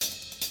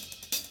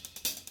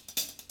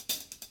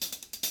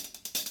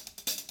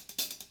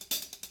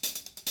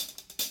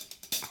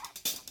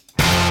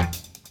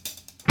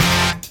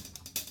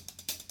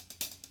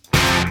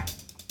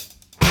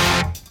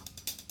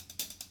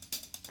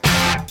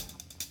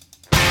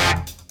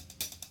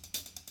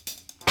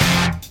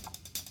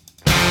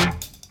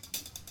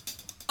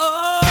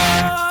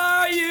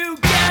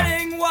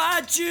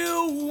what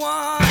you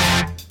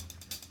want.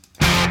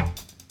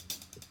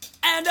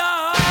 And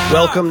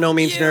welcome, No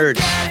Means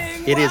Nerds.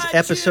 It is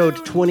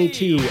episode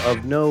 22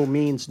 of No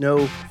Means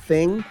No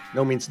Thing,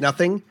 No Means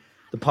Nothing,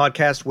 the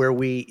podcast where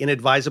we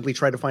inadvisably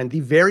try to find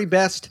the very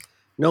best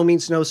No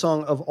Means No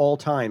song of all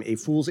time, a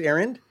fool's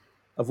errand,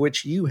 of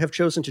which you have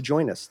chosen to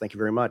join us. Thank you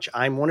very much.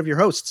 I'm one of your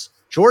hosts,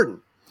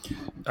 Jordan.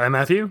 I'm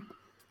Matthew.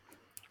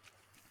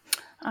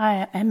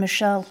 I am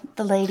Michelle,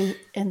 the lady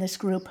in this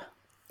group.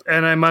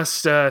 And I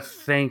must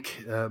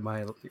thank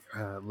my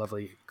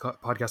lovely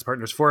podcast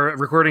partners for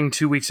recording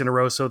 2 weeks in a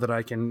row so that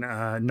I can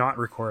not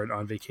record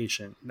on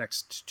vacation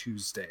next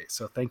Tuesday.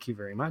 So thank you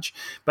very much.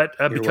 But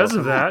because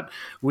of that,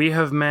 we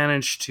have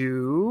managed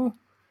to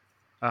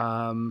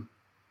have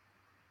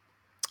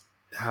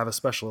a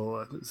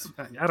special,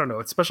 I don't know,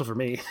 it's special for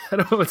me. I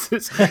don't know what's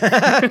this.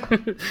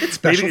 It's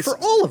special for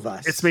all of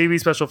us. It's maybe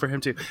special for him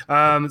too.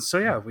 So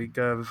yeah, we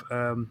have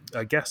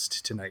a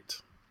guest tonight.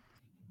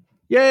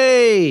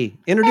 Yay!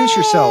 Introduce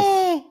yourself.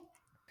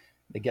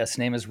 The guest's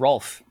name is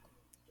Rolf.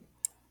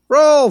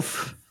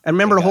 Rolf! And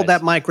remember to hold guys.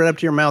 that mic right up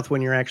to your mouth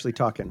when you're actually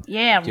talking.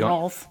 Yeah, you want-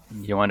 Rolf.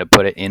 You want to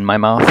put it in my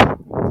mouth?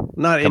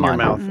 Not in Come your on.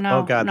 mouth. No,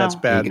 Oh, God, no. that's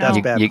bad. You- That's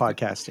you- bad you-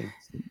 podcasting.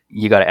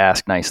 You got to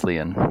ask nicely,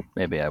 and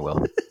maybe I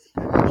will.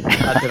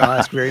 I'll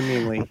ask very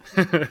meanly.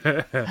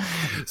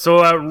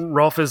 So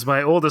Rolf is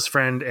my oldest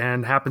friend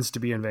and happens to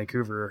be in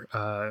Vancouver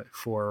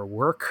for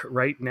work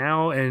right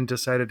now, and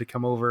decided to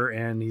come over,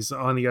 and he's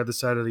on the other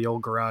side of the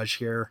old garage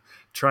here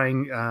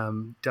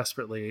trying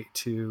desperately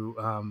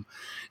to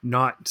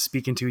not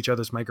speak into each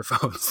other's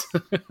microphones.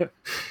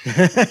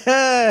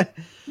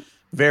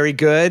 Very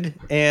good.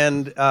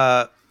 And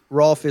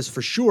Rolf is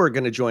for sure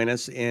going to join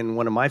us in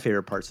one of my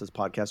favorite parts of this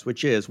podcast,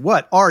 which is,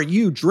 what are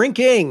you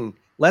drinking?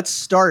 Let's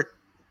start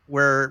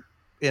where,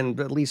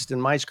 at least in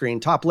my screen,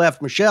 top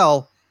left,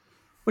 Michelle,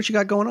 what you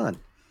got going on?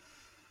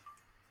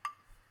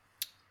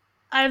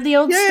 I have the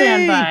old Yay!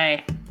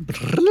 standby.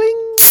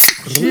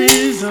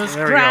 Jesus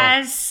There we go.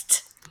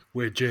 Christ.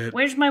 Widget.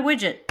 Where's my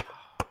widget?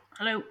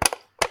 Hello.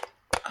 Oh,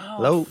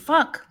 Hello.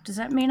 fuck. Does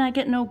that mean I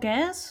get no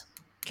gas?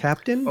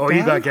 Captain? Oh, you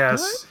got Bad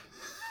gas.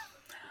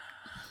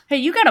 Hey,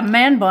 you got a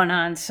man bun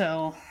on,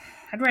 so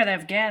I'd rather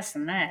have gas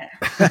than that.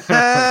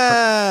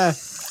 Guy?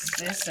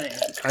 This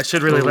is. I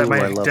should really let Ooh, I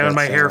my love down that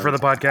my hair sound. for the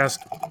podcast.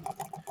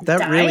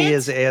 That really Diet?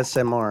 is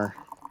ASMR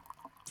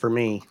for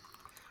me.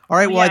 All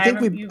right, well, Yeah, I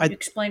think you I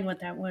explained what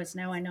that was.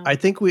 Now I know.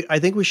 think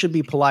we should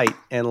be polite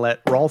and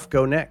let Rolf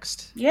go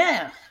next.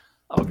 Yeah.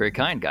 Oh, very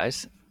kind,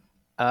 guys.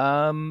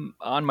 On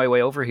my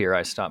way over here,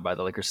 I stopped by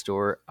the liquor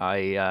store.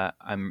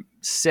 I'm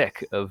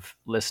sick of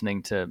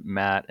listening to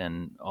Matt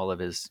and all of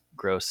his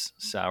gross,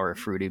 sour,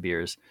 fruity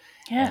beers.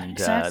 Yeah, And,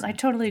 exactly. I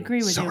totally agree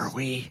with So you. are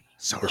we.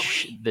 So are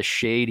we. The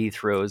shade he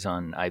throws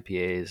on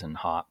IPAs and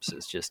hops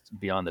is just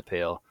beyond the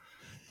pale.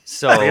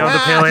 So Beyond the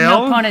Pale Ale?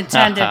 No pun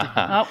intended.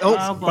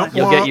 Oh boy.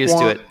 You'll get used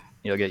to it.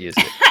 You'll get used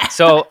to it.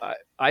 So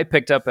I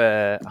picked up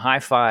a High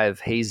Five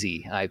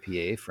Hazy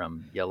IPA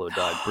from Yellow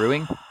Dog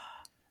Brewing.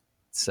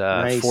 It's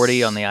Nice.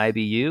 40 on the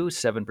IBU,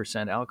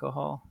 7%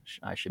 alcohol.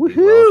 I should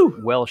Woohoo!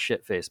 be well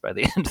shit-faced by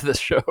the end of the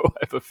show, I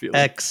have a feeling.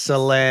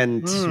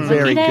 Excellent.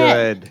 Very Look at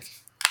that. good.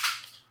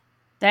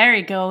 There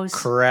he goes.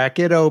 Crack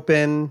it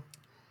open.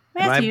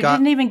 Matthew, I've you got-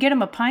 didn't even get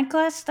him a pint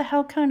glass? The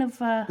hell kind of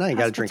No, you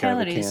gotta drink out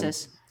of a hospitality is can.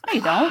 this? Oh,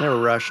 you don't? Never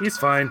rushed. He's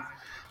fine.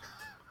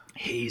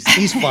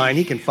 He's fine.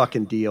 He can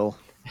fucking deal.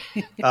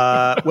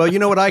 Well, you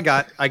know what I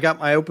got? I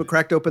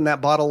cracked open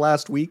that bottle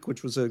last week,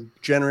 which was a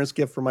generous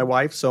gift for my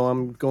wife. So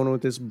I'm going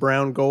with this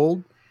brown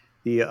gold,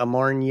 the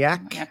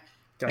Amarniac, Yeah.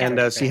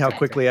 and see how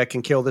quickly I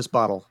can kill this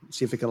bottle.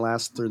 See if it can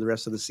last through the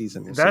rest of the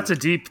season. We'll That's see.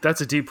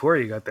 a deep pour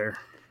you got there.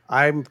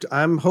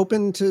 I'm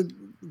hoping to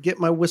get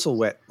my whistle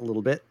wet a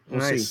little bit. We'll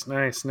Nice, see.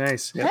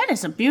 nice. That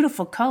is a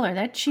beautiful color.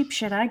 That cheap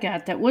shit I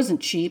got that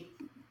wasn't cheap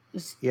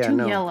was Yeah, too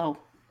no. yellow.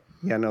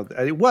 Yeah, no,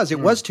 it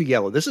was too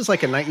yellow. This is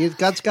like a nice. It's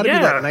got to be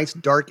Yeah. that nice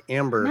dark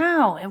amber.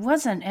 No, it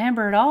wasn't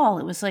amber at all.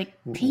 It was like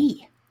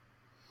pea.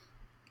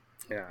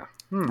 Yeah.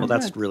 Well,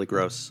 that's really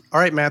gross. All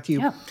right,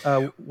 Matthew,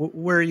 Yeah.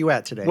 where are you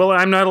at today? Well,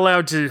 I'm not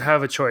allowed to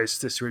have a choice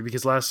this week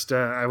because last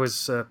I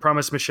was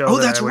promised Michelle. Oh,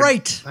 that that's I would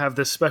right. Have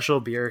this special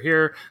beer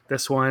here,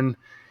 this one.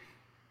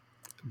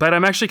 But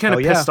I'm actually kind of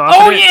Oh, yeah. pissed off.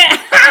 Oh at it. yeah,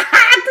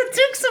 the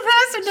Dukes of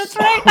Hazzard. That's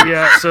right.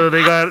 Yeah, so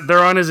they're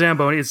on a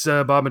Zamboni. It's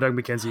Bob and Doug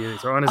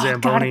McKenzie. They're on a I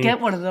Zamboni. gotta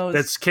get one of those.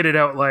 That's kitted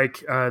out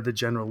like the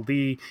General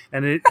Lee,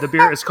 and the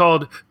beer is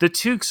called the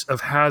Dukes of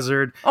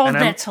Hazzard. Oh, and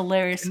that's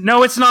hilarious.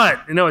 No, it's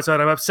not. No, it's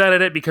not. I'm upset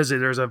at it because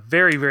there's a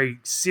very, very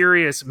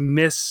serious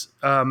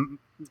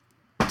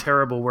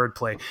terrible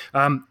wordplay.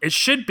 It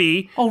should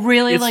be. Oh,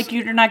 really? It's- Like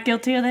you're not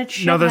guilty of that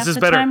shit? No, this half is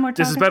the better. time we're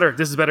This is talking? better.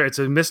 This is better. It's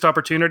a missed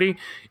opportunity.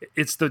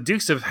 It's the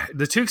Dukes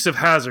of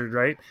Hazzard,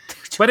 right?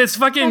 But it's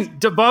fucking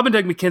Bob and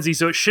Doug McKenzie,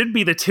 so it should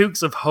be the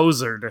Dukes of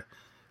Hozard.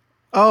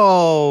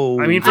 Oh,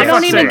 I mean, for I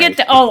don't fuck's even sake.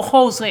 get the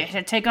hose.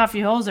 Wait, take off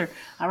your hoser.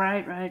 All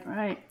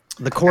right.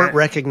 The court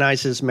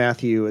recognizes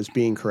Matthew as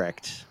being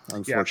correct,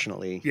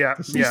 unfortunately. Yeah.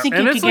 You think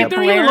And you it's could like get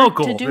they're Blair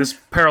local, to do- this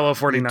Parallel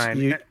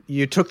 49.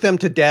 You took them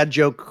to dad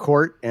joke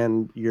court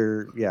and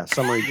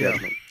summary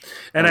judgment.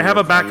 And I have a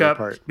on your backup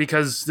part.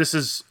 because this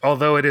is,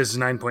 although it is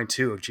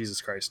 9.2 of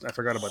Jesus Christ. I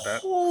forgot about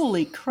that.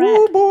 Holy crap.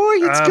 Oh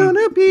boy, it's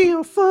gonna be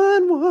a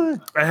fun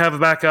one. I have a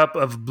backup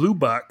of Blue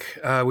Buck,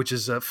 which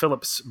is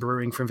Phillips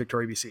Brewing from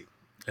Victoria, BC.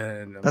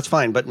 And That's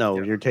fine, but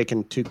no, you're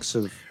taking Tukes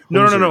of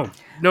no. Hoser.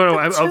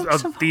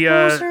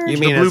 The You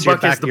mean Blue it's your,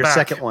 Buck is the your back.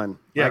 second one?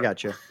 Yeah. I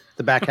got you.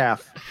 The back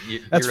half.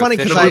 You're That's funny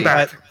because officially-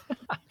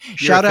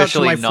 shout out to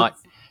my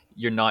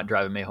You're not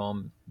driving me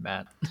home,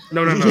 Matt.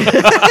 No. no.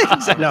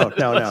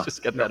 Let's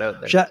just get that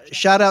out there.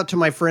 Shout out to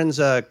my friends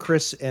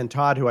Chris and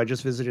Todd, who I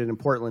just visited in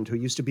Portland, who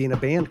used to be in a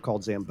band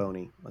called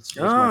Zamboni. That's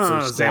my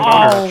first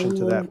Zamboni. introduction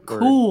to that word.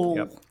 Cool.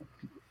 Yep.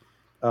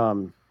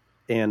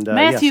 And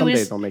Matthew, someday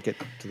is- they'll make it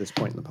to this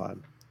point in the pod.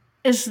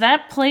 Is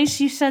that place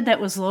you said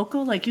that was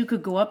local? Like you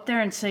could go up there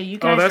and say, you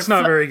guys Oh, that's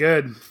are not very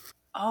good.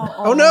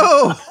 Oh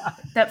no!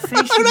 That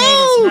face you made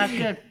is not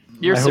good.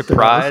 You're I hope they're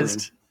not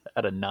surprised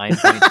at a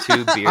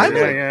 9.2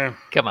 beer. Yeah.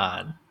 Come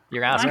on.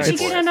 You're Why asking don't you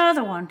for get it.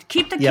 another one?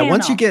 Keep the Yeah, can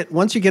once off.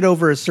 you get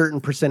over a certain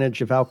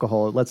percentage of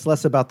alcohol, it's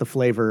less about the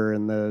flavor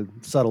and the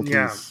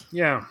subtleties,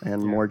 Yeah.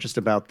 and more just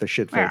about the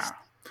shit face. Ah.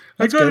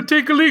 I gotta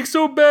take a leak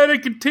so bad I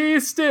can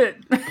taste it.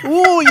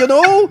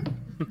 Oh,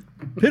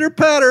 pitter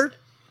patter.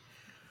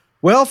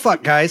 Well,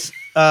 fuck, guys.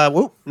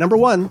 Number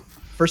one,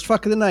 first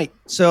fuck of the night.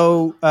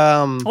 So,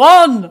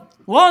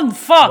 One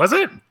fuck. Was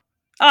it?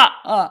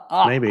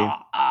 maybe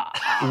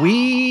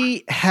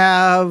we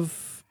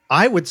have,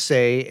 I would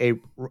say,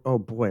 oh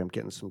boy, I'm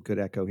getting some good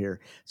echo here.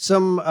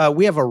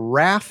 We have a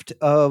raft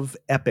of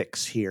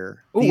epics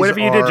here. Oh, These whatever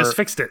you did are- just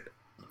fixed it.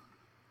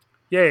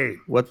 Yay.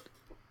 What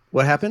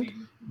happened?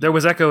 There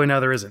was echo and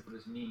now there isn't.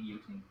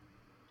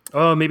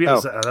 Oh, maybe it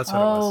was, that's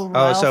what it was.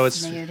 Oh, so Ralph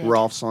it's made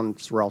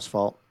it. Ralph's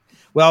fault.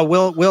 Well,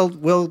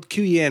 we'll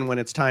cue you in when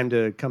it's time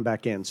to come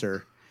back in,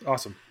 sir.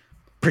 Awesome.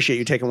 Appreciate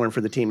you taking one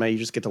for the team. Now you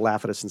just get to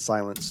laugh at us in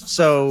silence,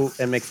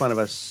 and make fun of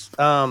us.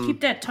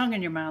 Keep that tongue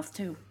in your mouth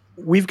too.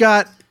 We've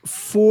got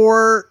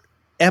 4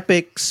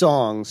 epic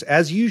songs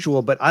as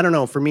usual, but I don't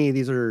know. For me,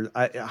 these are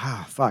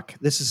fuck.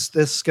 This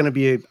is going to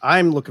be.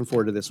 I'm looking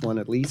forward to this one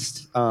at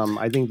least.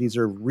 I think these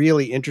are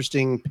really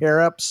interesting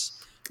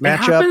pair-ups, It matchups.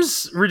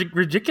 happens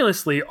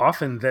ridiculously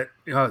often that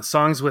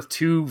songs with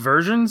 2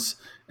 versions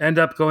end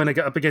up going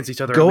up against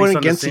each other. at Going least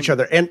on the against same- each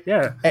other, and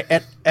Yeah.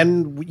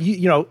 and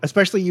you know,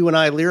 especially you and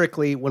I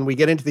lyrically, when we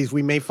get into these,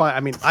 we may find. I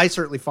mean, I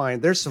certainly find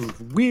there's some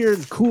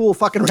weird, cool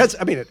fucking.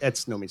 I mean,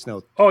 it's no means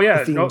no. Oh, yeah,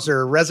 the themes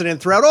are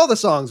resonant throughout all the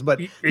songs, but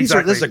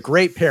Exactly. this is a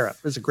great pair up.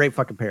 This is a great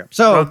fucking pair up.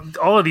 So, Well,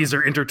 all of these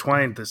are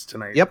intertwined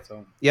tonight. Yep.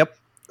 So. Yep.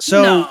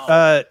 So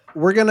No.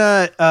 we're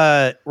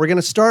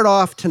gonna start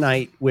off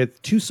tonight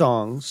with 2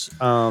 songs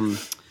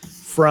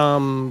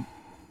from,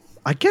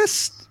 I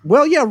guess.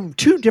 Well, yeah,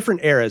 2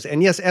 different eras,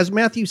 and yes, as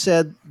Matthew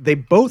said, they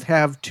both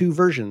have 2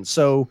 versions.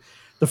 So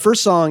the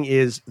first song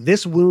is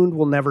 "This Wound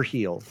Will Never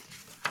Heal,"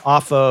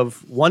 off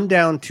of One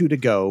Down, 2 to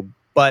Go,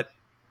 but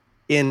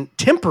in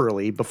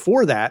temporally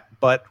before that,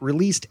 but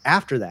released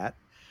after that,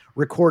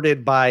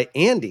 recorded by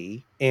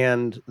Andy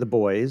and the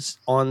boys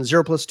on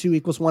 0 + 2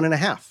 =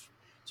 1.5.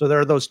 So there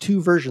are those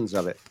 2 versions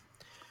of it.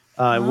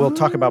 We'll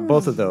talk about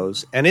both of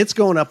those. And it's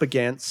going up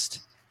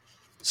against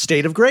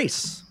State of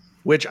Grace,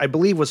 which I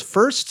believe was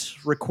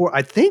first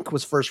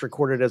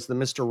recorded as the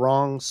Mr.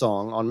 Wrong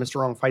song on Mr.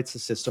 Wrong Fights the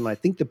System. I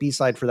think the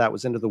B-side for that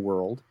was Into the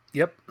World,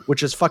 Yep.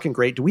 which is fucking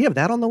great. Do we have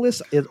that on the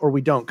list or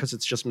we don't because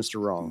it's just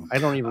Mr. Wrong? I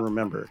don't even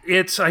remember.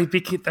 I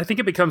think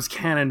it becomes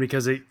canon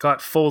because it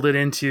got folded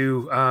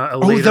into a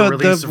later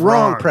release the of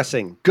Wrong Wrong.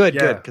 pressing. Good,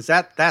 Yeah. because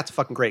that's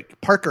fucking great.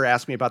 Parker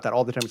asked me about that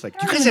all the time. He's like,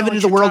 "Do you I guys don't have know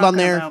Into the what you're World on talking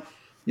there?" about.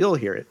 You'll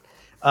hear it.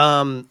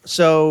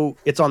 So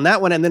it's on that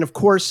one, and then of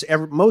course,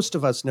 most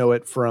of us know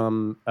it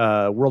from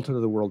 "World to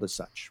the World" as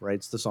such, right?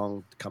 It's the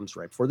song that comes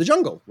right before the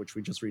Jungle, which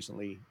we just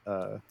recently.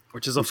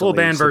 Which is a full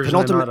recently- band it's the version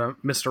and penultimate- not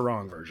a Mr.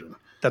 Wrong version.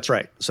 That's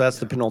right. So that's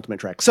the penultimate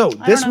track. So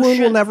 "This know Wound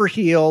Will shit. Never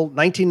Heal,"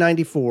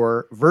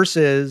 1994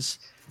 versus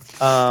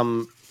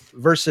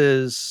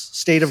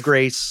 "State of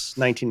Grace,"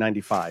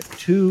 1995.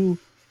 2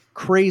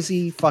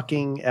 crazy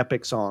fucking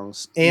epic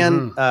songs,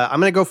 and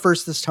I'm going to go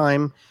first this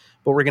time.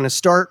 But we're going to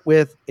start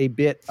with a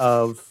bit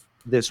of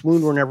 "This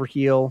Wound Will Never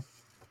Heal,"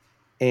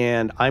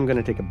 and I'm going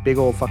to take a big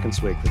old fucking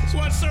swig for this.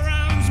 What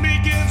surrounds me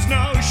gives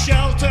no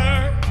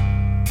shelter.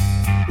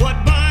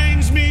 What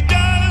binds me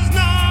does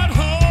not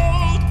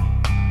hold.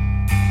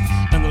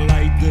 And the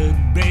light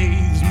that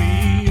bathes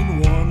me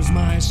and warms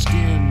my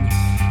skin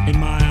in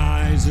my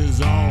eyes is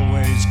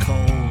always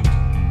cold.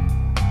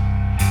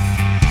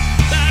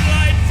 That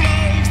light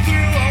flows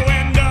through a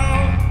window.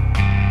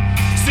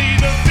 See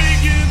the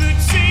figure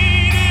that's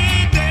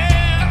seated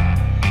there.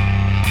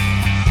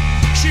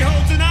 She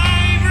holds an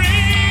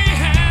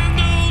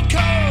ivory-handled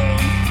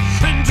comb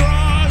and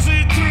draws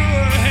it through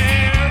her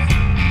hair.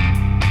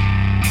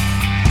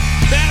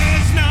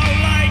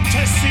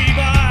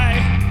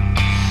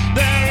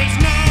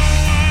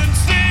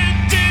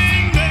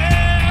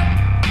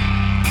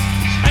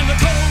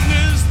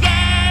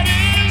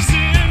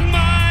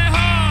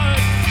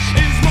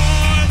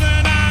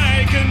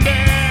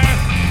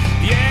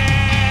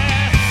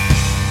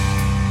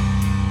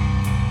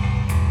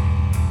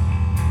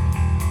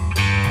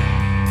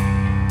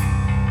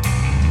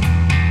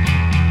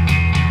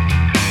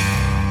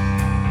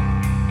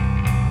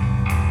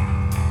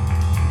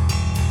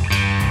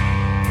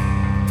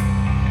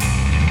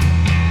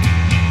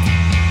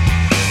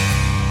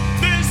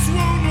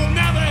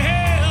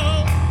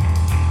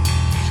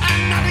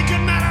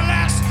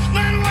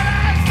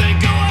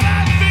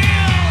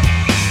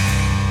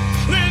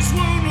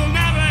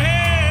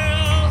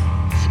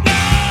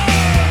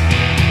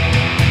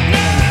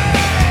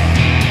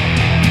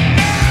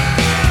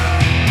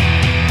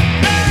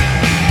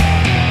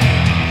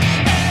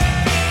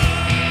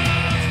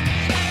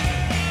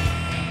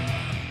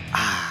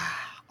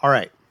 All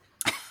right.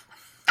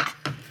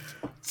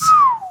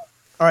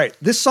 All right.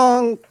 This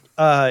song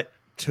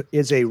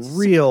is a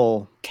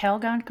real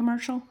Calgon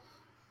commercial?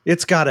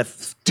 It's got a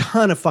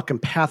ton of fucking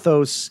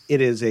pathos.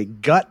 It is a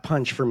gut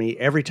punch for me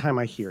every time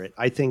I hear it.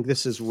 I think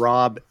this is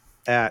Rob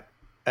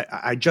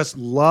I just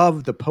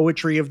love the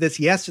poetry of this.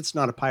 Yes, it's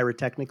not a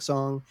pyrotechnic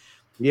song.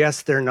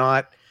 Yes, they're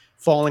not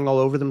falling all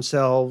over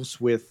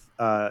themselves with,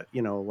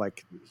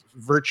 like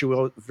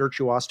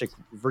virtuosic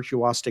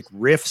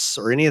riffs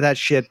or any of that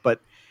shit. But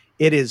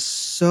it is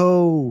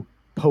so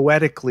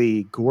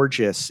poetically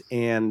gorgeous.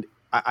 And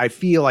I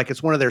feel like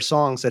it's one of their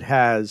songs that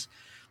has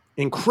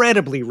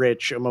incredibly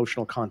rich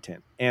emotional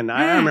content. And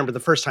I remember the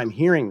first time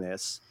hearing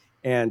this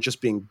and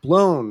just being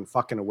blown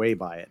fucking away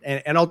by it.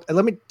 And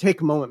let me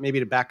take a moment maybe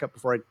to back up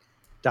before I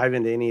dive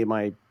into any of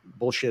my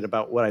bullshit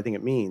about what I think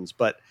it means,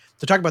 but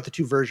to talk about the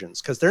two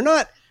versions, because they're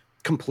not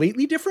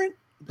completely different.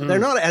 They're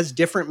not as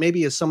different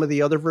maybe as some of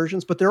the other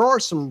versions, but there are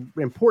some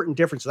important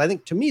differences. I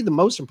think to me, the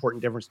most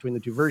important difference between the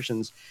two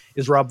versions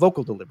is Rob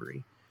vocal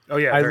delivery. Oh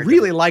yeah, I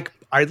really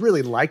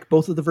like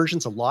both of the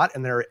versions a lot,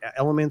 and there are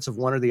elements of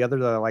one or the other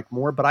that I like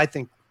more. But I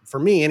think, for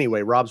me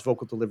anyway, Rob's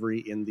vocal delivery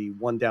in the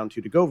 1 Down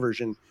 2 to Go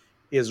version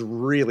is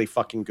really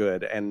fucking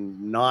good,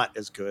 and not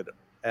as good.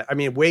 I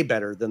mean, way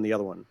better than the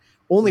other one.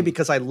 Only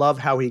because I love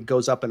how he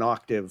goes up an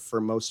octave for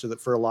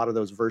a lot of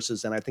those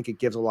verses, and I think it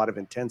gives a lot of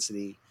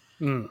intensity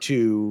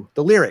to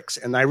the lyrics,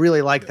 and I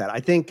really like that. I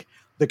think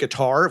the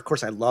guitar, of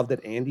course, I love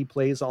that Andy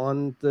plays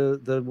on the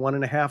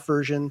 1.5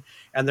 version,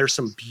 and there's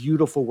some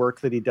beautiful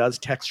work that he does,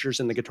 textures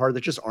in the guitar that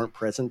just aren't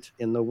present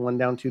in the 1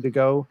 Down 2 to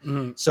Go.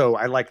 So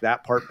I like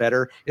that part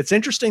better. It's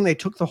interesting they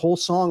took the whole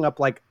song up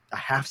like a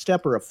half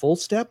step or a full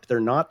step. They're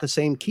not the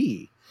same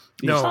key.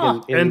 And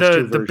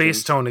the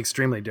bass tone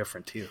extremely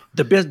different too.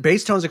 The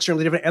bass tone is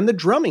extremely different, and the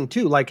drumming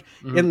too. Like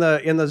in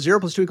the 0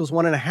 + 2 =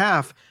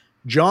 1.5,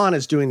 John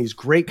is doing these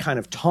great kind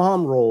of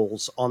tom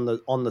rolls on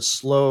the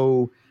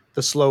slow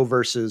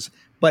verses,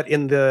 but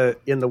in the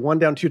 1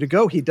 Down 2 to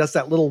Go, he does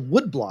that little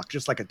wood block,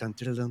 just like a dun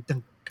dun dun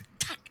dun.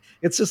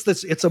 It's just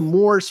this. It's a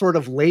more sort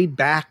of laid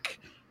back,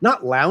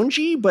 not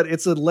loungy, but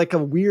it's like a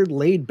weird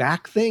laid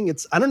back thing.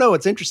 I don't know.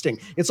 It's interesting.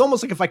 It's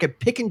almost like if I could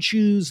pick and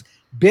choose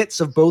bits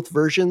of both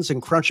versions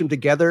and crunch them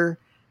together,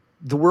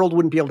 the world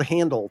wouldn't be able to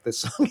handle this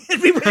song.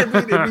 It'd be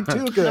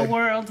too good. The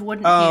world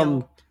wouldn't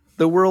heal.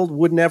 The world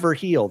would never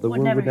heal. The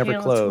wound would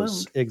never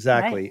close.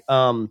 Exactly.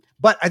 Right.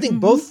 But I think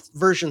both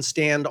versions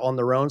stand on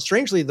their own.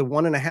 Strangely, the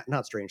 1.5,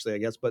 not strangely, I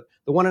guess, but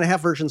the 1.5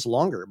 version's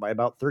longer by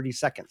about 30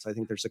 seconds. I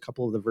think there's a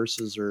couple of the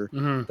verses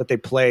that they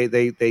play.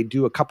 They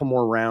do a couple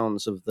more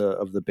rounds of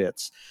the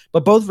bits,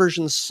 but both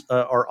versions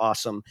are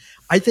awesome.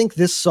 I think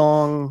this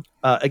song,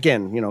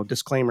 again,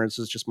 disclaimer, this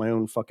is just my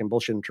own fucking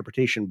bullshit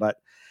interpretation, but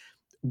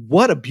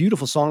what a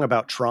beautiful song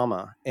about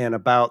trauma and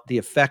about the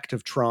effect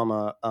of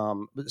trauma,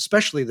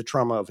 especially the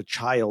trauma of a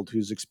child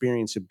who's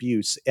experienced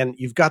abuse. And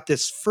you've got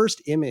this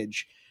first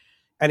image,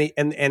 and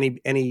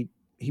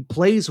he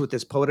plays with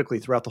this poetically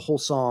throughout the whole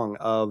song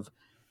of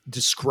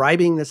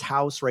describing this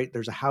house, right?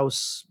 There's a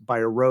house by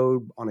a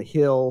road on a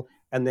hill,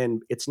 and then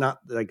it's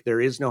not like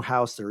there is no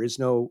house, there is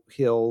no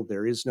hill,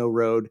 there is no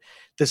road.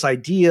 This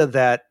idea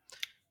that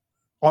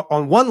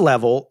on one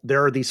level,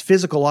 there are these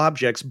physical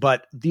objects,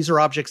 but these are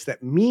objects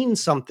that mean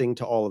something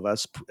to all of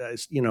us,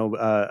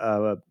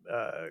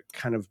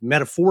 kind of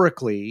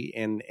metaphorically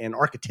and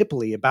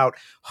archetypally about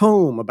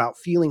home, about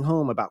feeling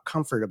home, about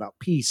comfort, about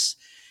peace.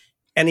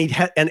 And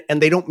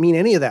and they don't mean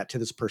any of that to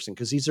this person,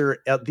 because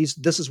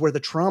this is where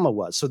the trauma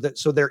was. So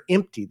they're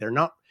empty.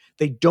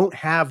 They don't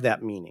have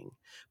that meaning.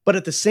 But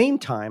at the same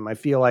time, I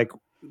feel like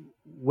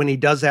when he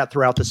does that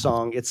throughout the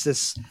song, it's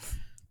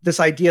this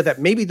idea that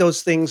maybe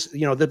those things,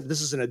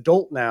 this is an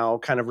adult now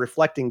kind of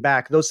reflecting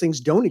back, those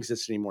things don't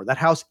exist anymore. That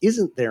house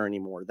isn't there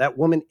anymore. That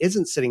woman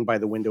isn't sitting by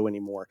the window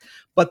anymore,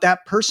 but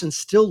that person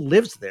still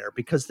lives there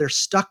because they're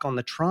stuck on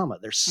the trauma.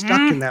 They're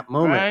stuck in that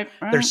moment.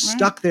 They're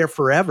stuck there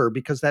forever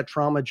because that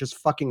trauma just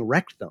fucking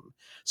wrecked them.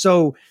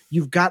 So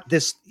you've got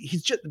this,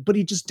 but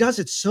he just does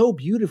it so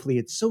beautifully.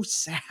 It's so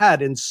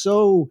sad and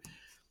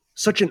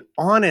such an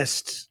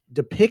honest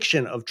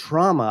depiction of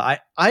trauma.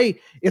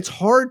 It's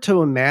hard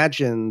to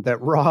imagine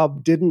that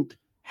Rob didn't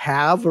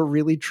have a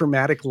really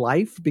traumatic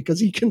life, because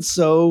he can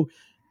so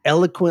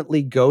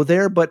eloquently go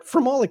there. But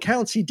from all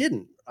accounts, he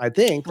didn't. I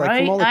think,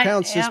 from all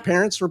accounts, his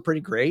parents were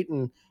pretty great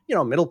and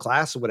middle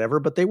class or whatever.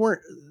 But they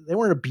weren't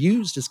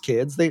abused as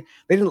kids. They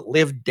didn't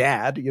live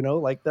dad.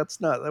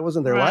 That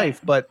wasn't their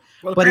life. But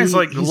the parents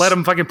let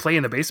him fucking play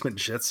in the basement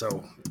and shit.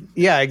 So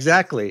yeah,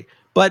 exactly.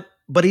 But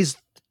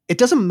it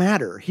doesn't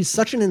matter. He's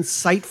such an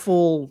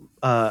insightful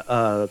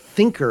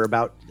thinker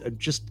about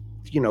just,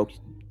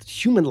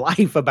 human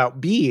life,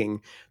 about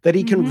being, that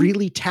he can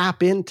really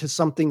tap into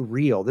something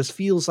real. This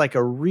feels like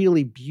a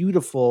really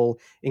beautiful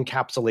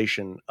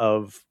encapsulation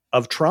of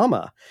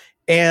trauma.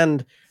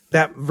 And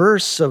that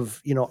verse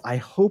of, I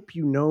hope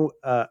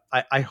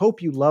I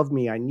hope you love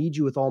me. I need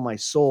you with all my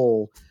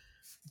soul.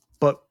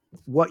 But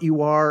what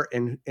you are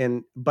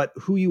but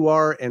who you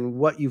are and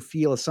what you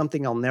feel is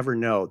something I'll never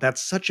know.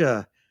 That's such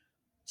a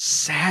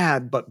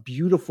sad but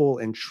beautiful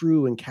and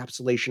true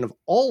encapsulation of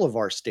all of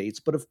our states,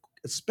 but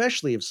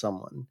especially of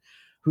someone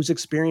who's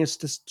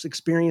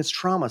experienced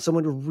trauma,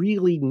 someone who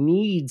really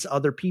needs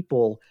other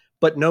people,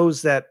 but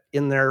knows that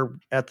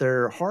at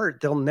their heart,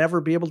 they'll never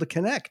be able to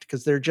connect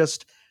because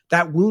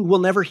that wound will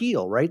never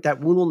heal, right? That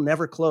wound will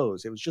never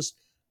close. It was just,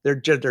 they're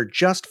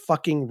just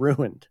fucking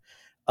ruined.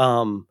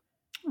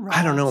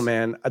 I don't know,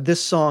 man.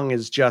 This song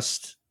is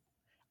just,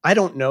 I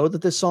don't know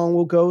that this song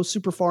will go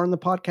super far in the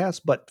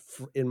podcast, but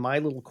in my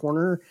little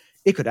corner,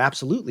 it could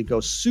absolutely go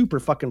super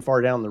fucking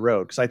far down the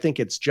road. Cause I think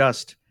it's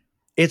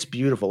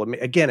beautiful.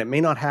 It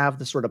may not have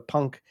the sort of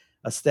punk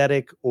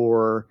aesthetic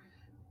or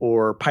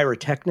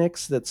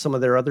pyrotechnics that some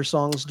of their other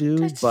songs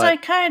do. It's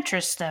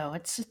psychiatrist though.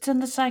 It's in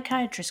the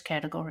psychiatrist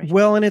category.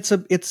 Well, and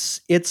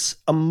it's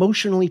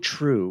emotionally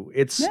true.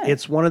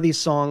 It's one of these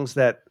songs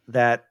that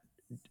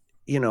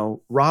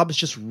Rob's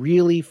just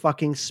really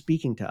fucking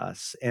speaking to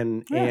us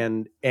and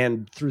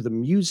through the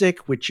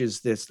music, which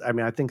is this, I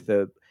mean, I think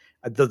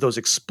those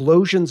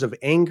explosions of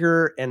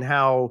anger and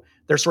how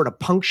they're sort of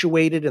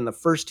punctuated in the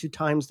first 2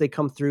 times they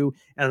come through.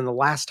 And in the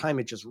last time,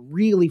 it just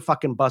really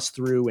fucking busts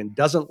through and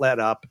doesn't let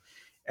up.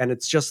 And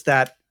it's just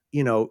that,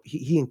 he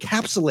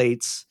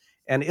encapsulates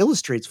and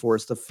illustrates for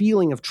us the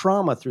feeling of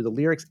trauma through the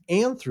lyrics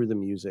and through the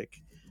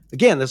music.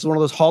 Again, this is one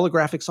of those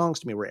holographic songs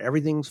to me where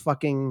everything's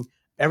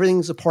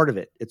a part of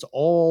it. It's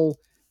all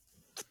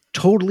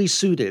totally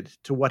suited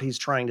to what he's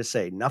trying to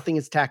say. Nothing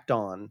is tacked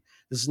on.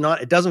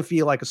 It doesn't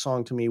feel like a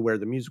song to me where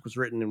the music was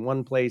written in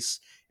one place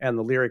and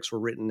the lyrics were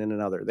written in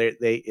another.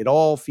 It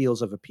all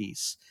feels of a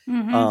piece.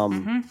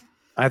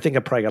 I think I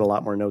probably got a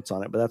lot more notes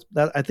on it, but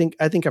I think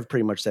I've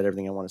pretty much said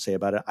everything I want to say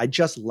about it. I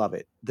just love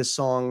it. This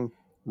song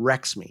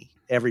wrecks me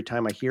every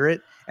time I hear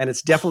it. And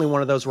it's definitely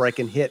one of those where I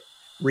can hit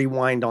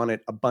rewind on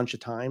it a bunch of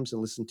times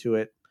and listen to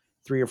it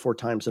 3 or 4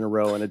 times in a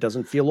row. And it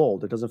doesn't feel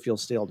old. It doesn't feel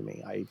stale to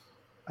me. I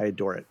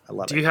adore it. I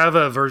love it. Do you have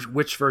a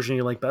which version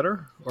you like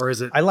better, or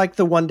is it? I like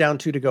the 1 down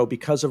 2 to go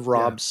because of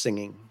Rob's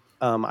singing.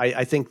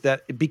 I think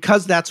that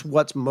because that's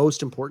what's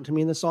most important to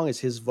me in the song is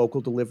his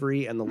vocal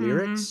delivery and the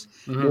lyrics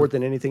more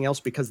than anything else,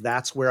 because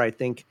that's where I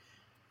think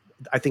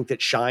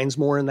that shines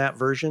more in that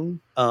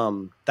version.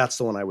 That's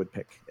the one I would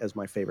pick as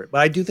my favorite,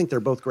 but I do think they're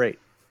both great.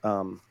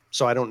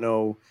 So I don't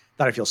know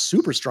that I feel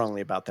super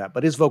strongly about that,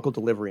 but his vocal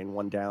delivery in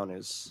 1 Down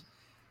is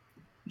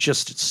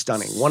just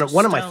stunning. One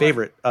of my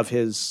favorite of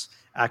his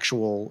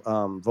actual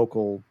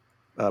vocal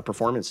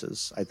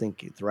performances, I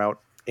think, throughout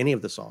any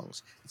of the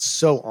songs. It's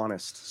so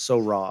honest, so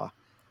raw,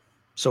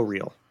 so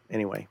real.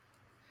 Anyway.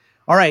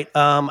 All right.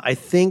 I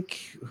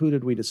think, who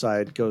did we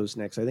decide goes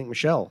next? I think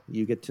Michelle,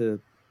 you get to.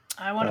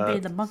 I want to be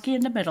the monkey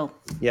in the middle.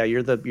 Yeah,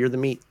 you're the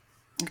meat.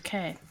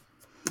 Okay.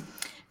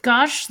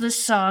 Gosh,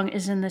 this song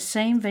is in the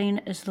same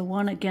vein as the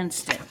one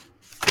against it.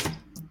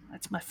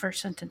 That's my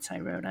first sentence I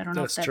wrote. I don't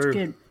know if that's true.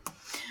 Good.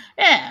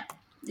 Yeah.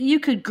 You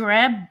could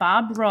grab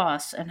Bob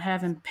Ross and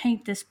have him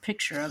paint this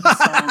picture of the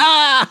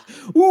song.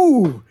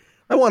 Ooh.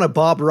 I want a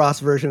Bob Ross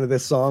version of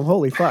this song.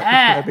 Holy fuck.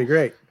 That'd be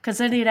great. Because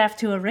then he'd have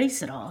to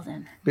erase it all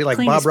then. Be like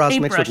Bob Ross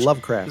mixed with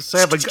Lovecraft. Just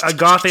have a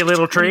gothy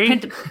little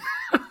tree.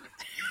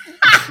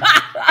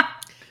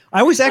 I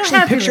always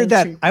actually pictured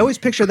that. I always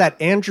picture that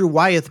Andrew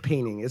Wyeth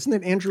painting. Isn't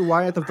it Andrew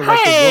Wyeth of the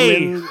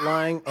woman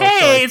lying? Oh, hey,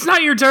 sorry. It's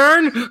not your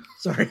turn.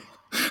 Sorry.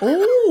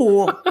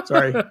 Oh,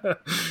 sorry.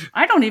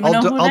 I don't even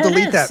know who I'll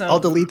delete is, that. so. I'll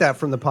delete that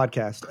from the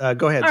podcast.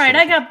 Go ahead. All right,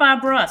 I got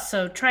Bob Ross,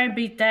 so try and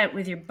beat that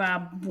with your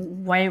Bob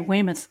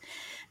Weymouth.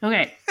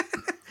 Okay.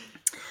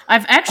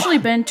 I've actually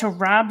been to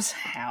Rob's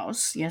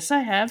house. Yes,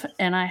 I have.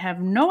 And I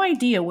have no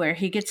idea where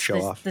he gets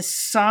the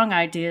song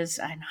ideas.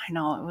 I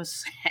know it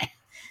was...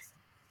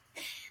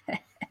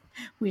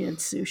 we had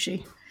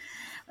sushi.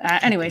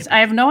 Anyways, I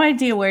have no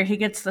idea where he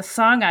gets the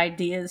song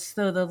ideas,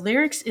 though the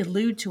lyrics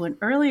allude to an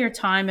earlier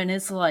time in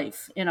his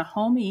life, in a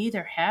home he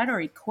either had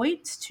or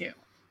equates to.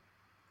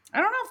 I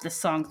don't know if this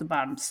song's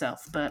about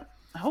himself, but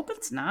I hope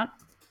it's not.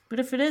 But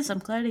if it is, I'm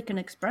glad he can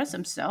express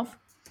himself.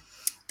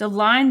 The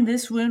line,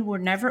 "This wound will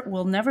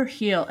never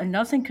heal, and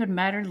nothing could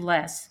matter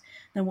less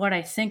than what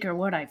I think or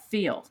what I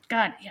feel."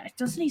 God, yeah,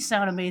 doesn't he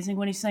sound amazing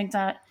when he sings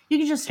that? You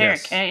can just hear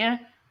it, can't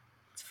you?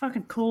 It's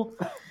fucking cool.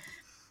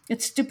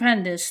 It's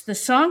stupendous. The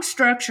song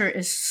structure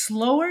is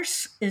slower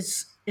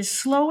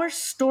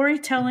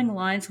storytelling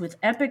lines with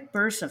epic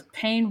bursts of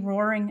pain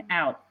roaring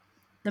out.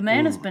 The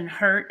man has been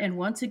hurt, and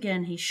once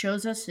again he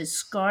shows us his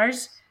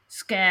scars,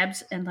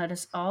 scabs, and let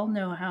us all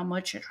know how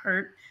much it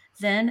hurt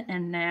then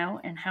and now,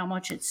 and how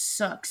much it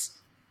sucks.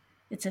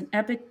 It's an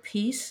epic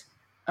piece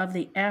of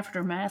the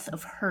aftermath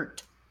of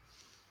hurt.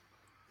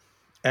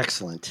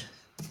 Excellent.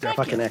 Thank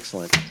Fucking you.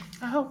 Excellent.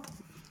 I hope.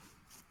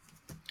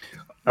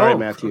 All right,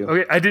 Matthew.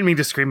 Okay, I didn't mean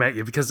to scream at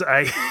you because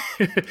I.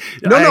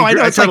 No, I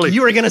know. It's totally, like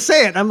you were going to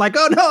say it. I'm like,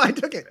 oh no, I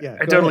took it. Yeah,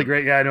 I totally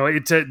agree. Yeah, I know.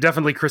 It's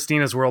definitely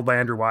Christina's World by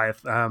Andrew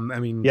Wyeth. I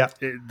mean,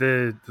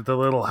 the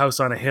little house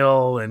on a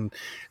hill and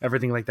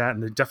everything like that,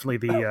 and definitely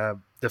the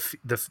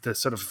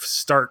sort of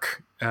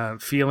stark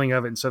feeling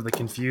of it, and sort of the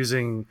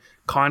confusing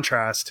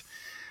contrast.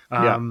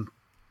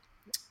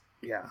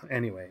 Yeah.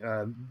 Anyway,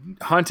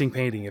 haunting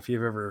painting. If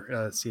you've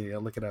ever seen it,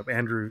 look it up.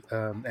 Andrew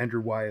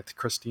Wyeth,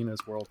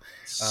 Christina's World.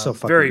 So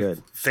fucking very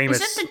good.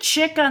 famous. Is it the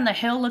chick on the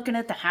hill looking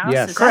at the house?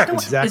 Yes, is correct. That the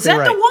one? Exactly Is that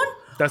right. the one?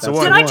 That's the That's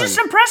one. Did I just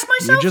impress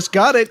myself? You just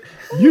got it.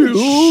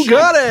 You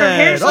got it. Her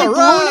hair's, like, All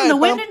blowing in the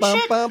right. wind and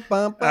shit?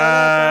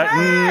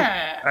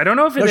 I don't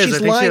know if it No, is. she's I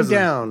think she lying has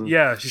down.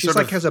 Yeah, she's sort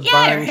like of, has a Yeah,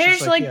 bun. her hair's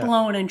She's like yeah.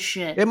 blowing and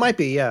shit. It might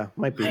be. Yeah,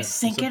 might be. I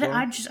think Is it.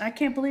 blowing? I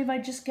can't believe I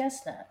just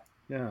guessed that.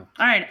 yeah.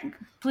 All right,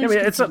 please I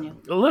mean, it's continue.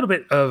 a little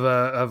bit of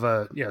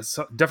a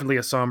definitely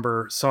a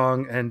somber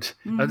song, and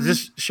I'll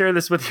just share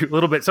this with you a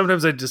little bit.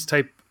 Sometimes I just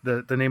type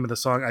the name of the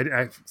song.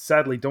 I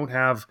sadly don't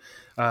have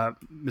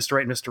Mr.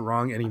 Right, Mr.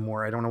 Wrong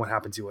anymore. I don't know what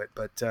happened to it,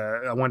 but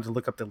I wanted to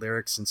look up the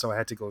lyrics, and so I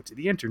had to go to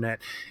the internet.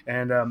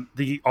 And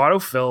the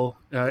autofill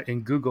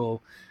in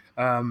Google.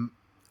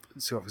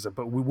 So it was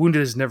but a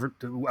wounded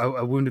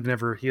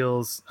never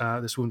heals.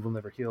 This wound will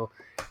never heal.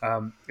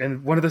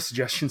 And one of the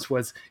suggestions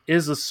was,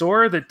 is a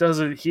sore that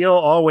doesn't heal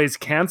always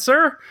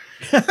cancer?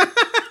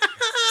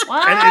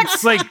 What? And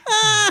it's like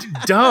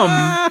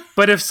dumb.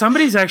 But if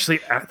somebody's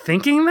actually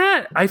thinking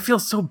that, I feel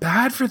so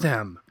bad for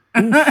them.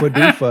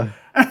 Oofa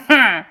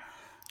doofa.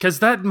 Because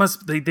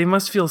they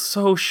must feel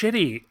so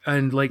shitty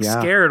and like Yeah.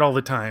 scared all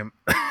the time.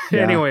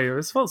 Yeah. Anyway,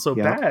 it felt so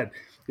Yeah. bad.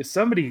 Because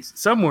somebody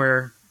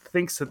somewhere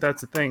thinks that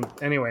that's a thing.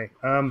 Anyway,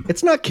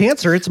 It's not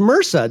cancer. It's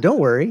MRSA. Don't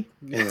worry.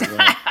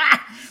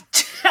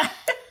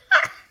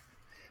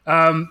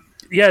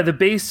 yeah, the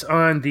bass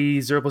on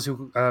the 0 plus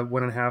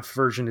 1.5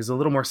 version is a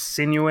little more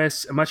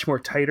sinuous, much more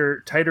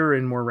tighter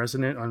and more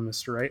resonant on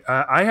Mr. Right.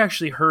 I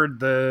actually heard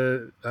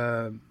the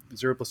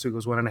 0 plus 2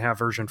 goes 1.5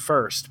 version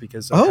first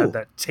because I had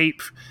that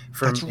tape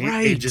from That's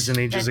right. ages and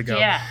ages ago.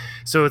 Yeah.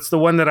 So it's the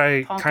one that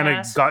I Punk kind of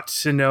ass. got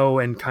to know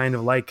and kind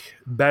of like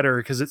better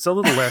because it's a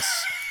little less.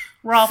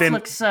 Rolf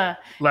looks.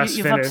 less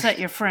You've finished. upset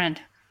your friend.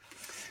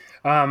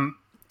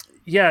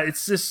 Yeah,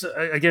 it's this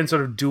again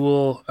sort of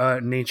dual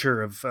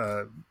nature of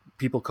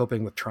people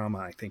coping with trauma.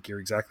 I think you're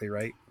exactly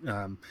right.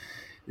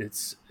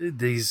 It's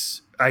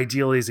these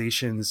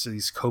idealizations,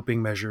 these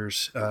coping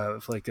measures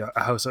of like a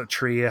house on a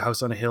tree, a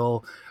house on a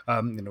hill,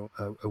 a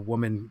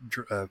woman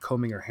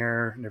combing her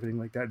hair and everything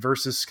like that,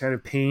 versus kind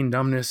of pain,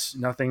 numbness,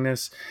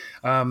 nothingness.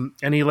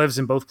 And he lives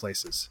in both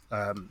places.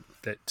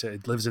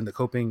 That lives in the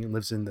coping and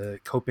lives in the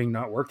coping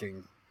not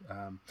working.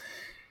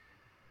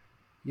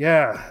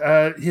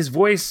 His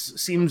voice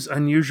seems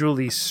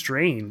unusually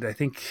strained. I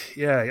think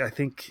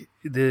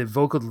the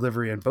vocal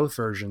delivery in both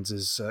versions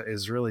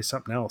is really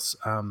something else.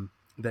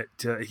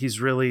 That he's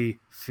really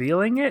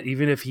feeling it,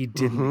 even if he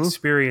didn't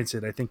experience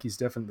it. I think he's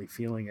definitely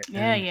feeling it.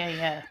 Yeah,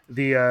 And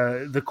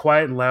yeah. the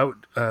quiet and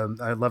loud.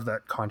 I love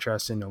that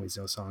contrast in No Means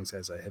No songs,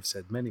 as I have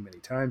said many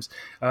times.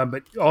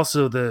 But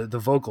also the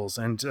vocals,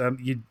 and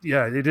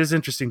it is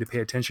interesting to pay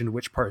attention to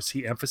which parts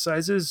he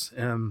emphasizes.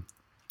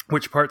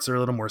 Which parts are a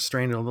little more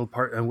strained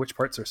and which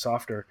parts are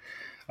softer.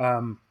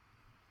 And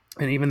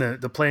even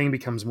the playing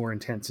becomes more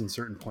intense in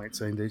certain points.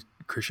 I mean, the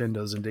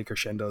crescendos and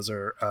decrescendos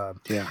are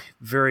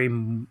very,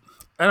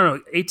 I don't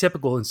know,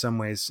 atypical in some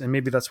ways. And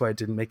maybe that's why it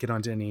didn't make it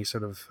onto any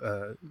sort of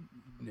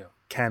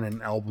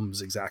canon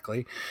albums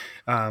exactly.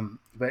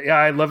 But yeah,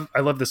 I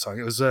love this song.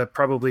 It was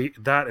probably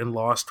that and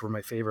Lost were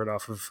my favorite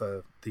off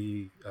of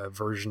the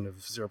version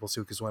of 0 plus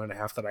 2 is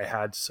 1.5 that I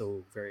had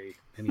so very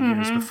many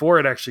years before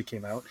it actually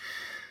came out.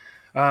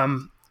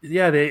 It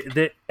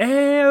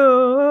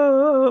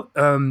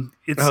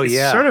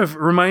sort of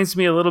reminds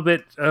me a little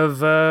bit of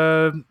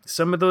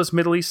some of those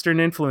Middle Eastern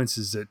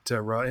influences that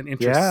and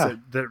interests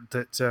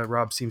that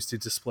Rob seems to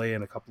display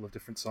in a couple of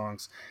different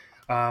songs.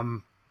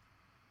 I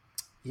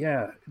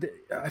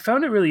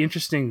found it really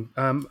interesting.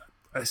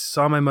 I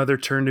saw my mother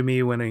turn to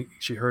me when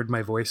she heard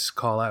my voice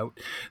call out.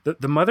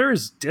 The mother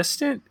is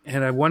distant,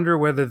 and I wonder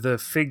whether the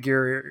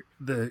figure,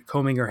 the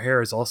combing her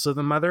hair, is also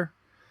the mother.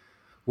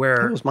 Where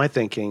That was my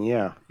thinking.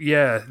 Yeah.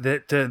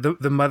 that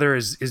the mother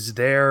is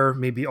there,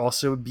 maybe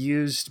also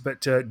abused,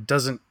 but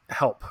doesn't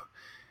help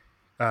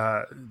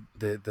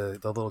the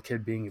little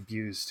kid being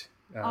abused.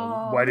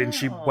 Why didn't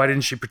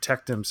she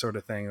protect him, sort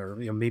of thing? Or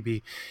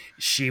maybe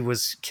she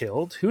was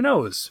killed. Who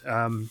knows?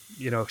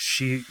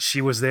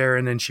 She was there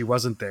and then she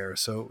wasn't there.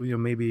 So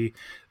maybe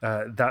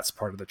that's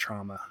part of the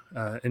trauma,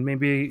 and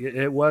maybe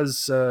it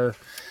was a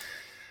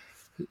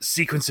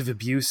sequence of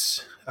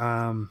abuse.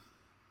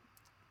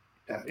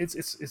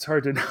 It's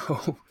hard to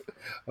know,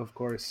 of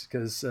course,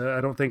 because I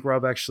don't think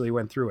Rob actually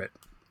went through it,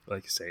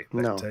 like you say.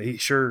 But No. He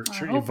sure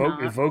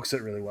evokes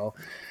it really well.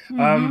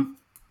 Mm-hmm.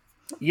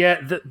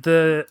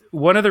 The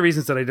one of the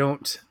reasons that I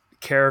don't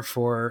care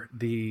for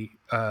the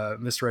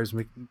Mr.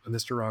 Right,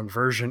 Mr. Wrong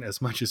version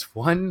as much as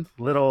one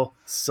little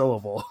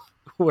syllable,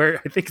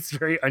 where I think it's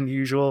very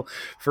unusual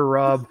for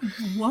Rob.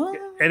 What?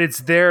 And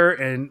it's there,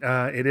 and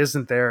it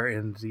isn't there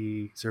in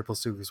the 0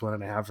 plus 2 is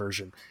 1.5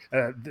 version.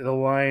 The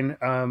line,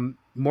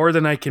 more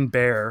than I can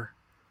bear.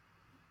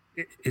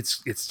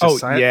 It's just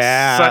where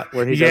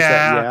he does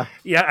that.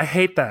 Yeah. I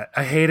hate that.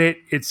 I hate it.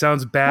 It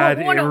sounds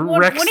bad. What it are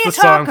wrecks you the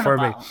song talking for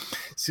about? me.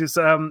 It's just,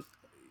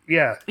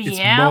 Yeah. It's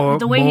Yeah,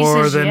 the way he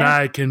more says than yeah.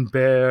 I can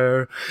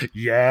bear.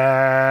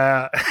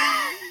 Yeah.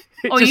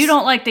 Oh, you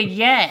don't like the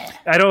yeah.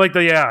 I don't like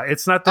the yeah.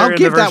 It's not there I'll in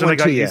give the that version one I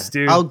got to you. used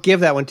to. I'll give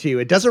that one to you.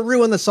 It doesn't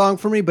ruin the song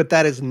for me, but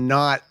that is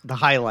not the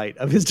highlight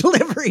of his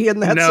delivery in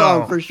that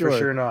song for sure. For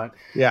sure not.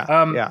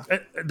 Yeah.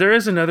 There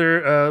is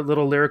another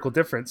little lyrical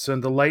difference.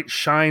 And the light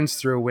shines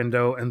through a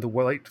window and the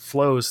light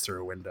flows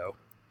through a window,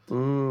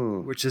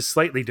 which is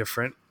slightly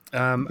different.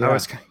 I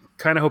was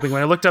kind of hoping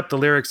when I looked up the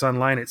lyrics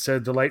online, it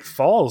said the light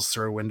falls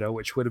through a window,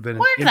 which would have been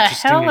Where the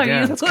interesting hell are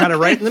again. you? It's kind of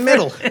right in the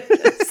middle.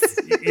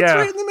 It's Yeah.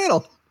 right in the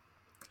middle.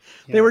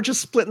 They were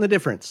just splitting the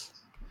difference.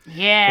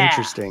 Yeah.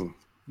 Interesting.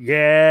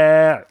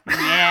 Yeah.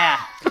 Yeah.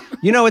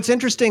 You know, it's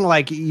interesting.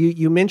 Like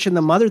you mentioned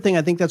the mother thing.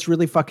 I think that's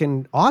really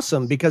fucking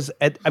awesome because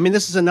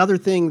this is another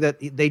thing that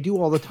they do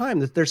all the time.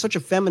 That they're such a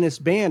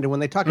feminist band, and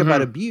when they talk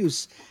about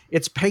abuse,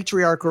 it's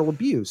patriarchal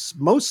abuse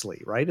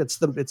mostly, right? It's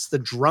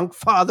the drunk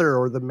father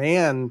or the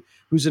man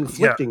who's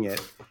inflicting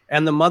it,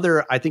 and the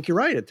mother. I think you're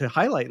right to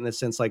highlight in this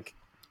sense, like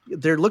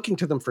they're looking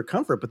to them for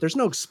comfort, but there's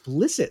no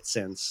explicit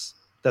sense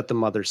that the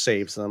mother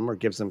saves them or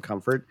gives them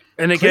comfort.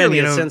 And again, clearly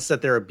a sense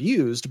that they're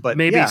abused, but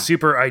maybe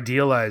super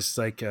idealized,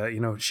 like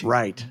she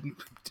right.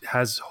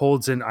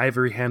 holds an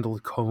ivory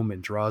handled comb and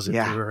draws it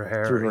through her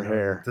hair. Through her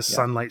hair. The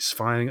sunlight's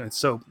fine. And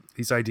so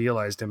these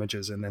idealized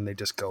images, and then they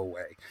just go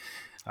away.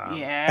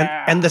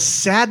 And the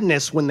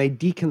sadness when they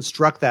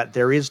deconstruct that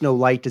there is no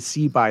light to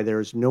see by,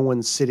 there's no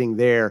one sitting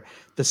there.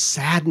 The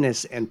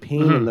sadness and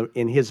pain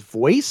in his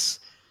voice.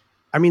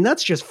 I mean,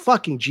 that's just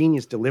fucking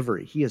genius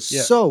delivery. He is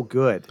so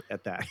good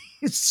at that.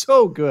 He's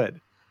so good.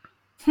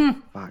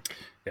 Fuck.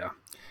 Yeah.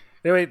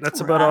 Anyway,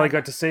 that's about all I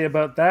got to say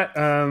about that.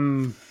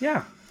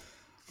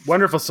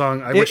 Wonderful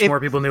song. I wish more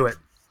people knew it.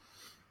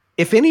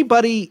 If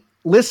anybody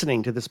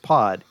listening to this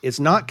pod is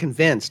not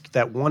convinced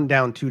that One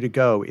Down, Two to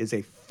Go is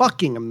a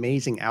fucking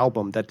amazing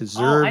album that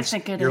deserves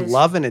your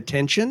love and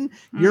attention,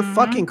 you're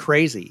fucking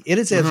crazy. It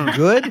is as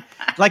good.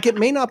 Like, it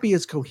may not be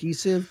as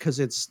cohesive because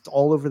it's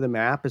all over the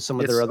map as some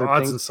of their other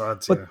odds things. And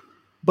sods,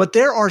 but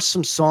there are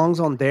some songs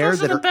on there Those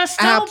that are the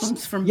best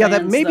albums from that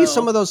bands, maybe though.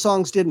 some of those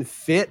songs didn't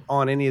fit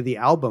on any of the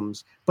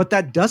albums, but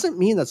that doesn't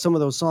mean that some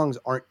of those songs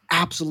aren't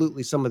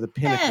absolutely some of the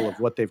pinnacle of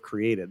what they've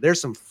created. There's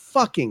some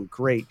fucking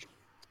great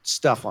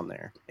stuff on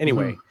there.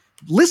 Anyway,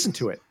 listen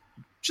to it.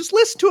 Just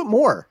listen to it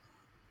more.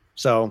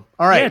 So,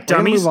 all right, we're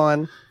gonna move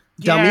on.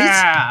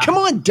 Dummies? Come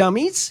on,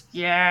 dummies.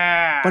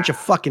 Yeah. Bunch of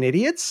fucking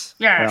idiots.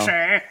 Yeah, Well,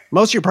 sure.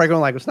 most of you are probably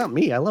going like, it's not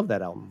me. I love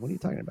that album. What are you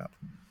talking about?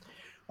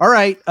 All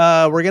right,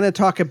 we're going to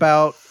talk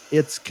about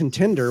its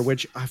contender,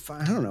 which I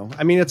don't know.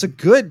 I mean, it's a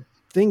good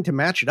thing to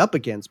match it up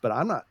against, but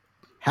I'm not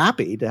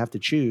happy to have to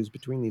choose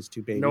between these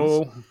two babies.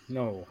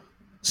 No.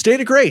 State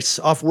of Grace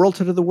off World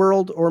to the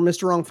World or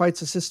Mr. Wrong Fights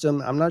the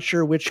System. I'm not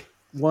sure which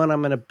one I'm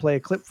going to play a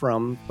clip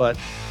from, but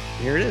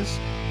here it is.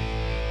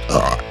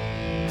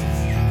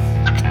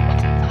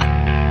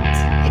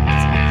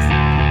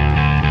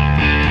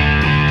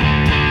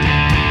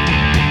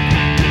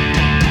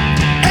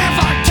 If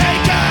I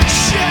take a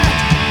shit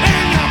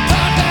in your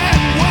puppet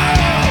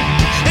world,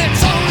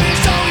 it's only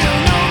so you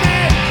know me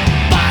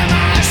by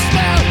my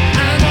smell.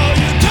 I know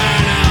you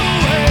turn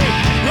away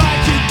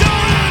like you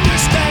don't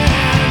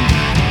understand.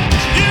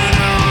 You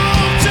know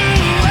to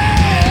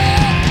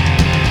it.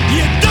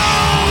 You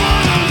don't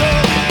wanna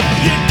look,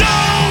 you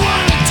don't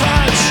wanna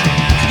touch,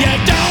 you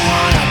don't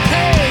wanna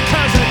pay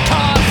 'cause it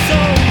costs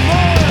so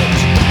much.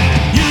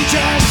 You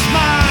just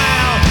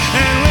smile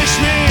and wish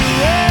me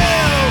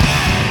well.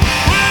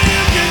 Well,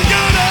 you can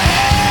go to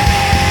hell,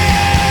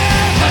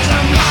 'cause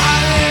I'm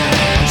lying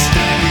in a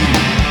state.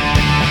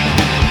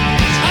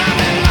 I'm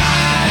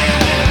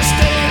lying in a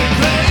state of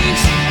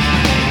grace.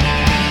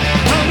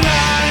 I'm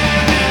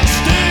lying in a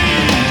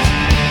state.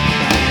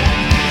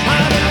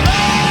 I'm in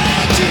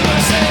love to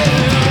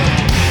myself,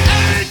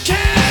 and it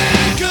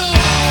can't go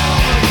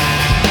on.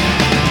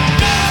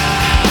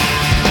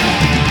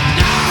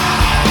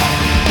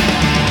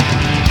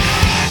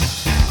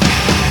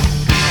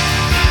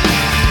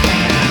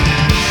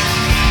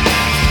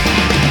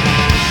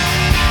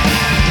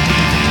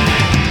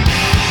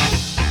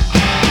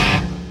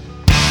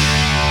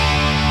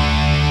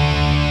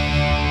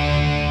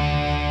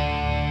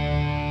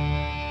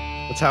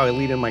 That's how I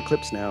lead in my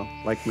clips now,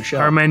 like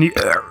Michelle. Harmony.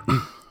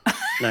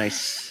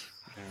 Nice.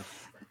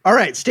 All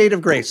right, State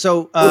of Grace.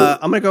 So I'm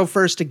going to go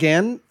first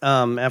again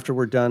after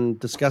we're done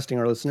disgusting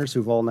our listeners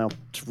who've all now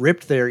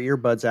ripped their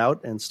earbuds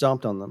out and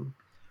stomped on them.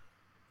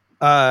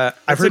 I've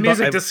It's a heard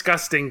music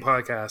disgusting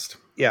podcast.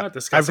 yeah, Not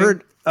discussing. I've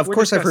heard. Of We're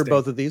course, I've heard disgusting.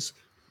 both of these.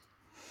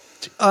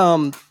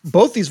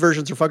 Both these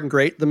versions are fucking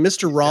great. The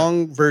Mr.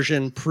 Wrong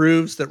version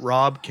proves that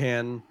Rob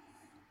can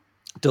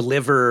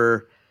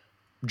deliver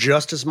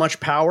just as much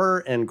power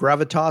and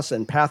gravitas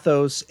and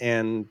pathos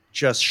and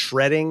just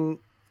shredding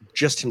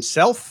just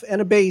himself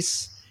and a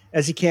bass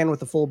as he can with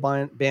the full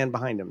band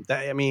behind him.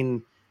 I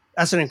mean,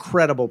 that's an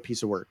incredible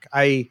piece of work.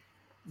 I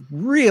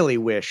really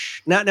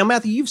wish now,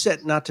 Matthew, you've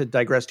said, not to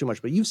digress too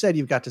much, but you've said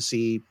you've got to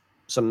see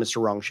some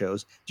Mr. Wrong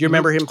shows. Do you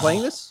remember him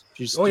playing this?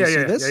 Did you, Oh did yeah,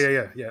 you see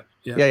yeah, this?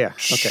 yeah.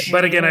 Okay.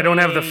 But again, I don't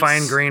have the Jeez.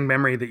 fine grained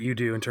memory that you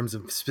do in terms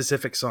of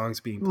specific songs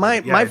being My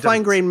played. Yeah, it fine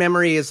doesn't- grained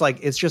memory is like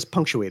it's just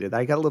punctuated.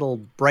 I got little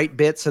bright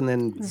bits and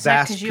then Is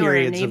that vast 'cause you were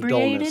periods of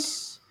inebriated?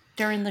 dullness.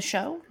 During the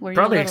show? Were you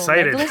Probably a little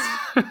excited.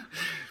 legless?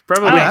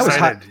 Probably I was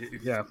excited.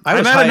 Yeah, I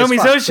was I'm high at a as Nomi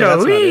fuck, Zo so show.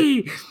 that's about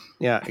it. Whee!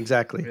 Yeah,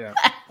 exactly. Yeah.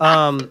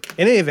 In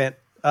any event,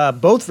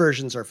 both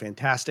versions are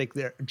fantastic.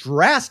 They're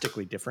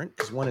drastically different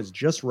because one is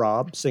just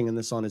Rob singing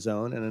this on his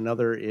own, and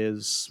another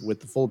is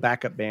with the full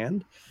backup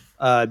band.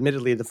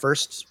 Admittedly, the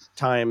first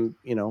time,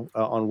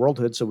 on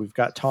Worldhood, so we've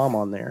got Tom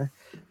on there.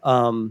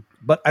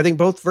 But I think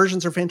both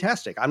versions are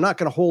fantastic. I'm not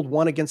going to hold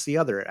one against the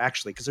other,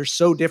 actually, because they're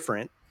so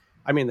different.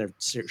 I mean, they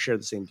share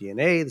the same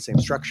DNA, the same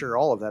structure,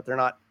 all of that. They're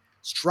not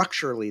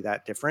structurally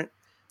that different,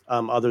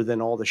 other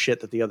than all the shit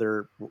that the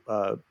other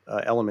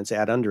elements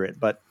add under it.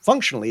 But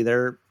functionally,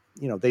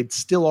 they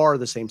still are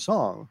the same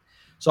song.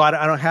 So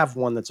I don't have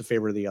one that's a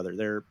favorite of the other.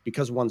 They're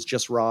because one's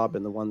just Rob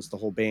and the one's the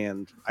whole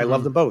band. I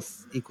love them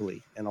both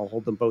equally, and I'll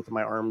hold them both in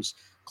my arms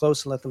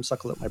close and let them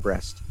suckle at my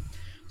breast.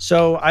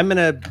 So I'm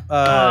gonna go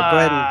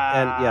ahead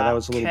and yeah, that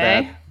was a little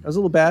Okay. bad. That was a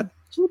little bad.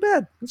 It's a little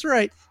bad. That's all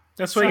right.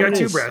 That's why you got it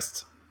two is.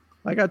 breasts.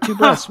 I got two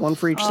breasts, one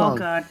for each Oh song.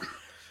 God.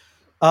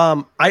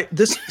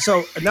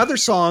 So another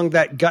song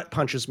that gut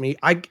punches me.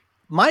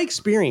 My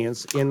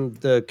experience in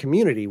the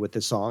community with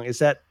this song is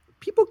that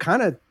people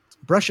kind of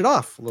brush it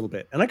off a little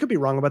bit, and I could be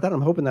wrong about that.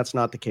 I'm hoping that's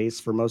not the case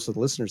for most of the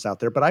listeners out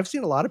there, but I've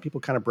seen a lot of people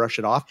kind of brush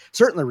it off.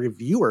 Certainly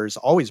reviewers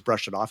always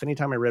brush it off.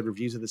 Anytime I read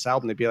reviews of this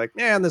album, they'd be like,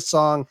 man, this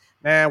song,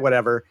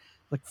 whatever.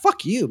 Like,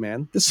 fuck you,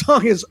 man. This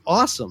song is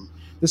awesome.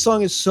 This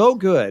song is so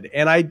good.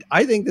 And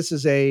I think this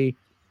is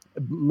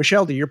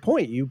Michelle, to your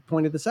point, you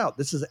pointed this out.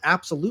 This is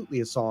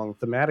absolutely a song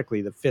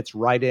thematically that fits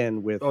right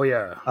in with Oh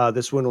yeah.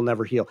 This Wound Will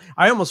Never Heal.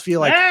 I almost feel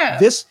like Yeah.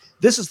 this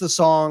is the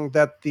song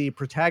that the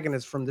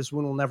protagonist from This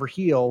Wound Will Never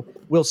Heal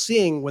will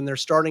sing when they're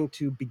starting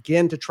to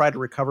begin to try to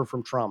recover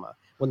from trauma,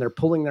 when they're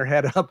pulling their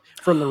head up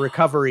from the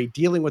recovery,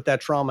 dealing with that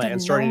trauma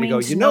and starting to go,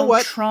 you know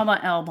what? Trauma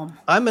album.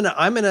 I'm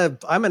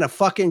gonna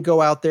fucking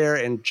go out there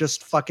and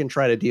just fucking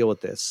try to deal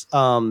with this.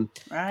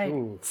 Right.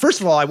 Ooh.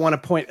 First of all, I want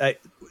to point.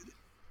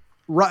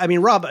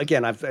 Rob.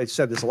 Again, I've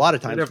said this a lot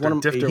of I'd times.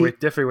 have to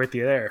differ with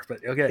you there,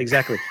 but okay.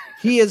 Exactly.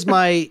 He is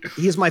my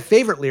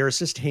favorite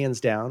lyricist, hands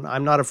down.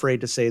 I'm not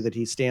afraid to say that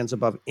he stands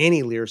above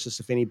any lyricist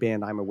of any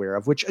band I'm aware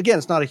of, which again,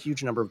 it's not a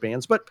huge number of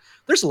bands, but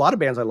there's a lot of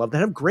bands I love that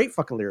have great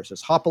fucking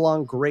lyricists. Hop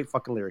Along, great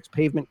fucking lyrics.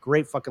 Pavement,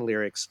 great fucking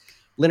lyrics.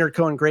 Leonard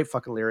Cohen, great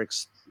fucking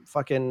lyrics.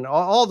 Fucking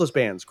all those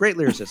bands, great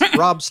lyricists.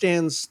 Rob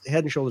stands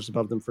head and shoulders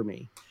above them for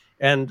me.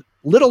 And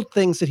little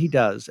things that he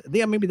does,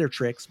 yeah, maybe they're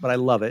tricks, but I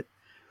love it.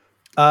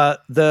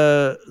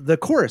 The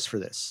chorus for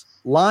this,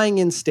 lying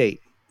in a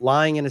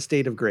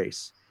state of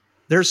grace.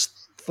 There's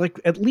like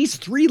at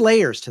least 3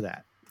 layers to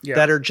that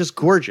that are just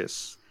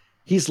gorgeous.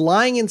 He's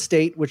lying in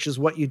state, which is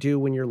what you do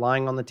when you're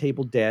lying on the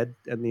table dead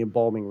in the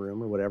embalming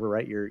room or whatever,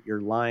 right?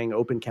 You're lying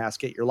open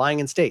casket. You're lying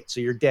in state. So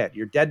you're dead.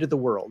 You're dead to the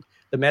world.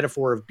 The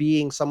metaphor of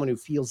being someone who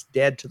feels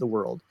dead to the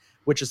world,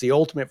 which is the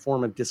ultimate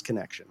form of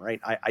disconnection,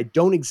 right? I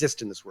don't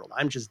exist in this world.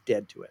 I'm just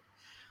dead to it.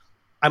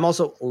 I'm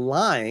also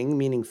lying,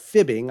 meaning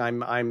fibbing.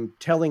 I'm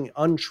telling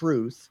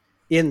untruth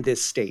in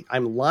this state.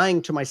 I'm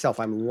lying to myself.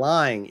 I'm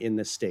lying in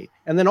this state.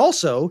 And then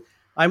also,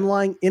 I'm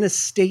lying in a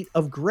state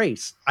of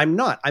grace. I'm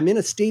not. I'm in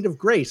a state of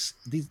grace.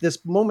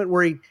 This moment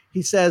where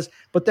he says,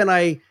 but then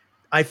I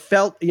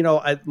felt,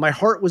 my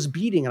heart was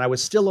beating and I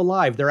was still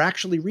alive. They're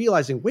actually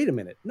realizing, wait a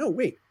minute. No,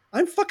 wait.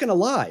 I'm fucking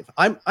alive.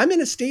 I'm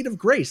in a state of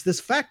grace. This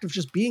fact of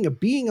just being a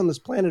being on this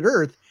planet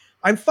Earth,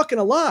 I'm fucking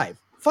alive.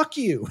 Fuck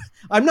you.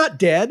 I'm not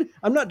dead.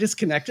 I'm not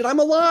disconnected. I'm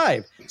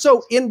alive.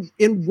 So in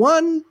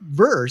one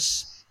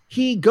verse,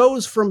 he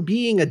goes from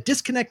being a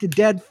disconnected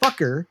dead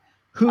fucker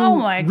who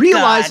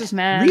realizes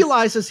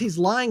he's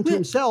lying to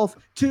himself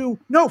to,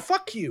 no,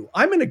 fuck you.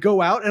 I'm going to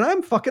go out and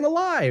I'm fucking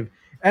alive.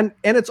 And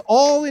it's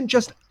all in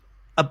just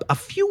a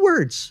few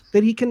words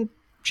that he can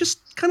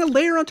just kind of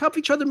layer on top of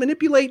each other,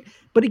 manipulate,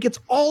 but he gets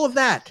all of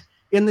that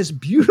in this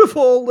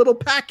beautiful little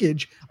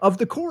package of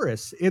the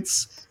chorus.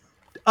 It's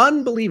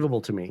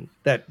unbelievable to me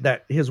that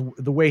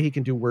the way he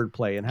can do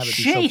wordplay and have it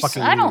be so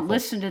fucking I don't meaningful.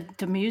 listen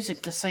to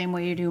music the same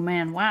way you do,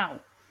 man. Wow.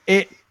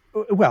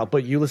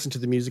 But you listen to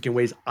the music in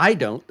ways I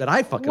don't, that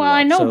I fucking love.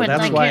 I know, so but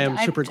that's like, why I'm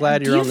super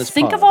glad you're on this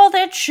think pod. of all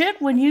that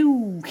shit when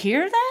you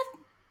hear that?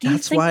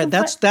 That's what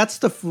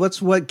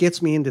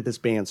gets me into this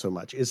band so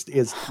much.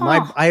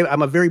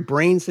 I'm a very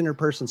brain-centered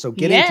person, so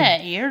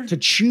getting to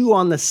chew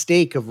on the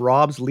steak of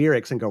Rob's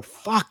lyrics and go,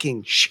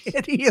 fucking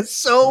shit, he has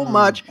so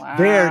much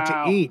there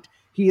to eat.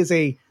 He is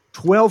a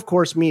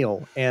 12-course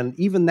meal, and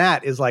even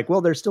that is like,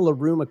 well, there's still a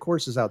room of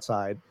courses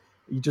outside.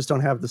 You just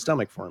don't have the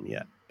stomach for him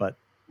yet, but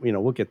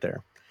we'll get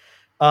there.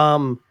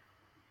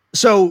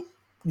 So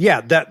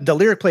yeah, the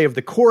lyric play of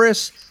the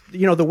chorus,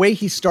 the way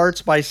he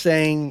starts by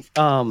saying,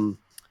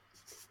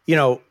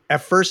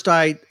 at first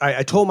I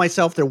told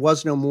myself there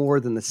was no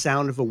more than the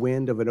sound of a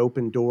wind of an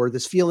open door.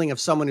 This feeling of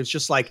someone who's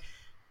just like,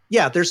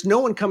 yeah, there's no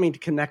one coming to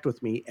connect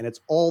with me, and it's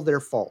all their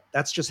fault.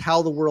 That's just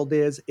how the world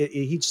is.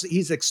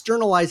 He's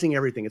externalizing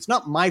everything. It's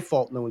not my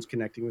fault no one's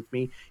connecting with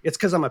me. It's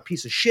because I'm a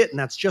piece of shit, and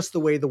that's just the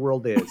way the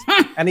world is.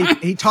 And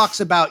he talks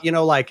about,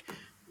 like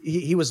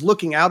he was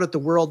looking out at the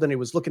world, and he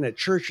was looking at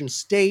church and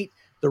state,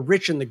 the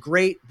rich and the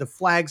great, the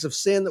flags of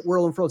sin that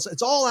whirl and furl.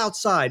 It's all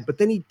outside. But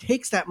then he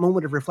takes that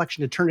moment of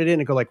reflection to turn it in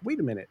and go like,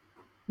 wait a minute.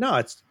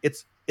 No,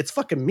 it's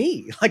fucking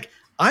me. Like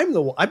I've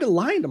been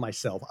lying to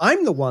myself.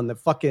 I'm the one that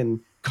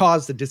fucking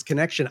caused the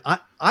disconnection.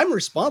 I'm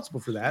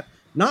responsible for that,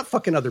 not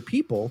fucking other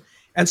people.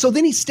 And so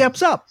then he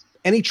steps up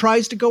and he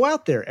tries to go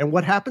out there. And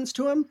what happens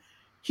to him?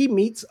 He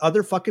meets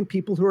other fucking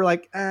people who are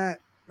like, I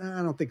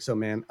don't think so,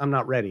 man. I'm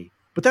not ready.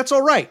 But that's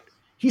all right.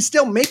 He's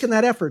still making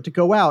that effort to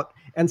go out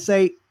and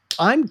say,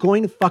 I'm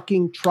going to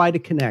fucking try to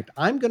connect.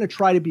 I'm going to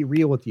try to be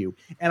real with you.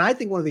 And I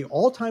think one of the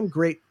all-time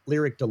great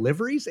lyric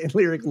deliveries and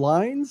lyric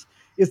lines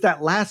is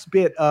that last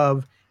bit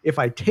of, if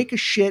I take a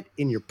shit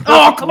in your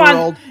perfect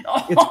world,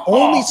 it's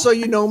only so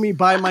you know me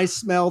by my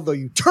smell, though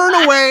you turn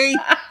away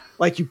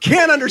like you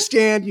can't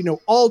understand,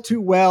 all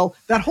too well.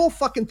 That whole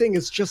fucking thing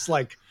is just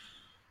like,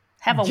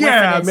 have a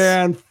yeah,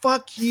 man,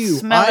 fuck you.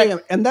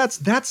 And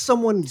that's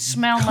someone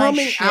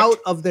coming out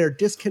of their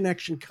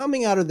disconnection,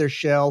 coming out of their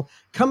shell,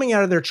 coming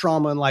out of their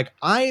trauma, and like,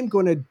 I am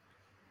going to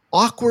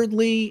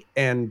awkwardly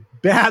and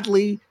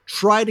badly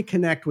try to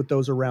connect with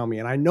those around me.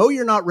 And I know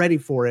you're not ready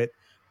for it,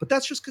 but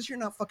that's just because you're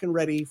not fucking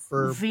ready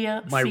for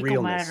my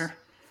realness.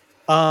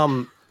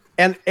 And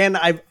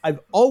I've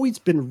always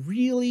been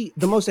really,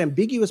 the most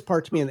ambiguous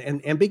part to me,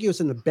 and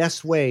ambiguous in the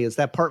best way, is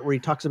that part where he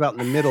talks about in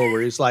the middle,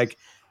 where he's like,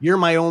 you're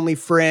my only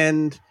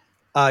friend.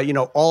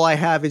 All I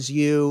have is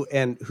you.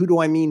 And who do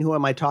I mean? Who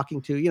am I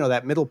talking to?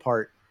 That middle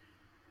part.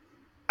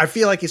 I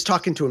feel like he's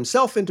talking to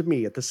himself and to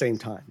me at the same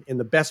time in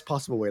the best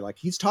possible way. Like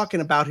he's talking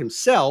about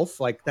himself,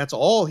 like that's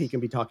all he can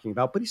be talking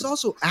about, but he's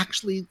also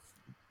actually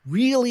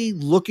really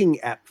looking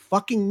at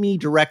fucking me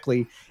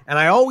directly. And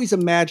I always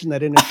imagine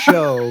that in a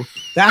show,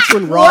 that's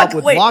when Rob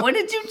would what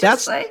did you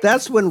just say?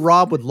 That's when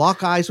Rob would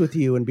lock eyes with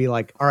you and be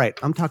like, all right,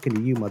 I'm talking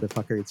to you,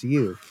 motherfucker. It's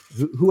you.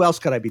 Who else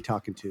could I be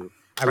talking to?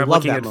 I'm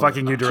looking at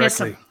fucking you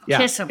directly. Yeah,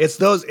 kiss him. It's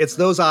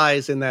those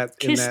eyes in that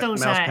those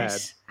mouse eyes.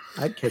 pad.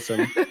 I'd kiss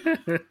him.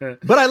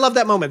 But I love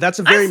that moment. That's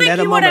a very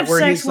meta moment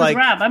where he's like,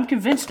 Rob. I'm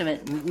convinced of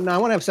it. No, I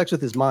want to have sex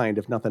with his mind,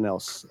 if nothing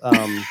else.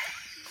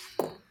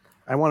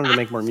 I want him to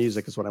make more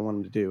music is what I want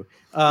him to do.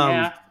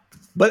 Yeah.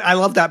 But I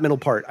love that middle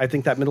part. I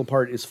think that middle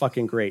part is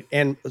fucking great.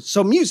 And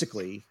so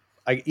musically,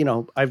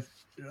 I'll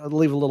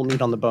leave a little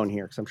meat on the bone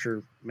here because I'm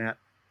sure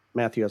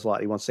Matthew has a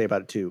lot he wants to say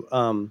about it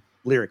too.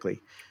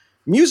 Lyrically.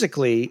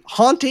 Musically,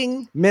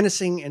 haunting,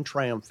 menacing, and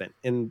triumphant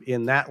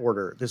in that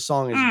order. This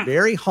song is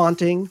very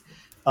haunting.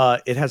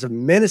 It has a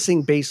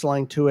menacing bass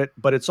line to it,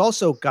 but it's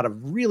also got a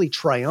really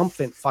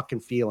triumphant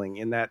fucking feeling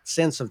in that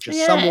sense of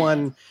just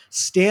someone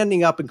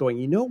standing up and going,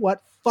 you know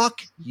what?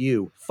 Fuck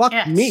you.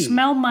 Fuck me.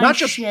 Smell my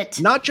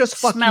shit. Not just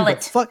fuck Smell you,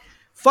 it. but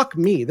fuck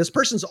me. This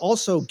person's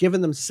also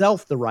given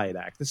themselves the riot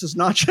act. This is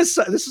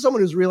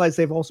someone who's realized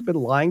they've also been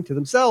lying to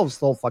themselves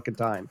the whole fucking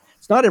time.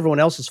 It's not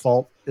everyone else's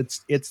fault.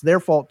 It's their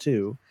fault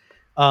too.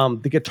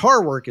 The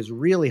guitar work is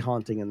really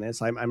haunting in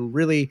this.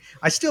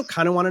 I still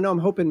kind of want to know. I'm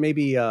hoping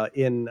maybe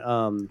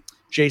in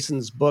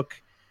Jason's book,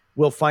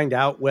 we'll find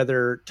out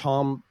whether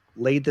Tom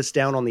laid this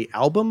down on the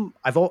album.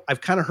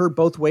 I've kind of heard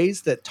both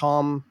ways, that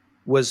Tom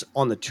was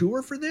on the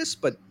tour for this,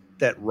 but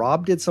that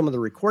Rob did some of the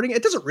recording.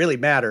 It doesn't really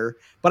matter,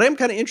 but I'm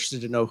kind of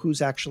interested to know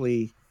who's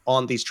actually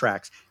on these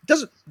tracks.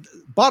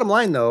 Bottom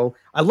line though,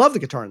 I love the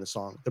guitar in the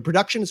song. The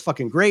production is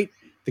fucking great.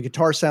 The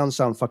guitar sound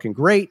fucking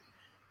great.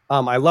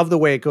 I love the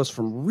way it goes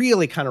from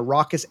really kind of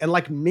raucous, and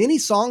like many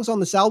songs on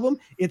this album,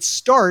 it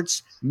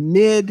starts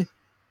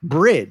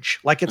mid-bridge.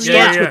 Like it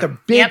starts with a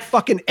big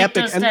fucking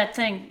epic. Does that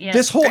thing. Yeah.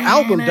 This whole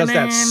album does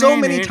that so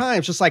many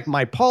times, just like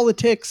My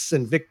Politics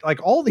and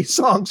like all these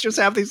songs just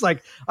have these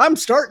like, I'm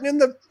starting in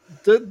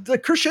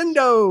the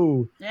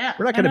crescendo. Yeah.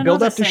 We're not going to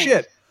build up to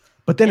shit.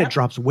 But then it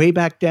drops way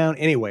back down.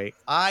 Anyway,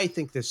 I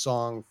think this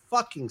song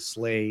fucking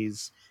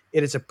slays.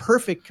 It is a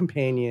perfect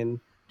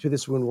companion to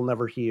This Wound Will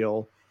Never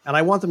Heal. And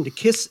I want them to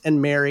kiss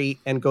and marry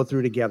and go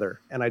through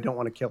together. And I don't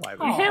want to kill either.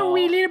 Oh,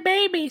 wee little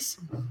babies.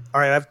 All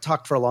right, I've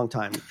talked for a long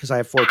time because I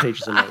have 4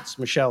 pages of notes.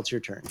 Michelle, it's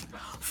your turn.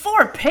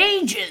 4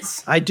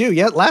 pages? I do,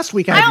 yeah. Last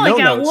week I had no notes.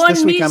 I only got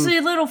one measly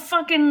little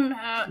fucking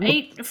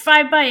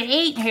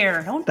 5x8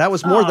 here. That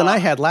was more than I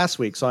had last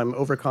week, so I'm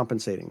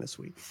overcompensating this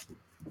week.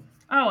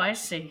 Oh, I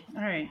see.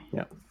 All right.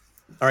 Yeah.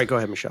 All right, go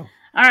ahead, Michelle.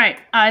 All right.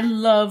 I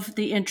love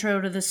the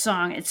intro to the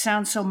song. It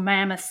sounds so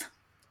mammoth.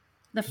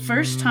 The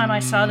first time I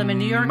saw them in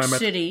New York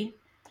City,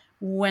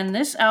 when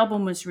this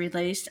album was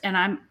released, and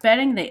I'm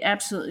betting they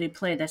absolutely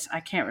played this. I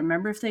can't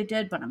remember if they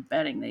did, but I'm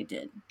betting they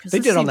did. They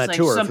did on that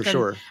tour for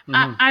sure.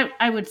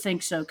 I would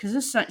think so, because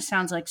this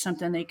sounds like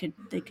something they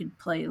could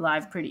play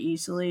live pretty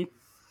easily.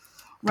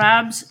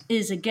 Rob's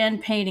is again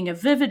painting a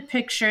vivid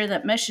picture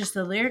that meshes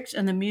the lyrics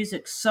and the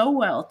music so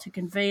well to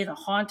convey the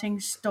haunting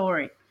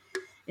story.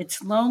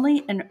 It's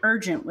lonely and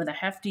urgent with a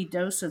hefty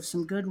dose of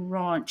some good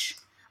raunch.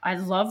 I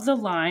love the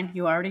line.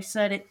 You already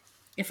said it.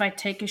 If I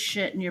take a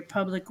shit in your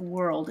public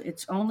world,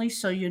 it's only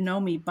so you know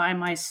me by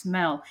my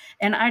smell.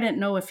 And I didn't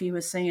know if he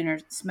was saying or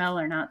smell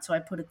or not, so I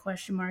put a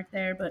question mark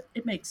there, but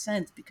it makes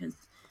sense because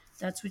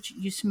that's what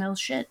you smell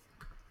shit.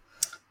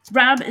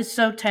 Rob is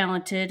so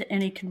talented,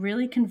 and he can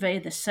really convey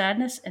the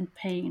sadness and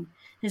pain.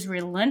 His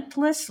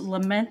relentless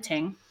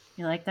lamenting,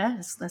 you like that?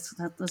 Those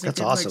are That's good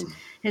awesome. words.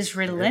 His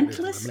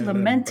relentless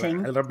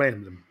lamenting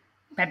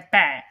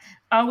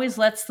always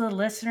lets the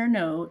listener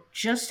know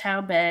just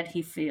how bad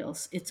he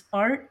feels. It's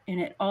art,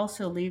 and it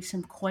also leaves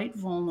him quite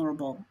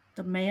vulnerable.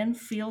 The man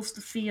feels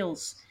the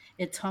feels.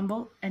 It's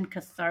humble and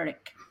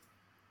cathartic.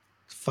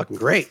 It's fucking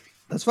great.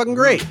 That's fucking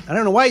great. I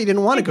don't know why you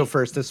didn't want to go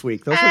first this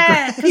week. Those were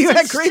great. 'Cause You had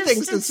it's great just-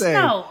 things to it's- say.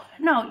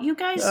 No, you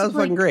guys That was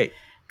fucking great.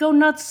 go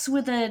nuts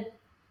with the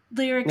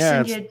lyrics Yeah,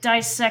 and you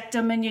dissect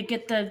them and you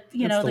get the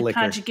the the liquor.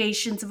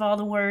 conjugations of all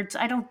the words.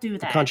 I don't do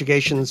that.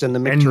 Conjugations and the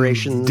And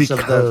micturations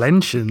of the.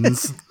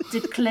 declensions.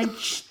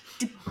 Declench.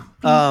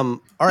 All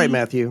right,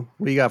 Matthew,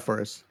 what do you got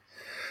for us?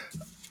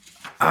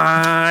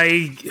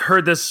 I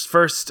heard this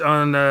first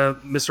on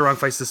Mr. Wrong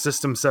Fights the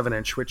System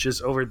 7-inch, which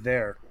is over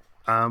there.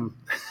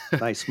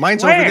 Nice.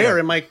 Mine's Where? over there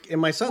in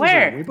my son's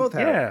Where? room. We both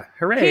have it. Yeah,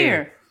 hooray.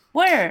 Here.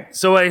 Where?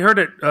 So I heard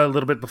it a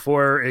little bit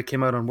before it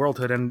came out on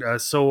Worldhood,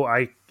 and so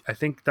I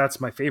think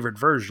that's my favorite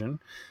version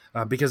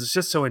because it's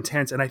just so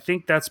intense, and I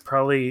think that's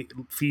probably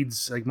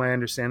feeds like my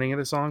understanding of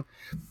the song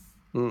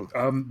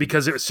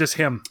because it was just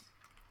him,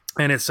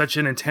 and it's such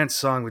an intense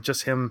song with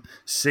just him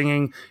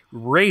singing,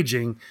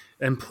 raging,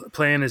 and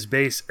playing his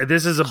bass.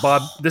 This is a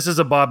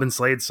Bob and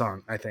Slade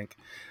song, I think.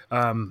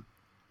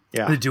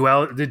 Yeah.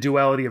 The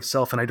duality of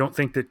self, and I don't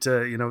think that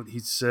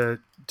he's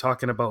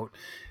talking about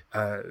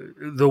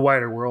the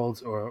wider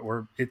world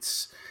or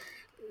it's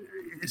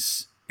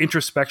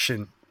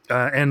introspection.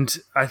 And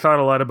I thought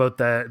a lot about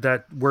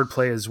that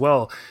wordplay as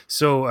well.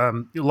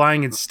 So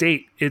lying in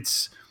state,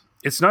 it's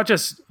not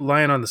just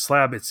lying on the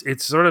slab.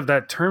 It's sort of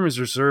that term is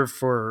reserved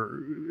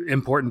for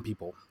important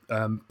people,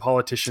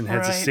 politician,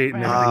 heads of Right, state,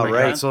 and right. everything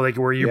like Right. that. So like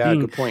where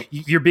good point.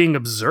 you're being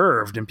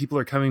observed, and people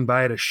are coming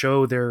by to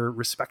show their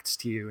respects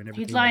to you and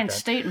everything. He'd lie like in that.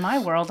 state in my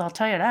world, I'll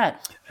tell you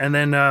that. And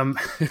then, and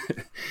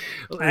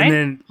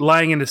then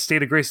lying in the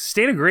state of grace.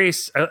 State of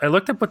grace. I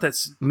looked up what that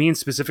means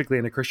specifically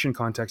in a Christian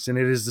context, and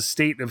it is the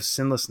state of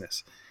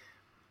sinlessness.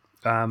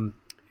 And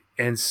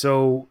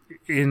so,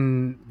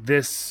 in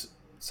this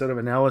sort of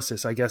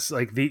analysis, I guess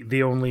like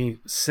the only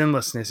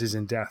sinlessness is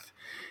in death,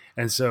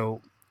 and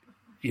so,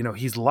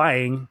 he's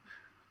lying,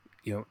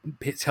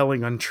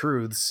 telling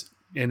untruths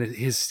in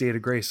his state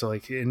of grace. So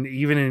like, and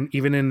even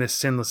in this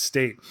sinless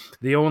state,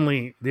 the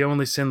only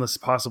sinless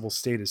possible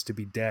state is to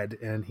be dead,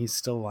 and he's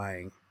still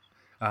lying.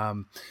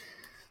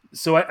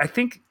 So I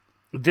think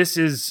this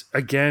is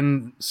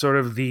again sort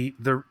of the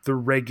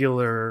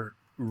regular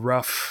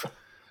rough,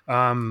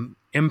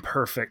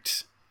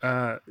 imperfect,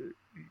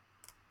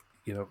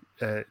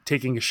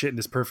 taking a shit in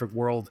this perfect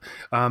world.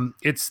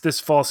 It's this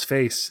false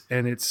face,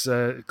 and it's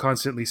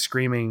constantly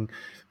screaming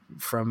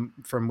from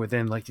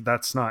within, like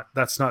that's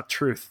not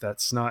truth.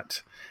 That's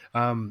not,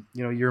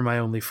 you're my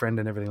only friend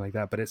and everything like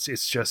that. But it's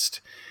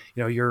just,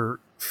 you're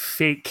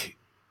fake.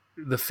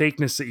 The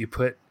fakeness that you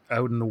put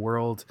out in the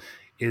world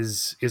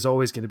is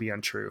always going to be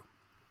untrue.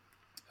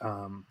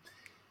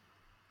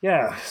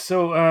 Yeah.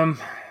 So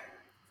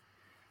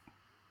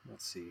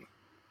let's see.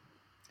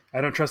 I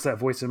don't trust that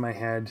voice in my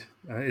head.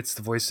 It's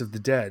the voice of the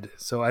dead.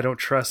 So I don't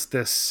trust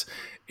this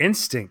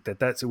instinct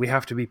that we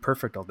have to be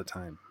perfect all the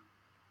time.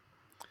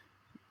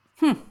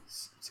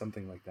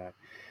 Something like that.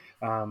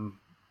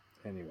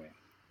 Anyway.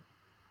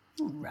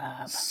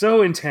 Rob.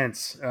 So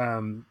intense.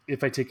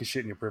 If I take a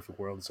shit in your perfect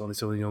world, it's only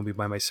so you know me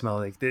by my smell.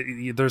 Like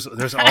there's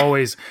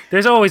always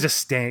a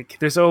stank.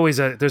 There's always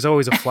a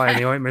fly in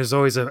the ointment. There's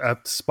always a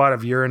spot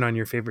of urine on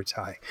your favorite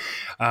tie.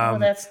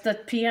 That's the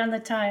pee on the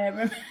tie. I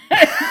remember.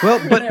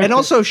 Well, and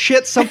also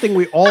shit's something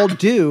we all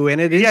do, and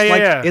it is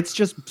it's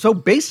just so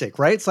basic,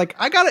 right? It's like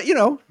I gotta,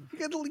 you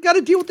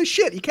gotta deal with the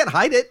shit. You can't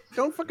hide it.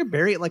 Don't fucking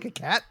bury it like a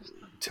cat.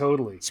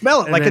 Totally.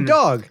 Smell it like a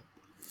dog.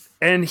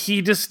 And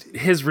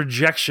his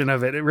rejection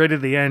of it right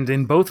at the end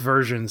in both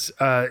versions,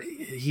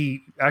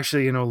 he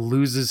actually,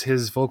 loses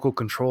his vocal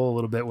control a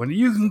little bit when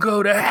you can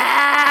go to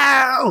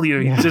hell.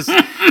 He's just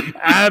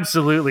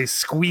absolutely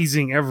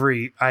squeezing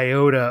every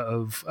iota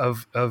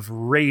of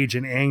rage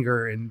and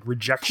anger and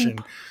rejection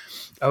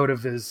out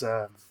of his,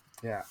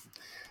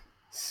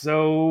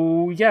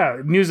 So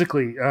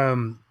musically,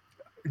 I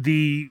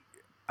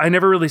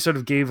never really sort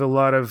of gave a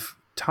lot of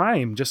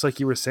time, just like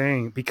you were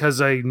saying,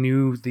 because I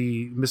knew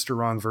the Mr.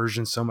 Wrong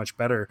version so much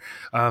better,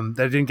 that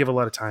I didn't give a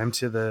lot of time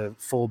to the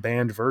full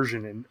band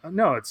version. And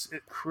no, it's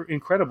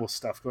incredible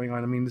stuff going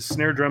on. I mean, the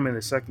snare drum in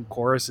the second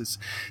chorus is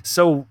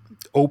so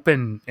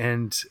open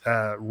and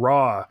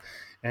raw,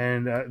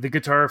 and the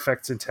guitar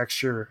effects and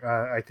texture.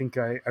 I think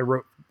I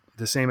wrote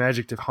the same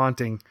adjective,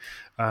 haunting,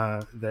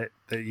 that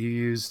you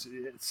used.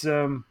 It's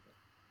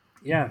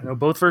Yeah, no,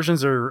 both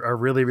versions are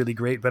really, really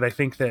great. But I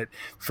think that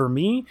for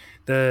me,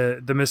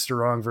 the Mr.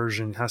 Wrong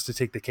version has to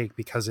take the cake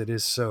because it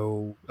is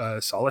so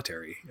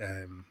solitary.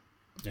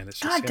 And it's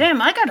just, God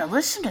damn, I gotta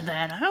listen to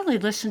that. I only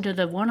listened to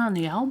the one on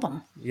the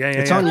album. Yeah,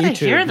 It's yeah. on I gotta YouTube.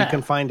 hear You that.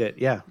 can find it.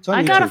 Yeah, it's on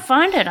I YouTube. gotta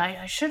find it.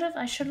 I should have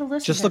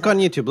listened. Just to look that. on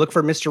YouTube. Look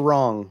for Mr.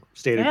 Wrong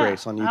State of Yeah,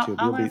 Grace on YouTube.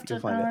 I'll You'll have to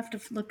find it. have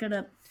to look it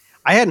up.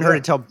 I hadn't heard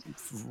it till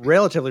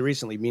relatively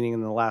recently, meaning in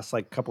the last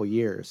like couple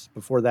years.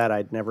 Before that,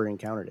 I'd never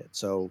encountered it,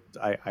 so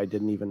I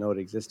didn't even know it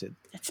existed.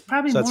 It's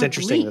probably So more it's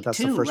interesting bleak that that's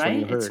the too, first one right?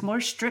 you heard. It's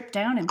more stripped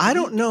down and I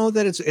don't bleak. know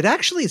that it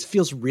actually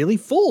feels really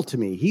full to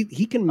me.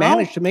 He can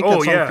manage to make that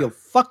Oh, song yeah. feel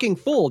fucking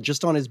full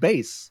just on his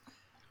bass.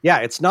 Yeah,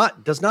 does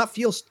not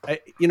feel.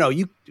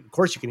 You of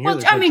course you can hear Well,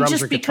 there's I no mean, drums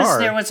just or because guitar.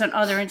 there wasn't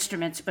other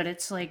instruments, but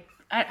it's like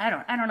I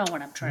don't know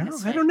what I'm trying to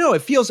say. I don't know.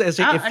 It feels as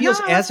I'll have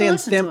to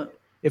listen to it.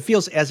 It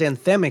feels as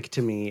anthemic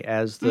to me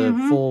as the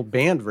full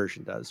band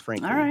version does,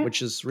 frankly, All right.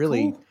 which is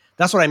really Cool.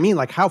 that's what I mean.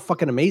 Like, how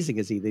fucking amazing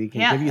is he that he can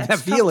Yeah, give you that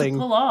that's tough to feeling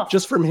pull off.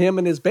 just from him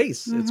and his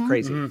bass? It's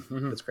crazy.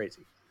 It's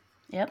crazy.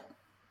 Yep.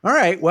 All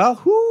right. Well,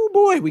 whoo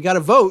boy, we got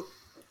to vote.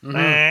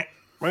 And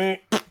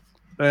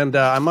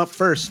I'm up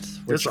first, This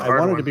which is a I hard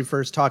wanted one. to be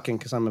first talking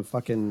because I'm a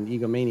fucking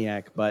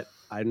egomaniac, but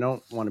I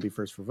don't want to be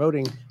first for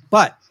voting.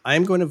 But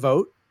I'm going to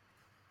vote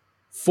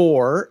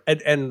for,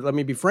 and let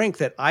me be frank,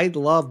 that I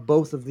love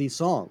both of these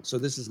songs. So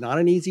this is not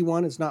an easy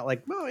one. It's not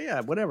like, oh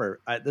yeah, whatever.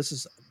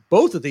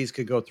 Both of these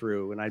could go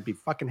through and I'd be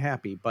fucking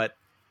happy, but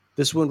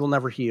This Wound Will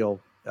Never Heal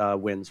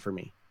wins for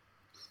me.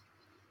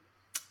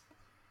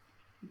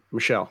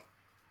 Michelle.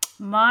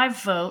 My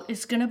vote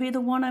is going to be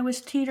the one I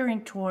was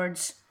teetering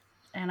towards,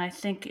 and I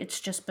think it's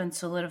just been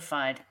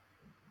solidified.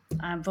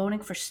 I'm voting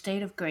for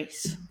State of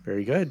Grace.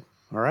 Very good.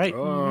 All right.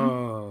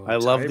 Oh, I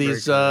love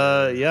these.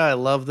 tiebreaker. I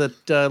love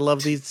that. I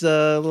love these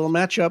little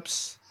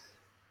matchups.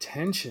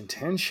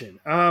 Tension.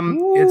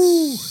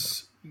 Woo.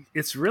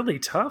 It's really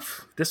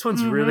tough. This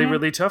one's really,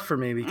 really tough for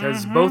me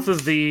because both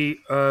of the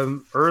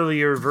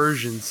earlier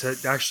versions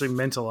had actually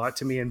meant a lot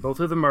to me, and both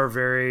of them are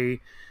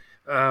very.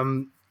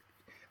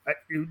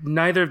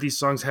 Neither of these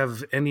songs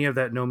have any of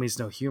that "no means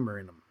no" humor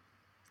in them.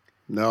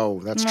 No,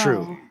 that's No.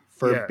 true.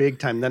 For Yeah. big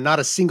time. Not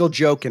a single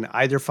joke in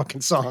either fucking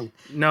song.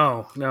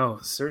 No,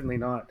 certainly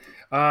not.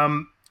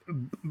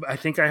 I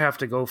think I have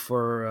to go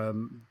for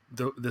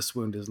 "This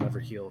Wound Is Never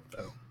Healed,"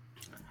 though.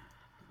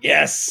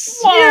 Yes.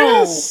 Whoa.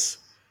 Yes.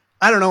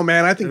 I don't know,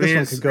 man. I think I this mean,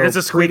 one it's- could go it's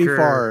a pretty squeaker.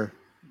 far.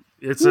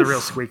 It's a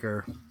real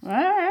squeaker. All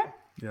right.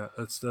 Yeah,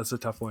 that's a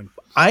tough one.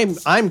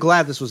 I'm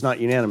glad this was not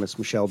unanimous,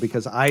 Michelle,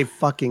 because I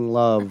fucking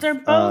love. They're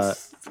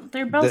both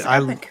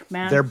epic,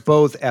 man. They're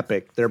both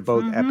epic. They're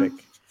both epic.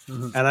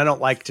 And I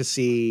don't like to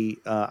see.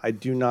 I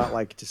do not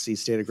like to see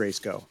State of Grace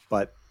go,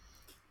 but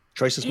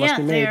choices must yeah,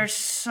 be they made. are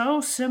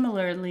so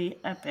similarly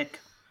epic.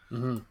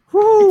 Woo,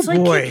 It's like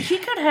boy. he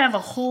could have a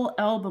whole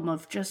album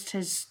of just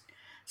his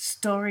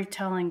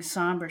storytelling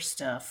somber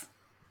stuff.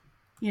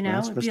 You know,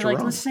 That's it'd be Mr. like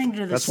Wrong. listening to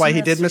the That's why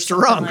he did Smiths or Mr.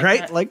 something Wrong, like right?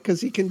 that. Like, because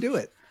he can do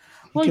it.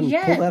 Well, can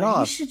yeah, pull that but off.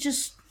 you should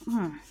just.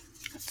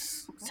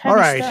 It's All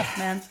heavy right. stuff,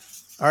 man.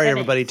 All right, Heavy.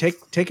 everybody,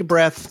 take a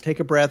breath. Take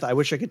a breath. I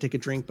wish I could take a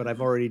drink, but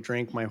I've already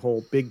drank my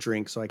whole big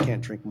drink, so I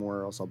can't drink more,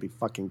 or else I'll be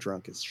fucking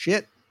drunk as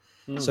shit.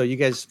 So you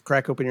guys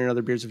crack open your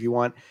other beers if you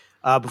want.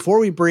 Before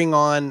we bring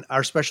on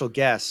our special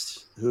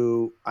guest,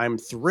 who I'm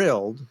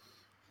thrilled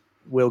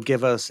will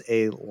give us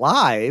a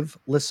live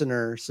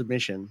listener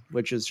submission,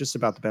 which is just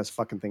about the best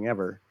fucking thing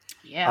ever.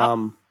 Yeah.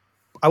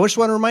 I just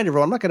want to remind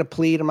everyone, I'm not going to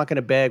plead. I'm not going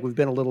to beg. We've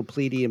been a little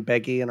pleady and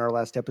beggy in our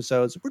last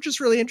episodes. We're just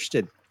really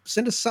interested.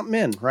 Send us something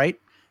in, right?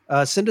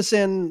 Send us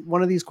in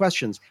one of these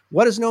questions.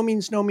 What does no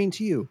means no mean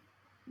to you?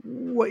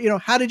 What,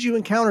 how did you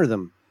encounter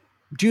them?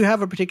 Do you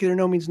have a particular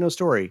no means no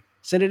story?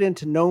 Send it in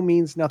to no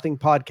means nothing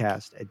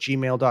podcast at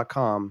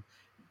gmail.com.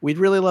 We'd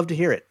really love to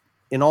hear it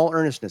in all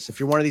earnestness. If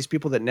you're one of these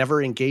people that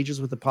never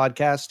engages with the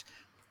podcast,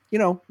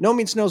 no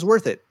means no is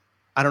worth it.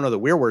 I don't know that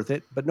we're worth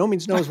it, but no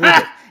means no is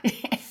worth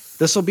it.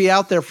 This will be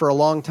out there for a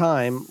long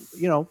time.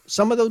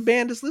 Some of the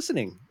band is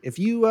listening. If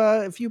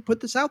you put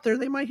this out there,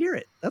 they might hear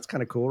it. That's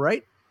kind of cool,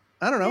 right?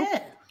 I don't know.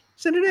 Yeah,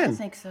 Send it I in.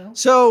 think so.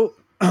 So,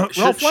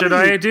 Ralph, Should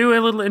I do a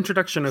little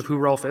introduction of who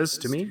Rolf is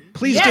to me?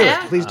 Please Yeah.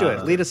 do it. Please do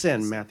it. Lead us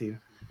in, Matthew.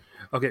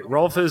 Okay,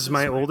 Rolf is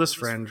my oldest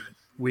friend.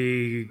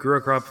 We grew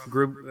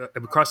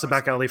across the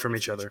back alley from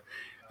each other.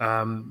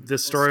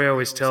 This story I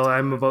always tell.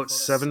 I'm about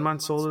 7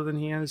 months older than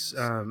he is,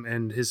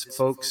 and his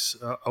folks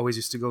always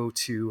used to go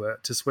to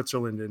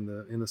Switzerland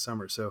in the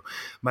summer. So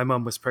my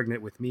mom was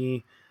pregnant with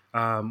me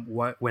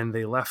when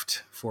they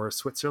left for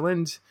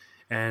Switzerland,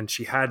 and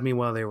she had me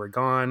while they were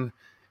gone.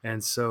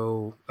 And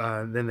so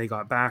then they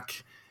got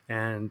back,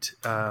 and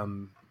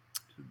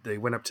they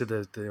went up to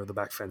the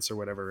back fence or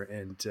whatever,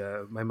 and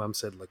my mom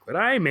said, "Look what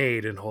I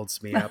made," and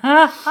holds me up.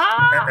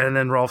 And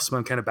then Rolf's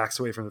mom kind of backs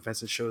away from the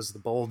fence and shows the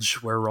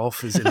bulge where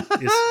Rolf is. Look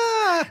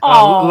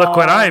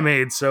what I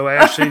made. So I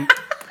actually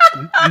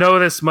know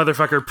this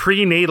motherfucker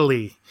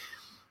prenatally.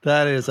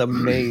 That is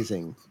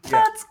amazing.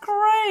 That's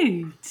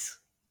great.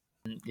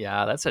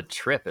 Yeah, that's a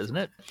trip, isn't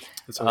it?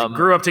 So we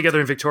grew up together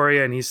in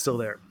Victoria, and he's still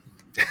there.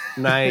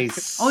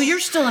 Nice. Oh, you're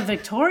still in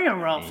Victoria,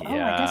 Rolf. Oh,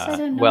 I guess I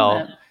didn't know Well,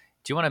 that.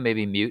 do you want to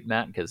maybe mute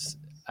Matt? Because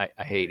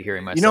I hate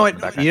hearing myself. You know in the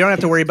what? background. You don't have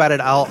to worry about it.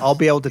 I'll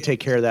be able to take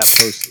care of that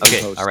post.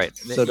 Okay, post. all right.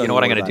 So You know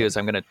what I'm going to do is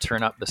I'm going to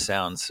turn up the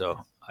sound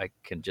so I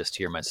can just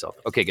hear myself.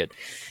 Okay, good.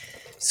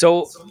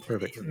 So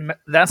Perfect.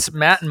 that's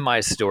Matt and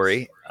my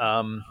story.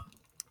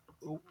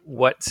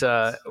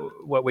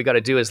 What we got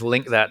to do is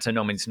link that to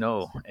No Means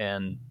No,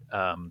 and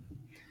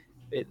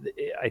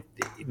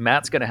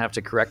Matt's going to have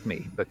to correct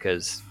me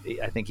because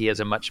I think he has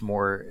a much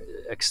more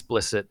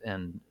explicit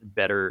and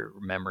better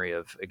memory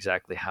of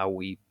exactly how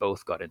we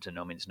both got into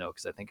No Means No,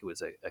 because I think it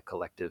was a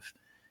collective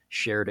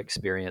shared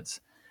experience.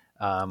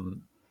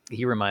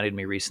 He reminded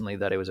me recently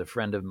that it was a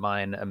friend of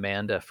mine,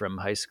 Amanda from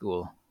high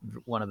school,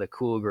 one of the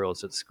cool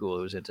girls at school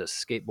who was into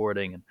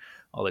skateboarding and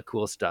all the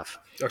cool stuff.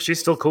 Oh, she's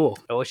still cool.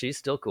 Oh, she's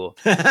still cool.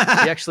 She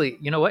actually,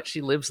 you know what?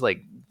 She lives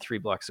like 3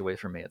 blocks away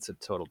from me. It's a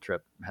total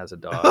trip. Has a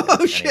dog.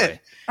 Oh, shit.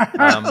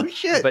 Oh,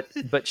 shit.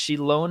 But she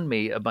loaned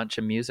me a bunch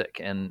of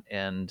music,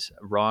 and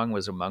Wrong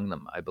was among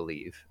them, I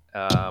believe,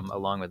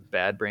 along with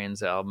Bad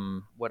Brains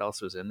album. What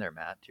else was in there,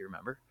 Matt? Do you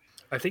remember?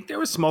 I think there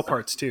was Small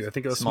Parts too. I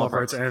think it was Small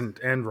Parts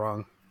and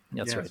Wrong.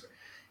 That's Yeah. right.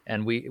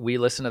 And we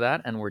listened to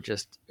that, and we're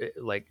just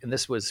like, and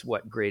this was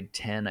what, grade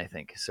 10, I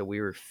think. So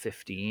we were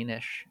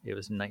 15-ish. It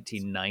was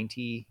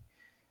 1990.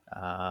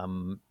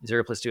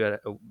 0 + 2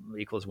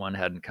 = 1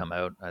 hadn't come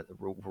out.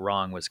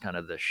 Wrong was kind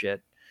of the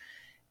shit.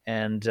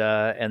 And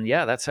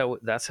yeah, that's how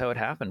it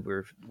happened.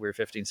 We're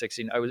 15,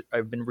 16.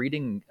 I've been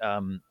reading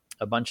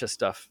a bunch of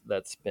stuff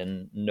that's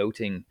been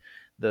noting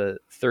the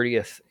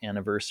 30th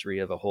anniversary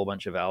of a whole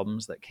bunch of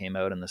albums that came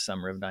out in the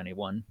summer of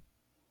 91.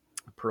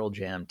 Pearl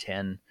Jam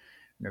 10,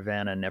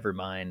 Nirvana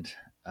Nevermind,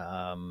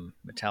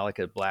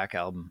 Metallica Black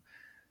Album,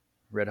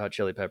 Red Hot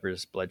Chili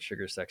Peppers, Blood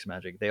Sugar Sex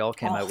Magik. They all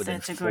came out within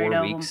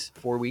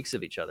 4 weeks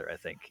of each other, I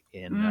think,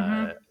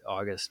 in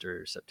August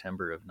or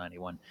September of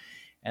 91.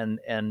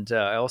 And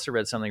I also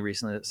read something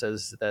recently that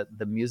says that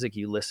the music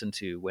you listen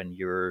to when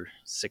you're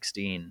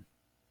 16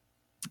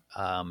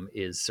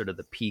 is sort of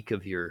the peak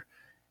of your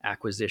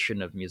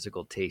acquisition of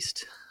musical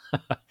taste.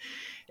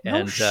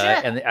 And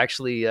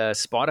actually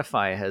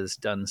Spotify has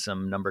done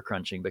some number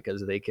crunching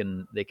because they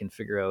can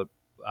figure out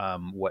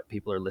what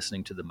people are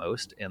listening to the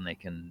most, and they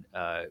can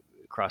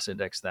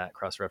cross-index that,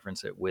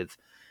 cross-reference it with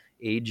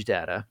age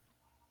data.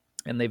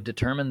 And they've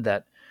determined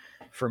that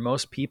for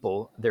most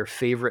people, their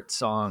favorite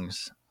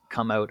songs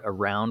come out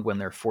around when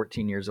they're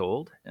 14 years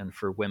old. And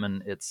for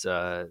women, it's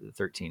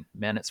 13.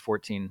 Men, it's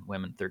 14,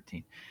 women,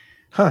 13.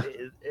 Huh.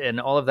 And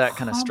all of that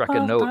kind of struck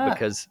a note that?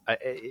 because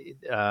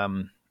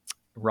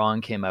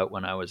Wrong came out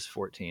when I was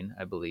 14,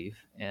 I believe.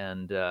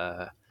 And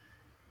No,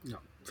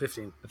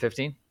 15.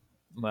 15?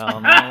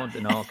 Well,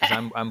 no,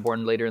 because I'm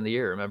born later in the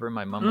year. Remember,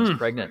 my mom was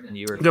pregnant, and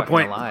you were Good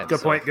point. alive.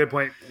 Good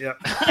point. Yeah.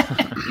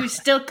 You're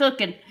still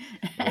cooking.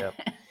 Yep.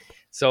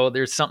 So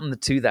there's something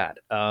to that.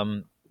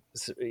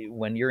 So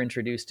when you're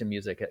introduced to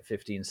music at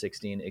 15,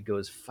 16, it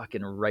goes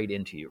fucking right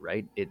into you,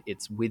 right?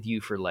 It's with you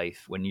for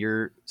life. When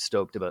you're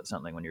stoked about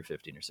something when you're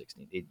 15 or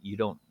 16, you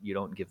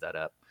don't give that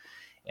up.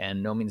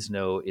 And No Means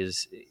No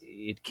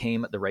it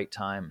came at the right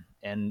time.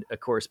 And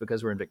of course,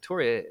 because we're in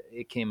Victoria,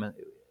 it came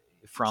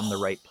from the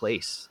right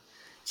place.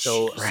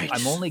 So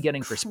I'm only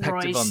getting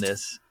perspective on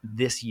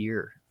this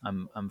year.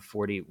 I'm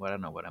 40. Well, I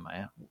don't know, what am I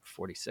at?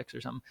 46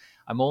 or something.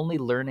 I'm only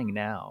learning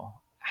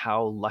now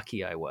how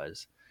lucky I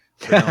was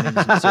for No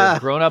Means, to have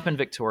grown up in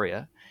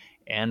Victoria,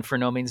 and for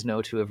No Means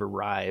No to have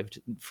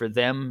arrived, for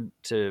them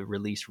to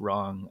release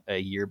Wrong a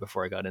year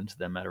before I got into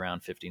them at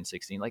around 15,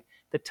 16. Like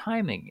the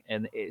timing,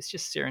 and it's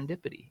just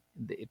serendipity.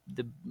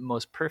 The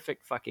most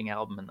perfect fucking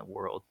album in the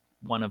world,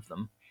 one of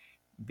them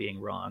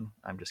being Wrong,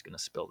 I'm just going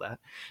to spill that,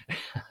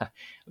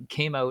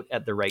 came out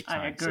at the right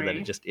time so that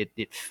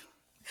it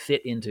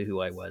fit into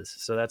who I was.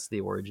 So that's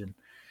the origin.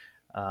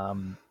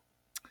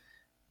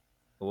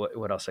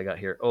 What else I got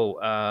here?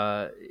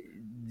 0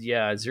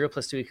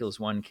 + 2 =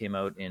 1 came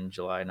out in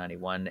July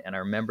 91, and I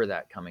remember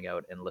that coming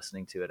out and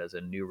listening to it as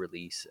a new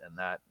release, and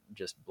that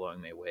just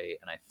blowing me away.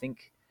 And I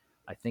think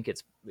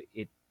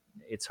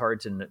it's hard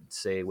to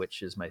say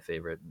which is my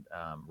favorite,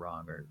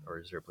 Wrong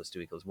or 0 +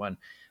 2 = 1,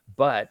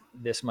 but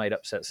this might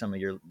upset some of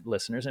your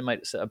listeners. It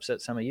might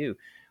upset some of you.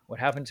 What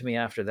happened to me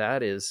after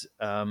that is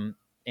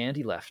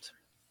Andy left,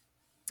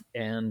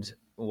 and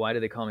Why Do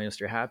They Call Me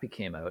Mr. Happy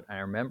came out. I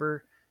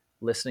remember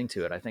listening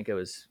to it. I think I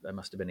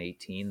must have been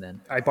 18 then.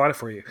 I bought it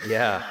for you.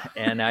 Yeah.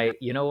 And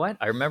you know what?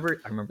 I remember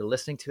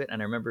listening to it,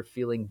 and I remember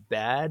feeling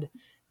bad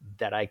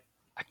that I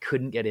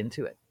couldn't get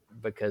into it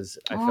because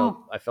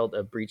I felt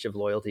a breach of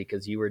loyalty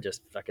because you were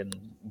just fucking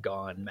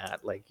gone,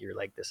 Matt. Like, you're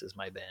like, this is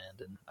my band.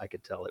 And I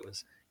could tell it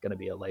was going to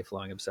be a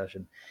lifelong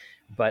obsession,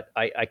 but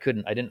I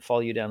didn't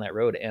follow you down that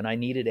road. And I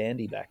needed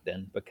Andy back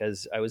then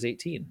because I was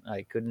 18.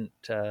 I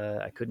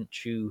couldn't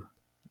chew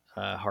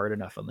hard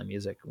enough on the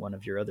music. One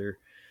of your other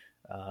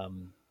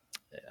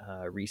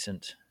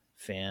recent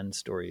fan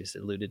stories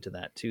alluded to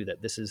that too,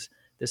 that this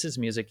is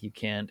music you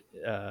can't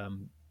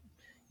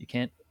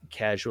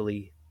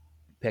casually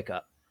pick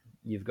up.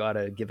 You've got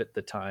to give it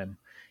the time.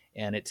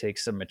 and it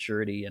takes some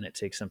maturity and it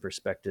takes some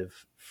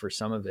perspective for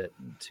some of it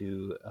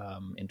to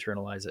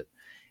internalize it.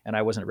 And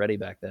I wasn't ready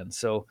back then.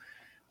 So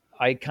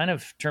I kind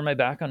of turned my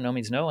back on No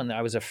Means No, and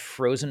I was a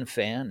frozen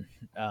fan,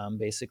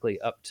 basically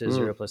up to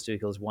 0 + 2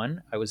 =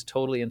 1. I was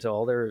totally into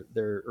all their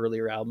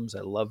earlier albums.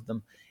 I loved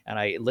them, and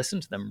I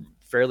listened to them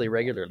fairly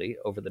regularly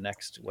over the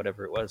next,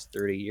 whatever it was,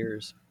 30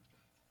 years.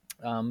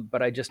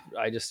 But I just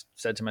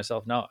said to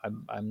myself, no,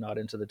 I'm not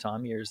into the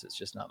Tom years. It's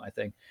just not my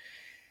thing.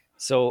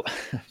 So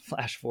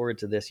flash forward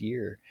to this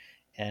year,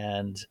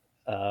 and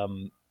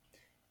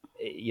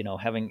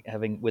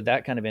having with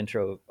that kind of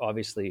intro,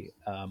 obviously,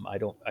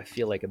 I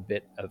feel like a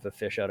bit of a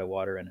fish out of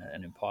water and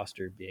an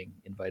imposter being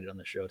invited on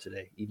the show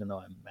today, even though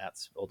I'm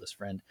Matt's oldest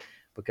friend,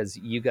 because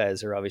you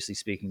guys are obviously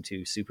speaking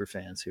to super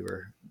fans who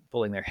are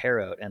pulling their hair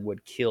out and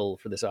would kill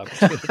for this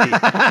opportunity.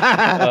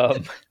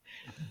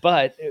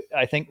 But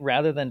I think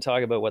rather than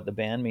talk about what the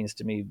band means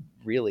to me,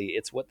 really,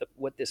 it's what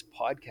this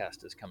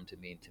podcast has come to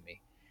mean to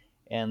me.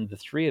 And the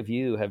three of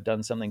you have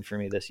done something for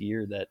me this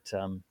year that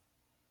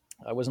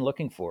I wasn't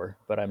looking for,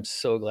 but I'm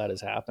so glad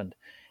has happened.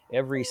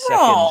 Every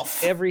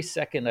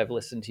second I've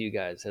listened to you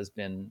guys has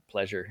been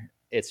pleasure.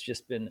 It's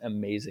just been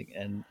amazing.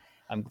 And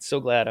I'm so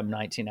glad I'm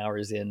 19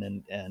 hours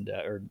in and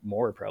or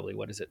more, probably,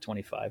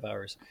 25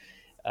 hours.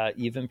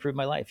 You've improved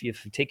my life.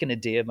 You've taken a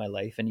day of my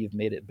life and you've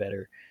made it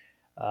better.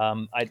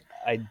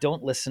 I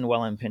don't listen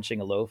while I'm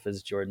pinching a loaf,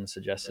 as Jordan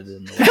suggested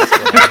in the last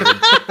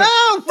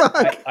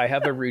one. I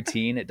have a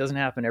routine. It doesn't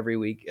happen every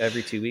week,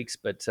 every 2 weeks,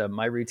 but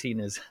my routine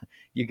is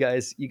you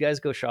guys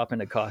go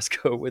shopping at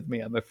Costco with me.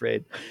 I'm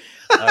afraid.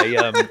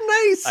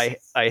 Nice.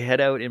 I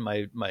head out in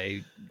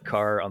my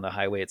car on the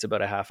highway. It's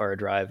about a half-hour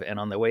drive, and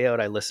on the way out,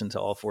 I listen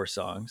to all 4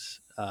 songs.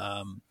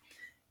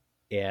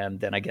 And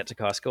then I get to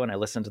Costco and I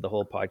listen to the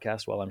whole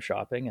podcast while I'm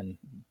shopping and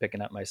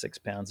picking up my 6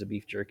 pounds of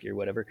beef jerky or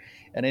whatever.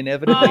 And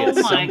inevitably at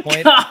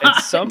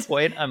some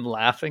point, I'm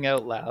laughing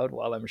out loud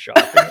while I'm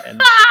shopping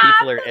and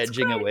people are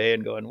edging away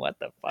and going, what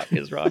the fuck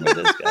is wrong with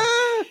this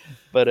guy?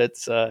 But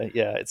it's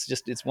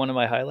one of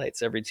my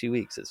highlights every 2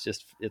 weeks.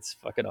 It's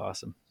fucking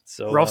awesome.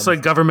 So Ralph's a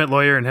government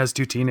lawyer and has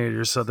 2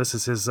 teenagers. So this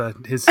is his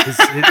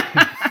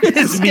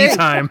me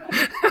time.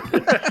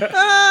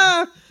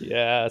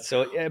 Yeah,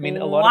 so I mean,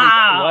 a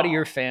lot of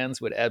your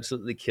fans would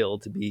absolutely kill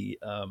to be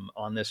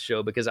on this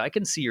show, because I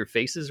can see your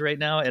faces right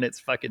now, and it's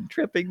fucking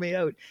tripping me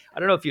out. I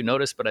don't know if you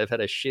noticed, but I've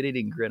had a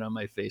shit-eating grin on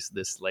my face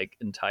this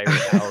entire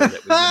hour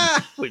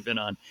that we've been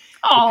on.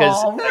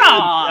 Because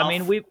I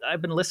mean,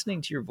 I've been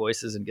listening to your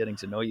voices and getting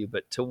to know you,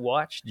 but to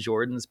watch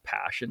Jordan's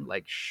passion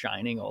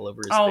shining all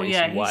over his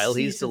face while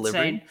he's delivering.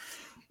 Insane.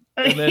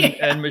 And then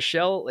and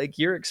Michelle,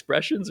 your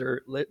expressions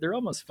they're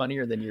almost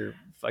funnier than your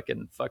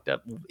fucking fucked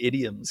up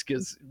idioms,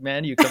 because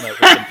man, you come out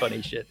with some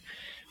funny shit.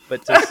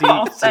 But to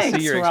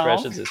see your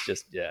expressions, it's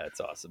just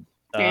it's awesome.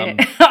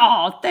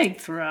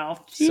 Thanks,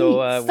 Ralph. Jeez, so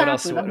what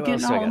else? I'm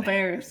getting all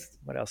embarrassed.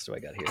 What else do I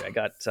got here? I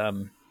got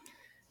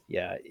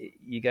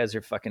you guys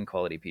are fucking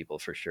quality people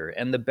for sure.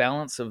 And the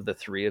balance of the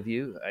three of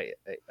you,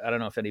 I don't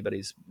know if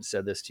anybody's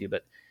said this to you,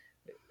 but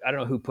I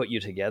don't know who put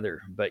you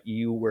together, but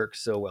you work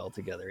so well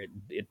together.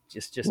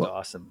 It's just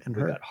awesome. We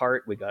got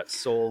heart, we got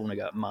soul, and we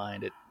got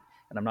mind.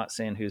 And I'm not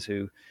saying who's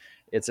who.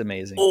 It's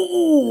amazing.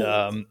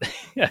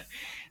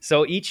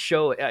 So each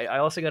show, I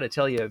also got to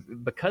tell you,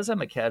 because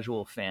I'm a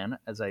casual fan,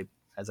 as I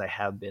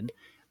have been,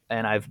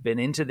 and I've been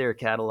into their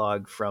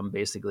catalog from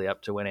basically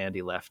up to when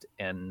Andy left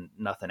and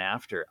nothing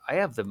after, I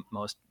have the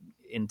most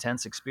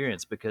intense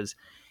experience, because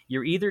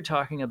you're either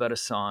talking about a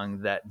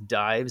song that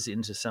dives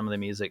into some of the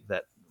music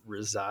that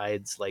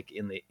resides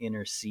in the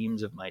inner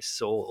seams of my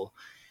soul,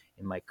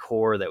 in my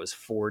core, that was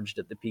forged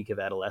at the peak of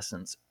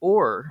adolescence,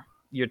 or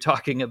you're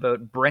talking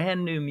about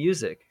brand new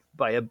music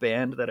by a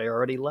band that I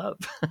already love.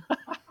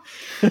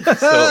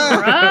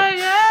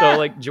 So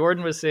like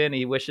Jordan was saying,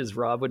 he wishes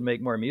Rob would make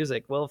more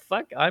music. Well,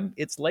 fuck,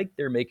 it's like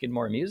they're making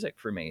more music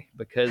for me,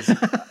 because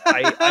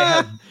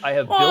I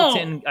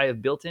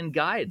have built-in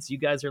guides. You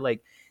guys are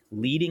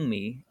leading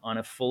me on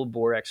a full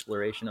bore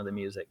exploration of the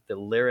music, the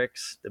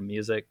lyrics, the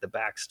music, the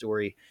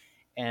backstory,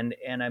 and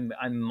I'm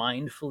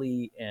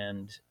mindfully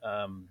and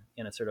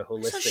in a sort of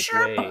holistic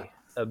way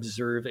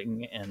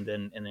observing and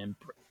then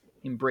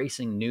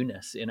embracing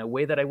newness in a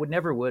way that I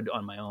would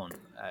on my own.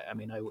 I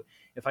mean,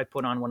 if I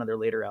put on one of their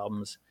later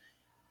albums,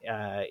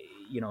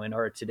 in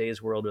our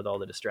today's world with all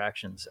the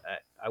distractions,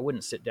 I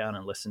wouldn't sit down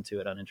and listen to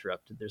it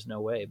uninterrupted. There's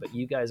no way. But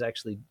you guys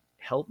actually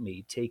help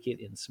me take it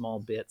in small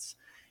bits.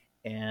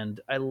 And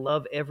I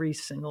love every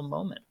single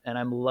moment, and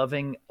I'm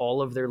loving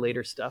all of their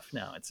later stuff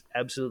now. It's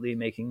absolutely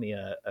making me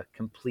a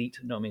complete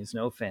No Means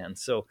No fan.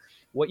 So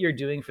what you're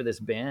doing for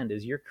this band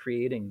is you're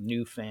creating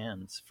new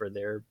fans for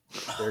their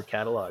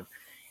catalog.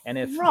 And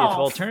if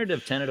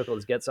Alternative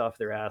Tentacles gets off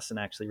their ass and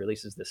actually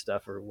releases this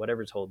stuff, or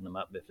whatever's holding them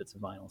up, if it's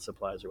vinyl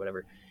supplies or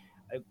whatever,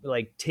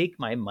 take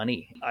my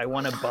money. I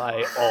want to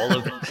buy all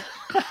of it.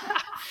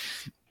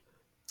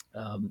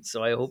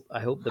 So I hope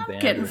the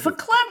band getting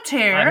verklempt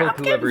here. I hope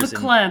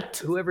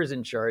whoever's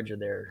in charge of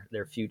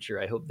their future,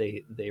 I hope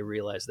they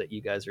realize that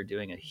you guys are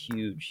doing a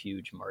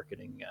huge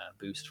marketing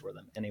boost for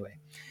them. Anyway,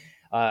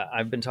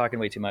 I've been talking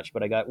way too much,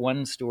 but I got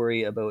one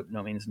story about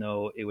No Means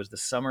No. It was the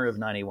summer of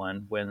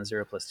 91 when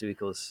 0 + 2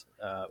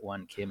 =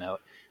 1 came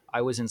out.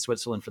 I was in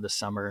Switzerland for the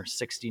summer,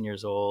 16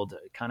 years old,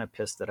 kind of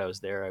pissed that I was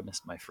there. I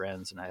missed my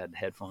friends, and I had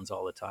headphones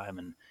all the time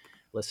and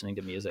listening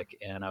to music.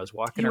 And I was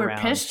walking around. You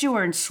were pissed you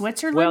were in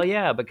Switzerland? Well,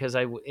 yeah, because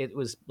it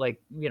was like,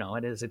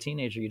 as a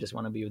teenager, you just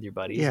want to be with your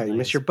buddies. Yeah, you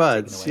miss your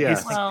buds.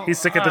 Yeah. He's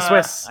sick of the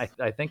Swiss.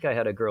 I think I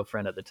had a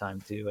girlfriend at the time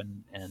too,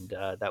 and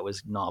that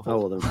was novel. Oh,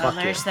 well, then Well,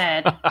 there's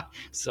that.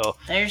 So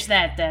There's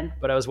that then.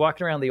 but I was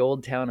walking around the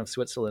old town of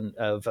Switzerland,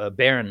 of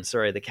Bern,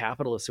 the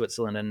capital of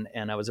Switzerland,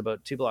 and I was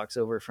about 2 blocks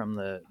over from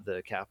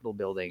the Capitol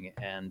building,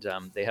 and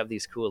they have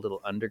these cool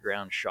little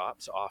underground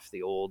shops off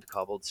the old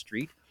cobbled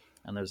street,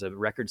 and there's a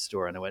record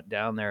store, and I went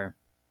down there,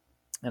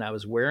 and I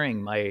was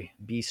wearing my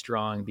 "Be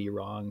Strong, Be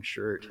Wrong"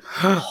 shirt,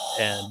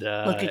 and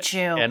Look at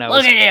you! and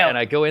Look at you! and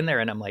I go in there,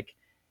 and I'm like,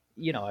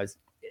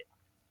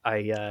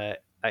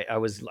 I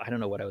was, I don't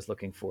know what I was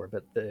looking for,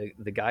 but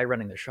the guy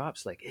running the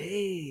shop's like,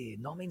 "Hey,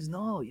 No Means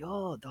No,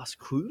 yo, that's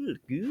cool,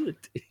 good."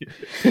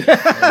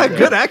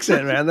 Good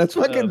accent, man. That's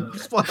fucking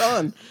spot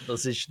on.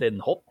 Das ist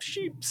den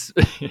Hauptschiebs.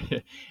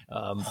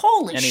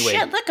 Holy anyway,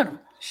 shit! Look at him.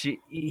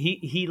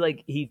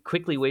 He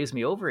quickly waves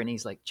me over, and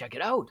he's like, "Check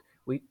it out.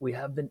 We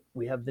have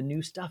the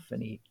new stuff."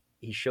 And he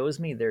shows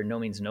me their No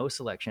Means No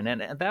selection,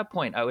 and at that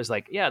point I was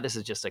like, "Yeah, this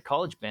is just a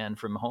college band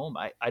from home."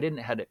 I had no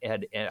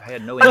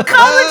inkling.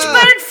 College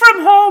band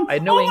from home. I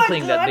had no Oh my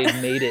inkling that God.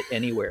 they'd made it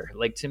anywhere.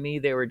 Like, to me,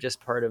 they were just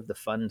part of the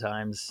fun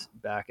times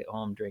back at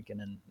home,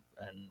 drinking and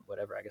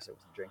whatever. I guess I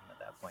wasn't drinking at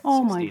that point.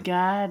 Oh my 16.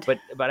 God.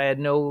 But I had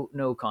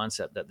no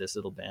concept that this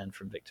little band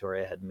from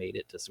Victoria had made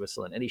it to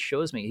Switzerland. And he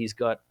shows me he's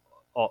got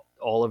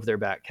all of their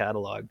back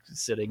catalog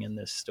sitting in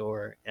this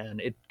store, and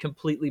it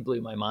completely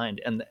blew my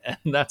mind. And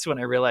that's when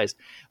I realized,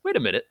 wait a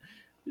minute,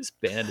 this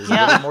band is a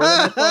little more than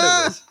I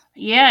thought it was.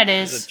 Yeah, it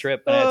It was is. a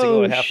trip. I had to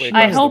go halfway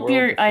across I the hope world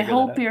your to I figure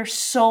hope that out. your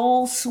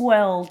soul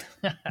swelled.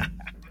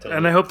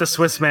 And I hope the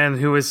Swiss man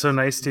who is so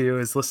nice to you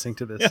is listening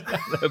to this.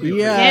 That'd be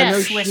Yeah, Yeah, no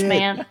Swiss shit.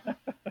 man.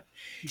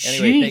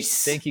 Anyway,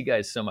 Jeez. thank you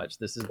guys so much.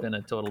 This has been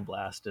a total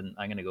blast, and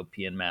I'm going to go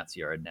pee in Matt's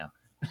yard now.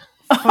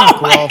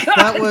 Fuck, my Rolf. God.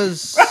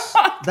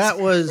 That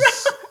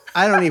was.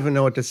 I don't even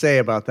know what to say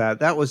about that.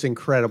 That was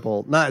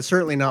incredible.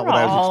 Certainly not what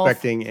I was Rolf.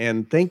 expecting.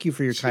 And thank you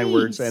for your kind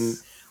words. Jeez. And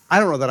I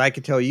don't know that I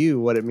could tell you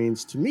what it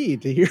means to me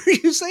to hear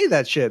you say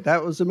that shit.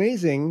 That was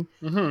amazing.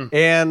 Mm-hmm.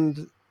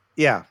 And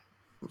yeah,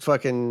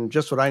 fucking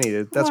just what I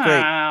needed. That's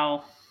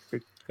Wow.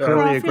 great. Clearly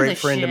Rolf, a you're great the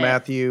friend to shit.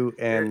 Matthew,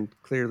 and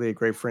clearly a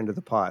great friend to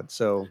the pod.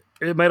 So,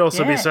 It might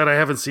also Yeah. be said I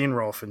haven't seen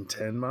Rolf in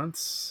 10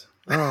 months.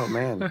 oh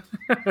man.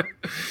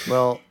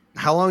 Well,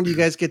 how long do you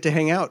guys get to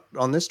hang out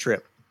on this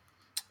trip?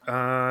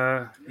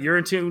 You're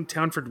in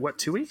town for what,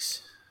 2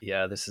 weeks?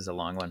 Yeah, this is a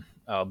long one.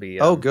 I'll be.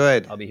 Oh,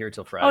 good. I'll be here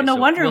till Friday. Oh, no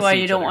so wonder we'll why see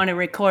you each don't other. want to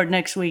record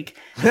next week.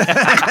 You're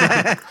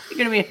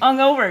gonna be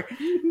hungover.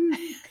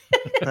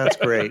 That's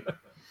great.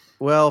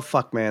 Well,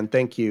 fuck, man.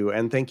 Thank you,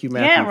 and thank you,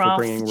 Matthew, Yeah, for Rolf.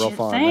 bringing Rolf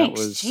on. Thanks.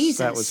 That was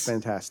Jesus.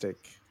 fantastic.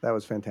 That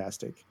was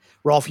fantastic.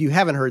 Rolf, you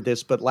haven't heard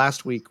this, but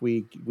last week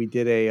we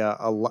did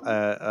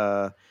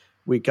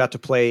we got to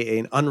play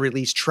an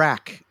unreleased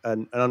track,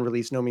 an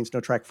unreleased No Means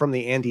No track from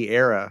the Andy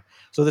era.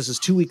 So this is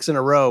 2 weeks in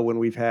a row when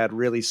we've had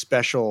really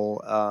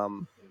special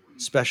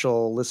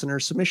listener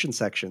submission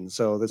sections.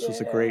 So this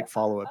was a great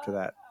follow up to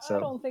that. So I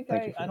don't think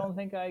thank you for I that. don't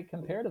think I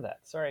compare to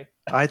that. Sorry.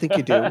 I think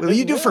you do. Well,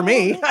 you do for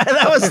me.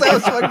 that was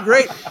fucking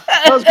great.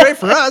 That was great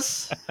for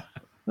us.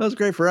 That was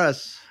great for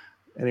us.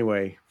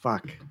 Anyway,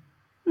 fuck.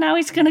 Now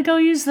he's gonna go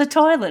use the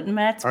toilet in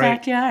Matt's All right.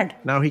 backyard.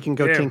 Now he can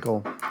go Yeah.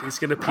 tinkle. He's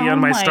going to pee Oh on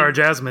my my- Star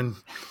Jasmine.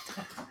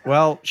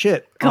 Well,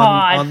 shit.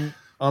 God.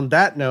 On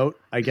that note,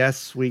 I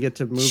guess we get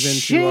to move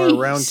into Jeez. our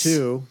round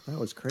two. That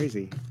was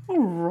crazy.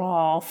 Oh,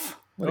 Rolf.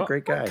 What a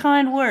great guy.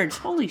 Kind words.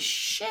 Holy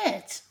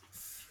shit.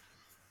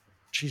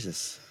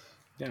 Jesus.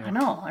 I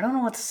know. I don't know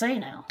what to say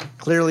now.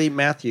 Clearly,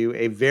 Matthew,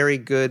 a very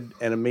good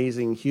and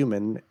amazing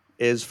human,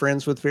 is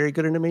friends with very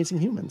good and amazing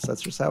humans.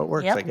 That's just how it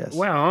works, Yep. I guess.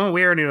 Well,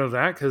 we already know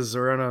that because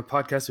we're on a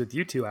podcast with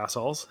you two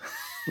assholes.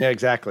 Yeah,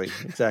 exactly.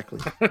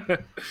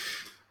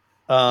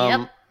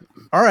 Yep.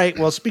 All right.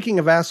 Well, speaking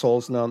of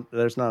assholes, no,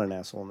 there's not an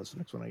asshole in this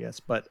next one, I guess.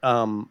 But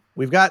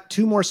we've got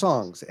two more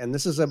songs, and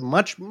this is a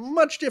much,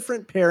 much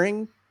different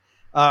pairing.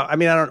 I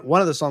mean, one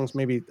of the songs,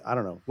 maybe, I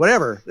don't know,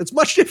 whatever. It's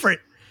much different.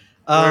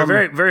 We're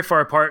very, very far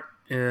apart.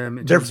 In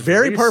They're terms of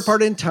very release. far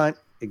apart in time.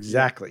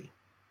 Exactly.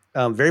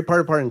 Very far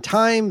apart in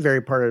time.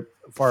 Very far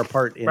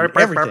apart in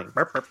everything.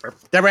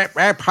 They're very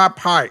far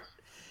apart.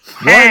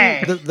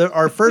 Hey.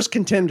 Our first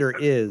contender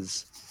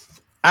is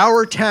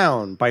Our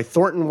Town by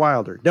Thornton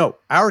Wilder. No,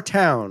 Our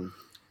Town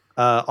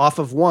off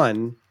of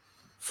One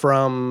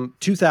from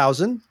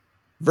 2000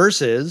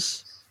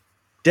 versus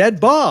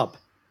Dead Bob.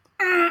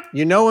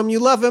 You know him, you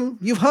love him,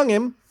 you've hung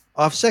him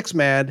off Sex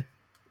Mad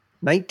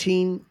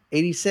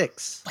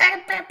 1986.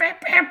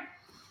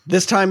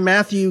 This time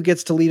Matthew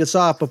gets to lead us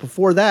off, but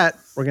before that,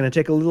 we're going to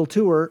take a little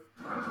tour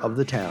of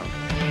the town.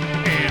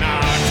 In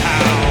our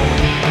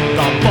town,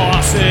 the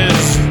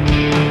bosses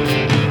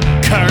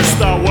curse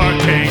the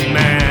working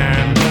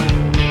man.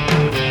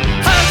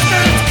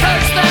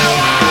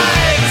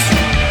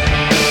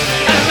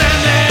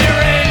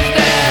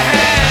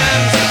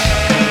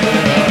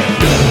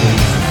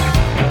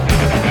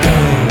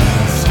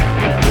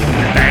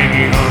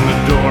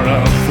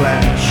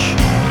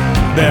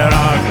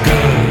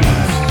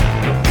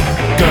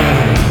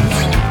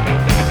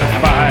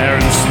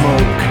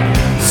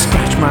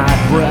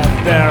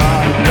 breath. There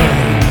are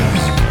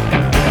guns,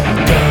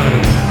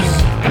 guns,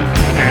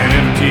 and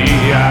empty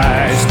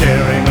eyes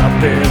staring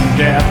up in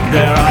death.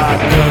 There are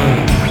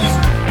guns,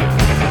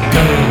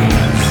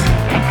 guns,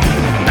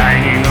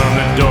 banging on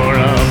the door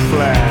of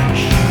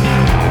flesh.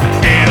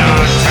 In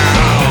our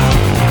town,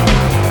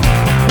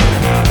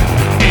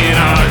 in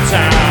our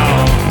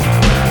town,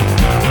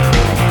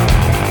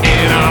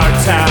 in our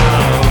town,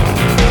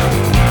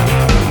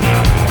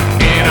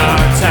 in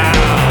our town,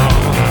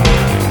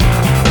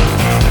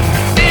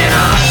 in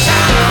our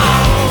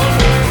town,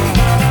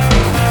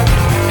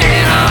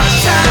 in our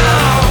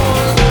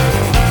town,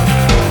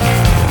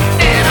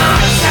 in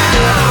our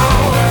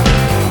town,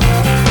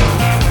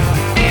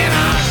 in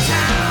our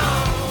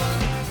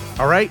town.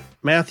 All right,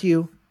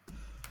 Matthew,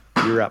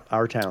 you're up.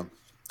 Our town.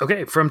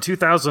 Okay, from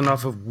 2000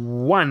 off of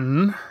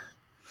One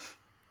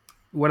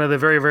of the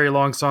very, very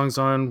long songs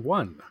on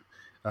One,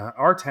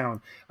 Our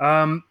Town.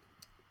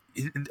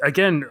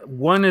 Again,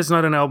 One is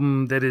not an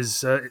album that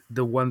is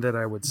the one that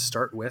I would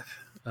start with.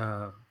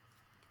 But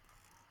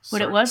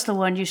it was the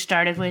one you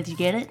started with. You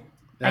get it?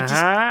 I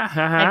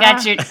I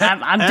got you.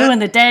 I'm doing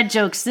the dad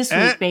jokes this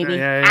week,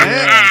 baby.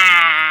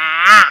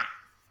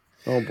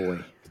 Oh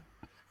boy.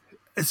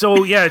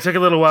 So yeah, it took a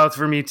little while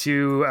for me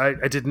to. I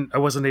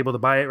wasn't able to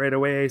buy it right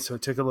away, so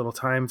it took a little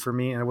time for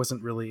me, and I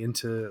wasn't really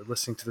into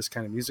listening to this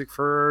kind of music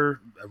for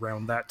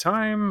around that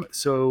time.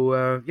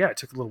 So yeah, it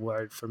took a little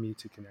while for me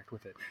to connect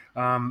with it.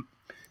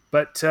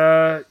 But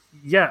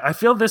yeah, I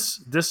feel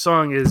this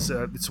song is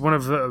it's one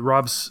of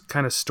Rob's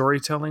kind of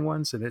storytelling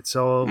ones, and it's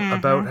all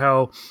about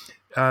how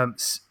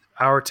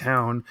our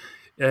town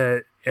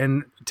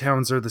and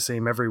towns are the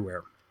same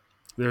everywhere.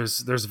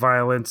 There's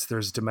violence,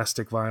 there's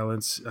domestic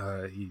violence.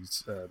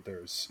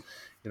 There's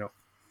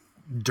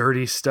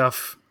dirty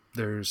stuff.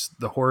 There's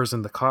the whores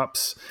and the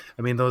cops.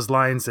 I mean, those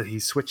lines that he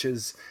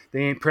switches,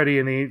 they ain't pretty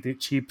and they ain't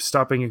cheap,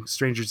 stopping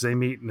strangers they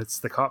meet, and it's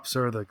the cops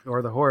or the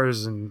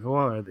whores, and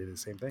are they the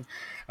same thing?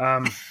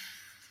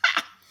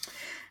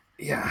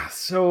 Yeah.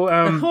 So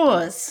The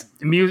whores.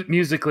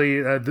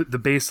 musically, the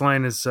bass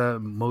line is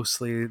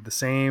mostly the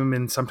same,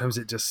 and sometimes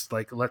it just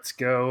like lets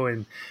go,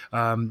 and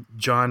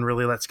John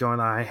really lets go on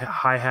the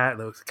hi-hat,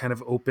 those kind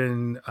of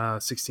open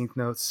 16th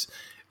notes,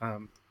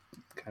 kind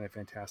of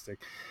fantastic.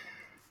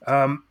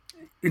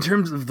 In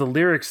terms of the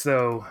lyrics,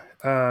 though,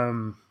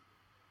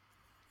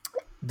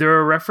 there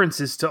are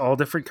references to all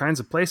different kinds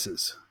of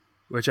places,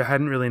 which I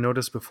hadn't really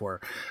noticed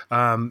before.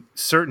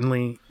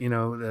 Certainly,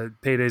 the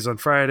Paydays on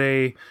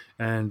Friday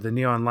and the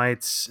neon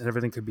lights and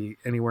everything could be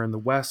anywhere in the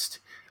West.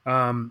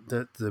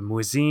 The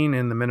muezzin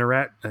and the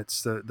minaret,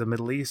 that's the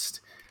Middle East.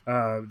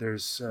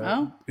 There's,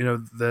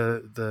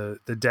 the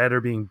dead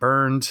are being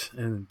burned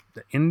in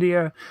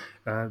India.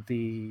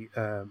 The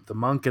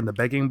monk and the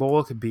begging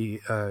bowl could be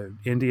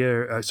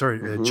India.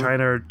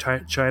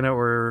 China,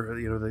 or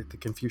the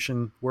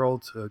Confucian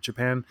world,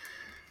 Japan.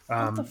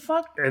 What the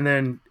fuck? And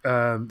then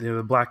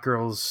the black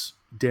girls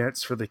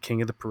dance for the king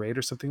of the parade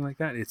or something like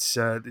that. It's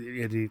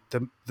any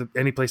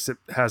place that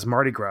has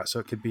Mardi Gras. So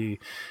it could be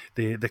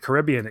the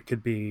Caribbean. It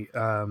could be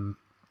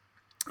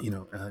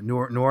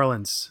New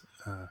Orleans.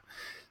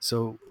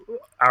 So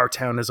our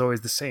town is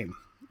always the same.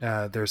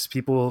 There's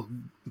people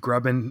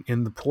grubbing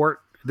in the port.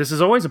 This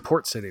is always a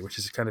port city, which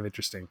is kind of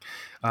interesting.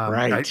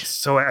 Right. I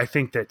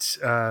think that,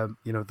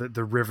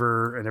 the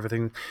river and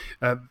everything,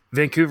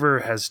 Vancouver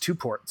has two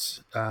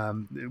ports.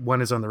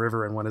 One is on the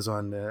river and one is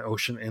on the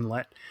ocean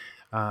inlet.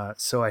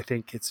 So I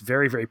think it's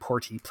very, very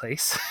porty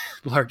place,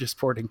 largest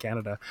port in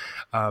Canada,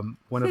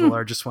 one of the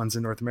largest ones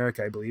in North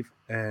America, I believe.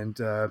 And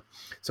so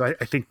I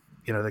think,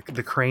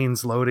 the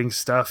cranes loading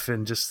stuff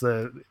and just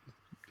the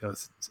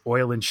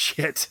oil and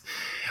shit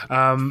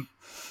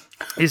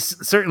is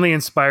certainly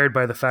inspired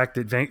by the fact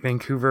that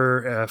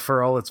Vancouver,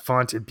 for all its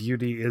vaunted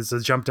beauty, is a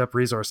jumped up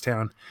resource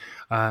town,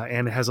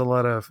 and it has a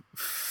lot of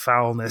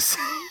foulness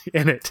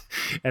in it,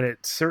 and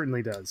it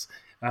certainly does.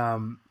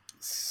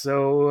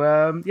 So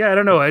I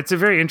don't know. It's a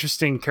very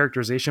interesting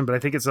characterization, but I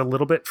think it's a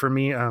little bit, for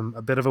me,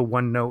 a bit of a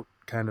one note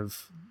kind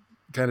of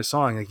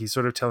song. Like he's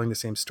sort of telling the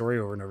same story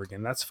over and over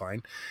again. That's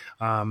fine.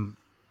 I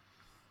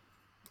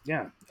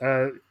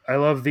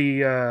love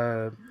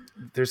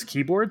there's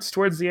keyboards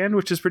towards the end,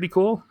 which is pretty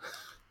cool.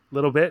 A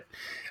little bit.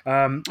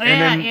 And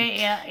then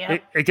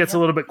it gets a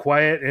little bit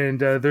quiet, and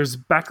there's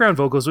background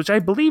vocals, which I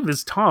believe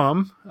is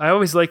Tom. I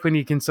always like when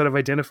you can sort of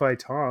identify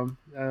Tom.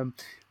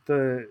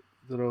 The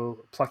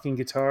little plucking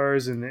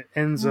guitars, and it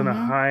ends on a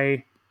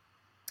high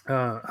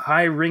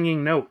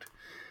ringing note.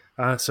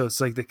 So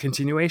it's like the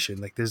continuation.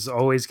 Like there's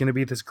always going to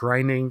be this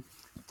grinding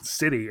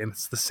city, and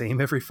it's the same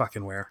every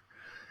fucking where.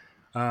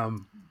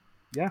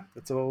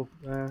 That's all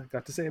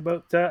got to say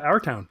about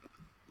our town.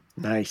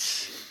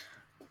 Nice.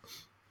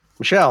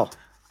 Michelle.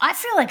 I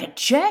feel like a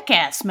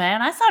jackass,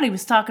 man. I thought he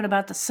was talking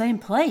about the same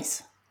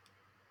place.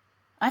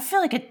 I feel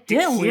like a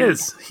dillweed. He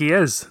is.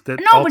 He's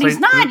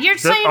not. You're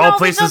saying all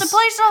these other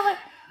places.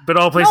 But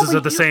all places are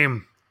the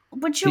same.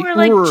 But you were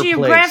like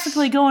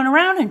geographically going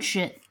around and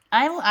shit.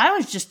 I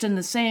was just in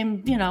the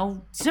same,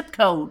 zip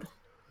code.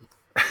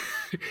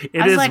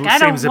 It I was is like, the I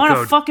same don't zip want to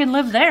code. fucking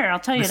live there. I'll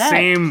tell you The that.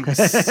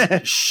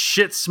 same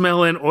shit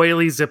smelling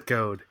oily zip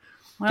code.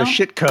 Well, The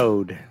shit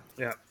code.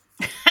 Yeah.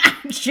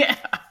 yeah.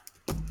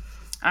 All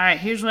right,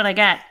 here's what I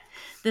got.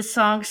 This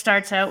song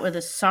starts out with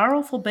a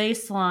sorrowful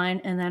bass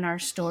line, and then our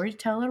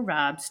storyteller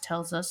Robs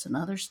tells us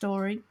another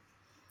story.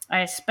 I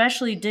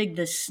especially dig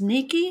the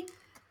sneaky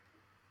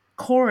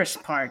chorus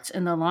parts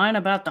and the line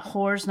about the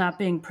whores not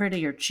being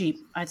pretty or cheap.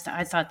 I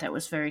thought that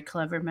was very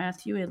clever,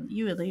 Matthew.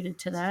 You alluded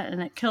to that,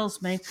 and it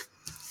kills me.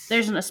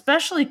 There's an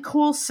especially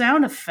cool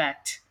sound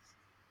effect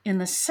in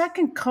the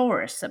second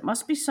chorus that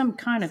must be some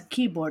kind of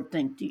keyboard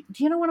thing. Do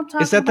you know what I'm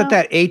talking Is that about?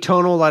 that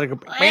atonal like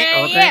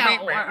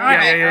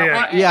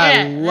Yeah,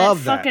 I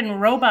love that. fucking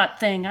robot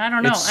thing. I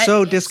don't know. It's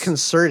so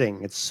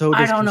disconcerting. It's so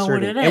I disconcerting. don't know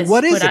what it And is,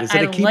 what is but it? Is it a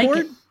I like keyboard?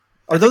 it.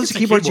 Are those it's the a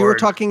keyboards you were keyboard.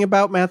 talking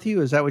about,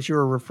 Matthew? Is that what you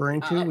were referring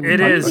to? when you It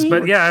talked is, about but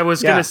keyboards? yeah, I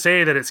was Yeah. gonna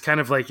say that it's kind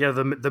of like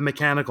the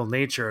mechanical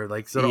nature,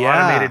 like sort of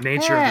Yeah. automated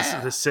nature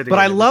of the city. But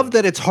I and love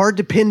everything. that it's hard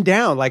to pin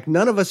down. Like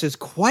none of us is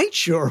quite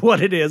sure what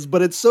it is,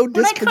 but it's so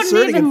But I couldn't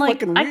disconcerting even and like.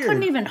 fucking I weird.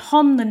 couldn't even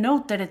hum the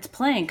note that it's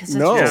playing because it's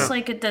No. just Yeah.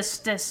 like a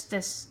this.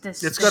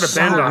 It's got a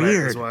so bend on it.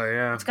 weird. That's why,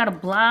 yeah. It's got a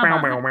blob. Bow,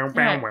 on bow, it.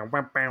 bow, Yeah. bow,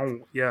 bow, bow.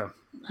 Yeah.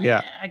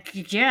 Yeah.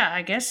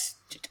 I guess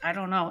I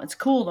don't know. It's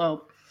cool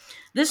though.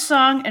 This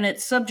song and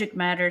its subject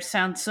matter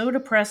sounds so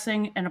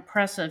depressing and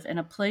oppressive in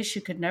a place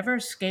you could never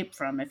escape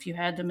from if you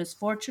had the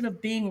misfortune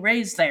of being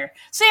raised there.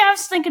 See, I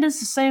was thinking it's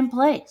the same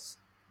place.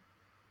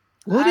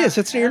 Well, it is.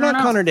 It's, I you're don't not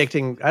know.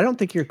 contradicting. I don't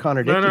think you're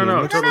contradicting. No,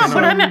 him. it's It's I the don't know,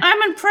 but same-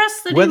 I'm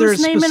impressed that he whether was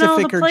it's naming all the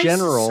specific or places.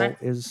 general I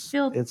is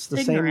feel it's the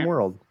ignorant. same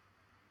world.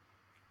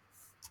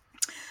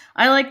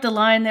 I like the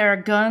line there are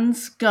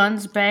guns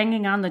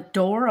banging on the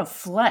door of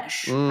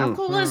flesh. How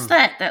cool is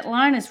that? That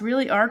line is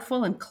really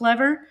artful and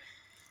clever.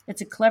 It's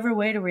a clever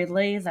way to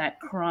relay that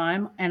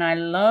crime. And I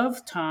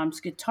love Tom's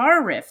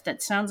guitar riff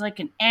that sounds like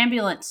an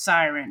ambulance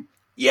siren.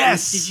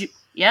 Yes. Did you?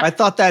 Yep. I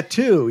thought that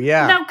too.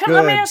 Yeah. Now,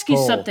 let me Good ask you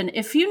pull. something.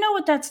 If you know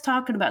what that's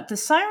talking about, the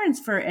sirens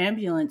for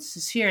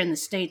ambulances here in the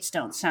States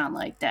don't sound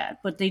like that,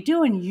 but they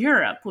do in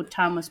Europe, what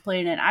Tom was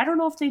playing in. I don't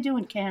know if they do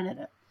in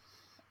Canada.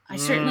 I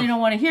certainly don't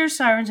want to hear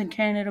sirens in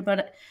Canada,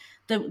 but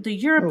the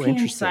European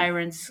interesting.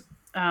 sirens,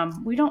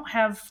 we don't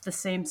have the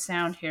same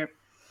sound here.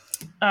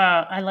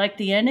 I like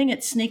the ending.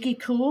 It's sneaky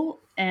cool,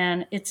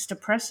 and it's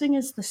depressing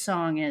as the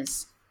song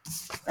is.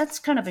 That's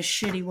kind of a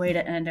shitty way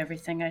to end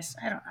everything. I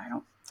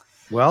don't.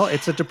 Well,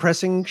 it's a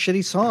depressing,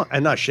 shitty song,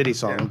 and not shitty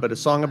song, but a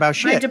song about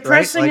shit. Right,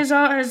 depressing right? is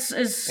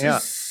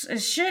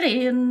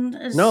shitty, and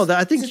is, No,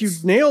 I think you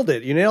nailed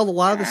it. You nailed a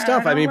lot of the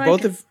stuff. I don't mean, like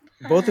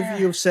both it. of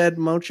you have said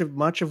much of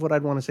what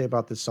I'd want to say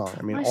about this song.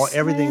 I mean, My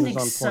everything ending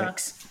was on point.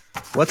 sucks.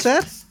 What's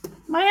that?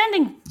 My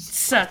ending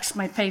sucks.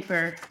 My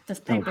paper, the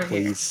paper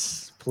here.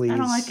 Please. I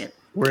don't like it.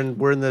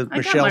 We're in the I got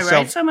Michelle my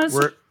rights. I must-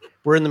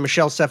 we're in the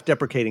Michelle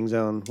self-deprecating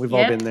zone. We've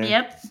all been there.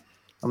 Yep.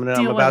 I'm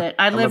Deal with it.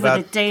 I live with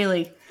it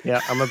daily. Yeah,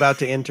 I'm about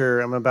to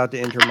enter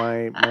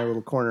my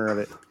little corner of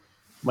it,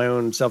 my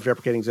own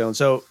self-deprecating zone.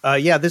 So,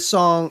 yeah, this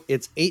song,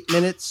 it's 8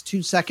 minutes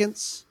 2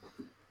 seconds,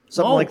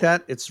 something Whoa. like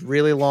that. It's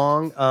really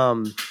long.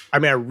 I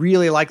mean, I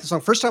really like the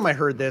song. First time I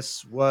heard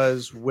this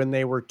was when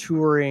they were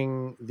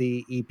touring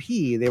the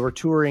EP. They were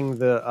touring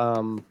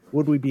the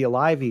 "Would We Be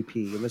Alive" EP,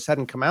 and this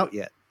hadn't come out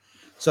yet.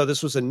 So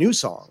this was a new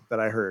song that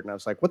I heard, and I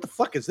was like, "What the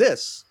fuck is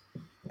this?"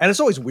 And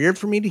it's always weird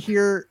for me to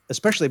hear,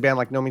 especially a band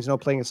like No Means No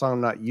playing a song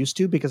I'm not used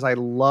to, because I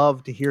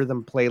love to hear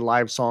them play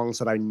live songs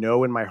that I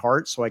know in my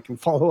heart so I can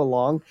follow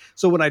along.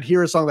 So when I'd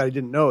hear a song that I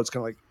didn't know, it's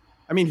kind of like,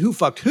 I mean, Who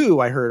Fucked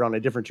Who I heard on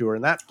a different tour,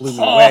 and that blew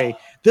me away.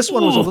 This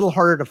one was a little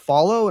harder to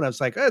follow, and I was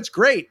like, oh, it's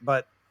great,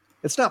 but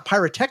it's not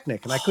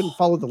pyrotechnic, and I couldn't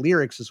follow the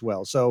lyrics as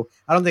well. So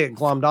I don't think it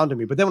glommed onto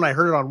me. But then when I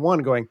heard it on one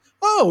going,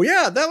 oh,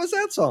 yeah, that was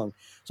that song.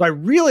 So I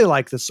really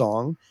like the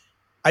song.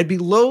 I'd be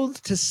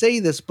loath to say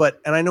this,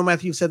 and I know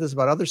Matthew, you've said this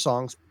about other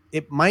songs,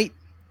 it might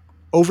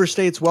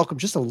overstay its welcome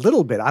just a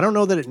little bit. I don't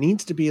know that it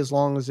needs to be as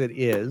long as it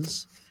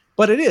is,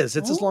 but it is.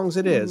 It's as long as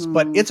it is.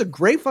 But it's a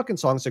great fucking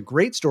song. It's a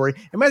great story.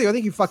 And Matthew, I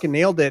think you fucking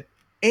nailed it.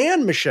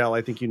 And Michelle,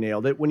 I think you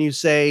nailed it when you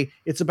say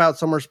it's about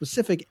somewhere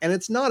specific, and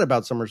it's not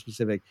about somewhere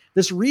specific.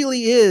 This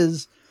really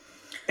is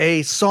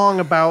a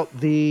song about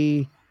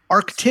the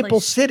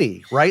archetypal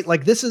city, right?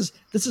 Like this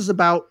is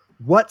about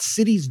what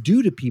cities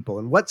do to people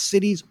and what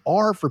cities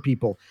are for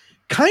people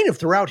kind of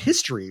throughout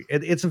history.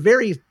 It's a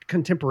very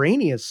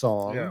contemporaneous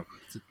song, Yeah.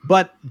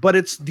 but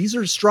these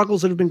are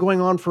struggles that have been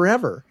going on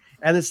forever,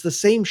 and it's the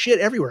same shit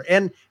everywhere.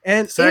 And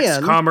Sex,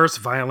 commerce,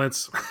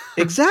 violence.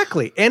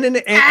 exactly. And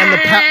the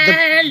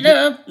I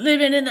love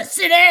living in the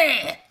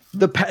city.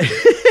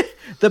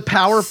 the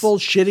powerful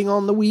shitting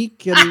on the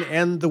weak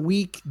and the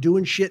weak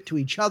doing shit to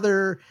each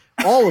other,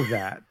 all of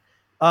that.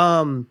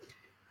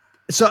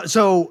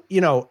 So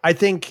you know, I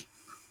think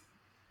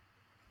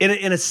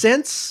in a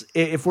sense,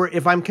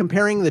 if I'm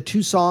comparing the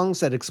two songs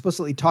that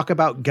explicitly talk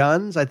about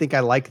guns, I think I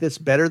like this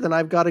better than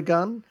I've Got a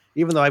Gun.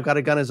 Even though I've Got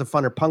a Gun is a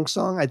funner punk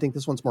song, I think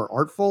this one's more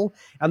artful.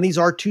 And these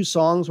are two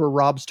songs where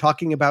Rob's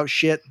talking about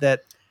shit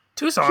that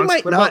Two songs.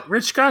 might What not- about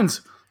Rich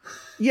Guns?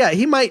 yeah,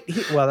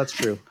 well, that's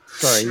true.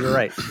 Sorry, you're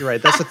right. You're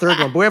right. That's the third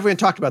one, but we haven't even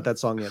talked about that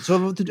song yet. So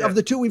of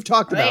the two we've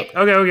talked about,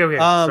 Okay.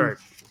 Sorry.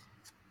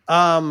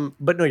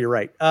 but no, you're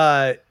right.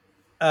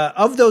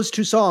 Of those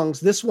two songs,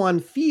 this one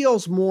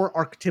feels more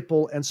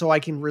archetypal, and so I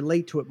can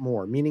relate to it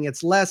more. Meaning,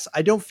 it's less.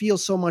 I don't feel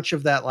so much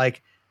of that.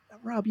 Like,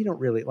 Rob, you don't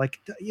really like.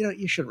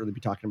 You shouldn't really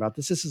be talking about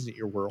this. This isn't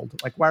your world.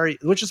 Like, why are you?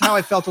 Which is how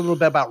I felt a little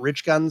bit about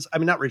Rich Guns. I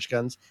mean, not Rich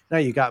Guns. Now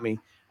you got me.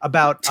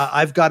 About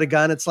I've Got a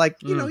Gun. It's like,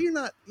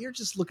 you're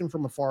just looking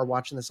from afar,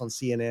 watching this on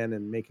CNN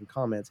and making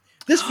comments.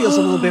 This feels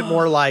a little bit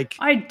more like.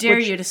 I dare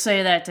you to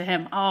say that to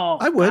him. Oh,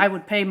 I would. I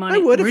would pay money. I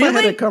would really? if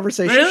I had a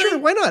conversation. Really? Sure,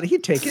 why not?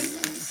 He'd take it.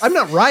 I'm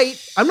not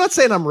right. I'm not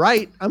saying I'm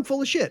right. I'm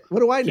full of shit. What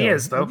do I know? He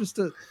is, though. I'm just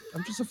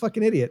a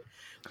fucking idiot.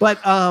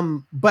 But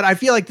I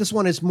feel like this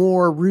one is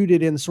more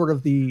rooted in sort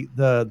of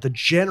the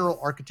general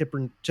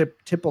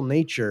archetypal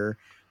nature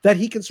that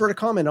he can sort of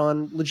comment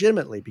on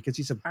legitimately, because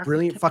he's a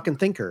brilliant fucking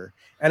thinker,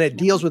 and it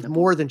deals with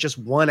more than just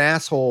one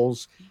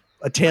asshole's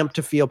attempt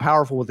to feel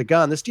powerful with a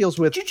gun. This deals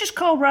with. Did you just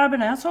call Rob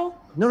an asshole?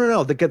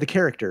 No. The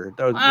character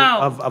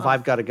of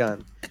I've Got a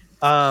Gun.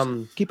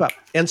 Keep up.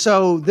 And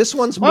so this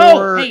one's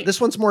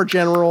more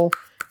general.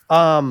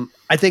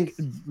 I think,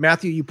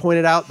 Matthew, you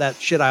pointed out that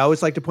shit. I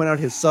always like to point out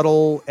his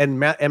subtle, and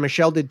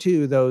Michelle did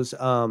too, those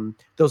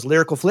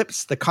lyrical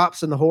flips, the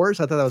cops and the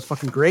whores. I thought that was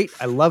fucking great.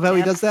 I love how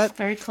he does that.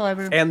 Very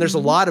clever. And there's a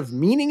lot of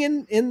meaning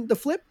in the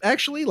flip,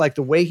 actually. Like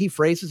the way he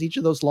phrases each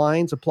of those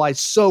lines applies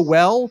so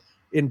well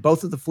in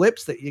both of the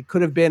flips that it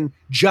could have been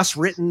just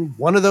written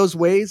one of those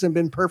ways and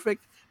been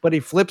perfect. But he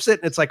flips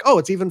it, and it's like, oh,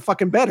 it's even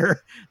fucking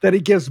better that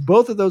he gives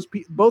both of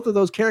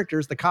those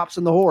characters, the cops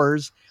and the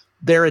whores,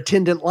 their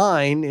attendant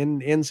line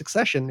in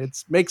succession.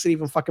 It makes it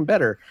even fucking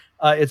better.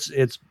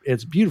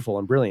 It's beautiful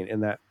and brilliant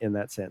in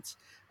that sense.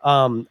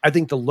 I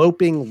think the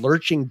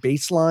lurching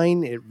bass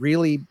line, it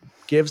really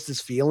gives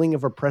this feeling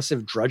of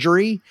oppressive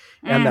drudgery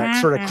and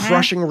that sort of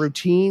crushing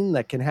routine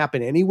that can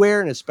happen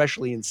anywhere, and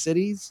especially in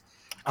cities.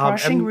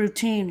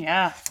 Routine,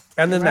 yeah.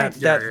 And then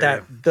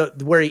that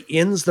where he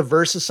ends the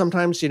verses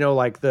sometimes,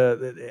 like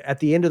at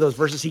the end of those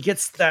verses, he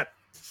gets that.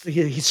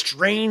 He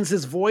strains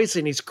his voice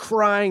and he's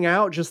crying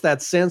out, just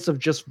that sense of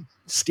just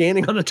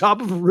standing on the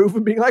top of a roof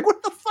and being like,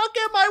 what the fuck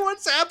am I?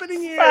 What's happening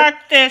here? Fuck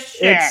this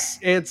shit.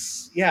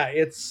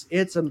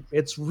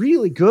 It's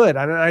really good.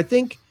 And I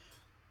think,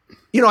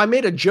 I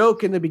made a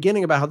joke in the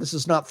beginning about how this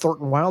is not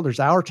Thornton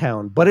Wilder's Our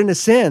Town, but in a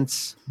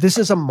sense, this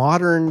is a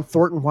modern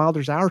Thornton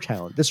Wilder's Our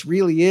Town. This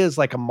really is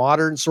like a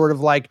modern sort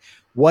of like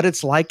what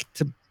it's like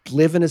to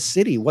live in a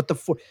city.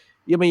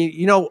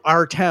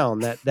 Our Town,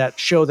 that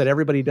show that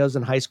everybody does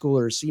in high school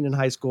or is seen in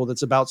high school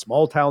that's about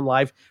small town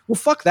life. Well,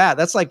 fuck that.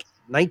 That's like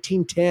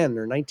 1910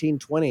 or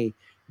 1920.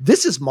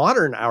 This is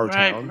modern Our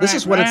Town. This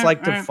is what it's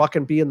like to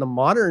fucking be in the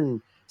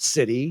modern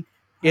city.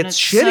 It's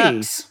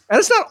shitty. Sucks. And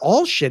it's not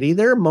all shitty.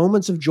 There are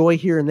moments of joy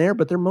here and there,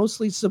 but they're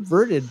mostly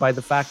subverted by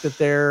the fact that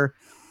they're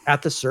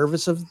at the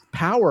service of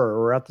power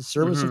or at the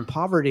service of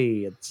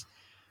poverty. It's,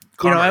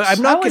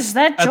 I'm not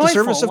at the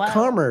service of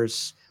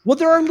commerce. Well,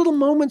 there are little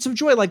moments of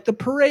joy, like the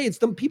parades.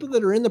 The people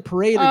that are in the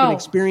parade are going to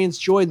experience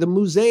joy. The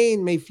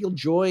Musain may feel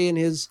joy in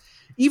his.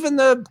 Even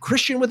the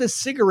Christian with his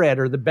cigarette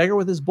or the beggar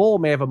with his bowl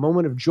may have a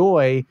moment of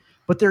joy,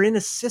 but they're in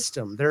a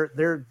system.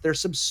 They're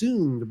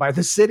subsumed by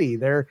the city.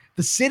 The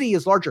city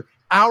is larger.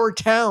 Our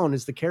Town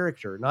is the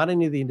character, not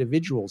any of the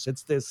individuals.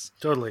 It's this.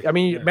 Totally. I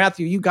mean,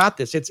 Matthew, you got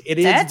this. That's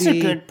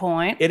a good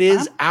point. It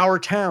is Our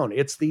Town.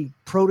 It's the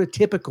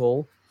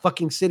prototypical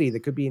fucking city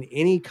that could be in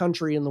any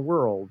country in the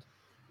world.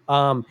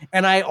 And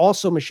I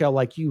also, Michelle,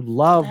 like you,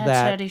 love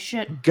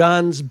that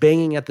guns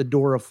banging at the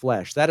door of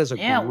flesh. That is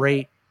a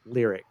great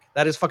lyric.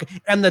 That is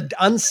fucking, and the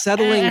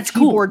unsettling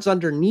keyboards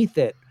underneath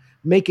it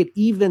make it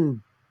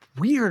even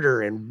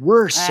weirder and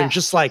worse and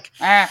just like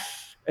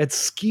it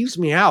skews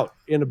me out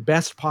in the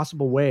best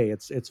possible way.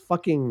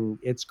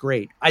 It's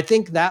great. I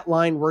think that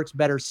line works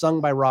better sung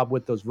by Rob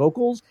with those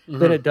vocals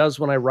than it does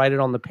when I write it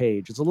on the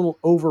page. It's a little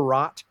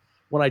overwrought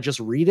when I just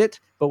read it,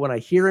 but when I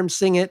hear him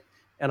sing it,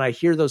 and I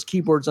hear those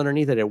keyboards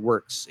underneath it, it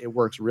works. It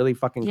works really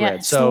fucking good.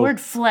 It's the word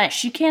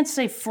flesh. You can't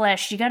say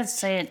flesh. You got to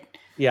say it.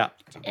 Yeah.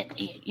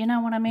 You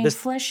know what I mean?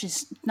 Flesh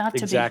is not to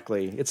be.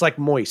 Exactly. It's like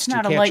moist.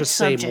 You can't just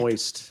say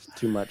moist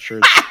too much.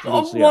 Or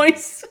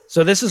moist.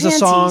 So this is a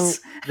song.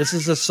 This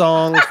is a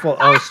song full.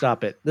 Oh,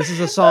 stop it. This is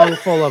a song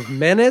full of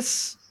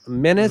menace,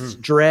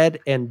 dread,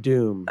 and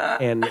doom,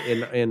 and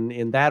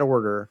in that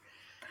order.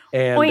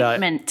 And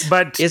ointment.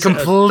 But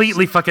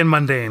completely fucking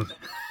mundane.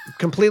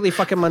 Completely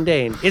fucking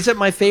mundane. Is it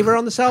my favorite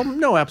on this album?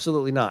 No,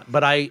 absolutely not.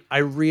 But I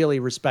really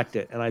respect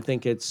it, and I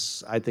think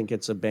it's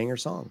a banger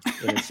song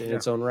in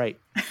its own right.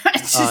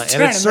 It's just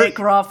trying to make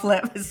raw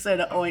flip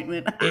instead of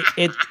ointment.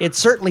 it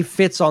certainly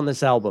fits on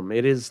this album.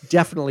 It is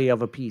definitely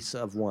of a piece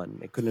of one.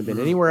 It couldn't have been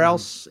anywhere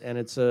else, and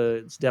it's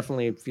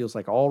definitely, it feels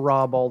like all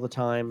Rob all the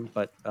time.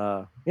 But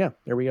there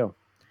we go.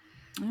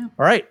 Yeah.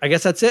 All right, I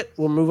guess that's it.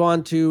 We'll move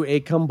on to a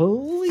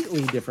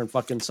completely different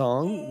fucking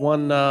song.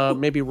 One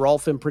maybe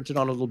Rolf imprinted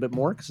on a little bit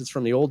more because it's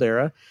from the old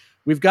era.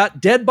 We've got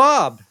Dead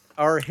Bob,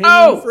 our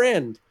hanging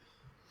friend.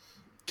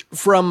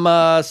 from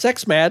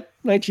Sex Mad,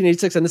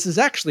 1986, and this is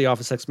actually off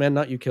of Sex Mad,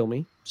 not You Kill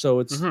Me. So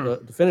it's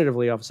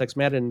definitively off of Sex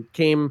Mad, and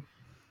came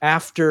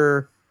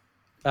after.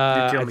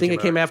 I think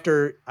it came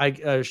after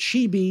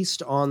She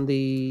Beast on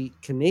the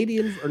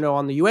Canadian, or no,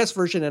 on the US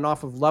version, and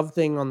off of Love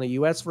Thing on the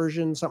US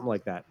version, something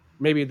like that.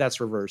 Maybe that's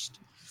reversed.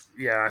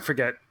 Yeah, I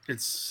forget.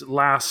 It's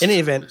last. In any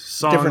event,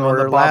 song different on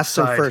order, the Bob last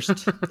side. and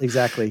first.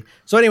 Exactly.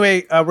 So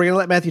anyway, we're going to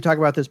let Matthew talk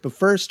about this, but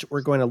first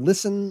we're going to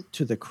listen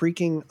to the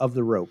creaking of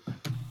the rope.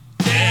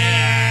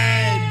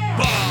 Dead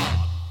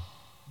Bob.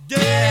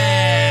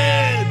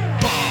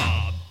 Dead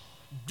Bob.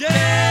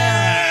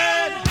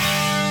 Dead.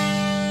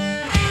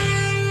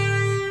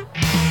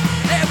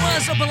 It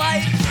was so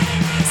polite.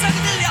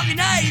 Psychedelic on the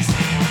night.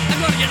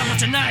 I'm gonna get up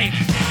tonight.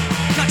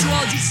 Cut you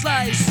all you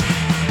slice.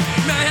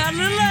 Mary had a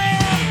little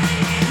lamb.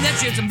 And then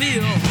she had some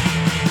veal.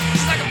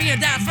 She's like a beer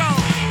down throat.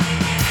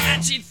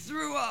 And she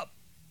threw up.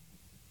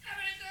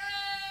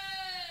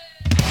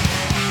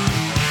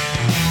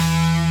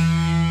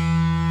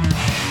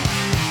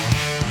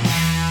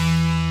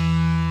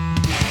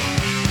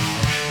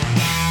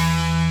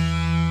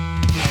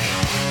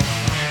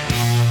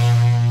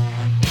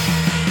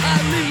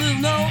 I leave a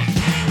little note.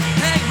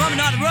 Hang bumming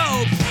on the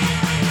rope.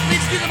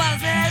 Leaves you about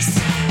his ass.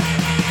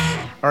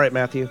 All right,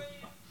 Matthew,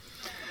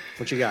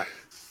 what you got?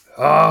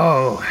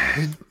 Oh,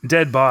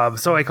 Dead Bob,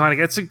 so iconic.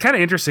 It's kind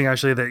of interesting,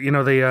 actually,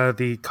 that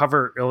the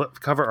cover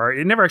art.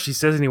 It never actually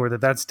says anywhere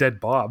that that's Dead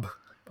Bob.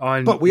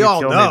 But we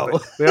all know.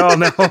 We all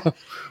know.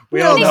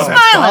 We all He's know.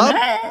 smiling.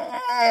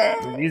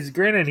 He's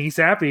grinning. He's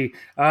happy.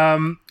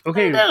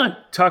 Okay,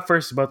 talk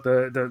first about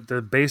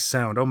the bass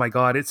sound. Oh my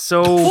god, it's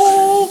so.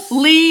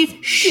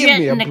 Holy shit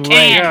me a in the break.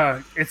 can.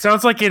 Yeah, it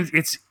sounds like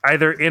it's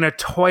either in a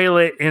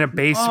toilet in a Oh my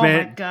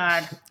basement,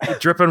 god.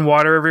 dripping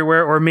water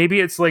everywhere, or maybe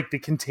it's like the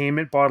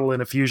containment bottle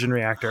in a fusion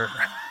reactor.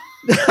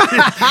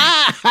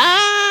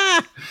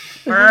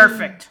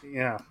 Perfect.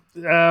 Yeah.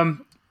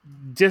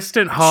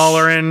 Distant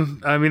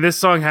hollering. I mean, this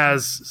song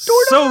has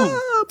so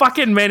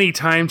fucking many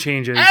time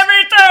changes.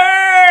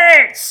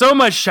 Everything. So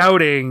much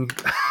shouting.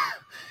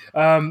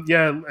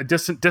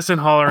 Distant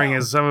hollering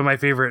is some of my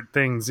favorite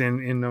things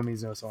in No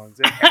Means No songs.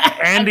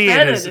 Andy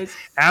bet is it is.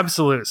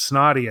 absolute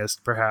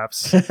snottiest,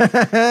 perhaps. In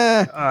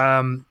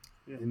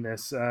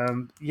this, I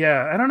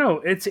don't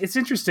know. It's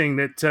interesting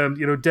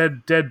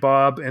that Dead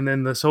Bob, and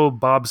then this whole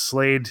Bob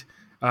Slade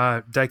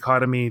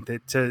dichotomy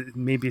that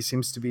maybe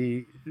seems to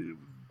be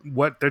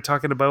what they're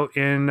talking about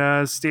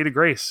in State of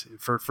Grace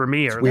for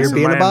me, or at weird least in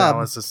being my a Bob.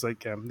 analysis.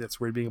 Like it's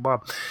weird being a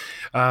Bob.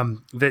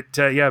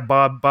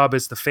 Bob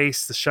is the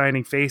face, the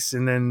shining face,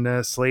 and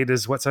then Slade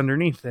is what's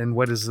underneath, and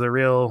what is the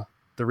real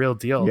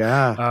deal.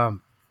 Yeah.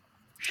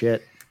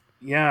 Shit.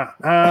 Yeah.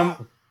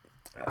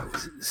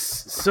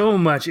 So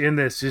much in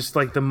this, just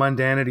like the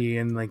mundanity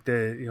and like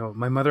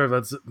my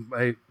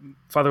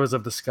father was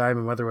of the sky,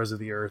 my mother was of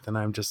the earth, and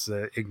I'm just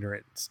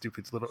ignorant,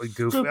 stupid little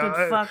goof.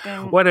 Stupid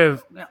fucking. What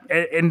if Yeah.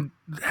 and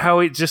how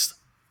it just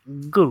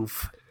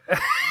goof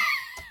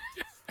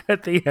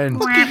at the end.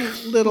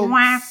 Little.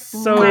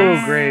 So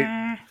great.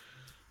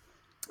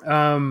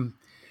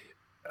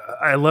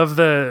 I love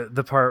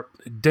the part.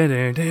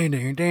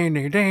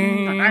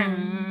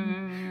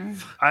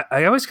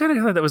 I always kind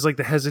of thought that was like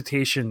the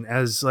hesitation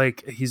as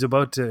like he's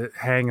about to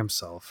hang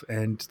himself,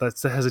 and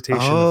that's the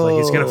hesitation. Of like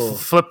he's gonna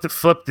flip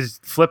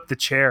the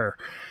chair,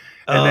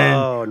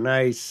 and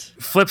nice.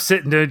 then flips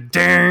it into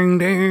ding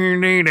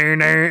ding ding ding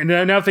ding.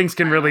 Now things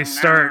can really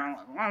start.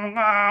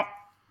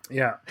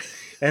 Yeah.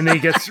 And then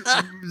he gets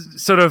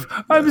sort of,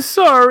 I'm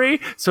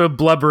sorry. So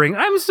blubbering,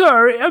 I'm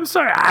sorry. I'm not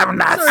sorry. I'm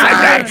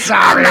not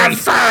sorry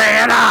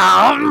at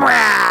all.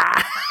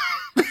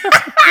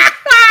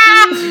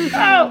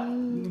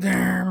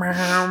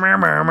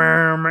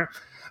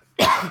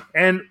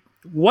 And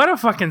what a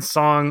fucking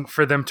song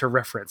for them to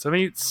reference. I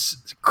mean,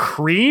 it's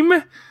Cream.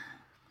 No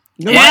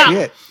Yeah.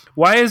 shit.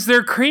 Why is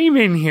there cream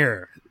in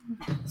here?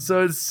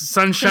 So it's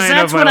sunshine.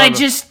 That's of my what I love.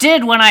 just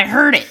did when I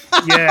heard it.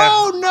 Yeah.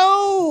 Oh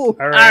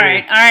no. All All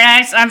right.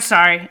 I'm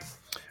sorry.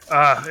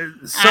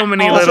 So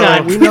many Oh, little.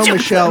 God. We know,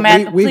 Michelle.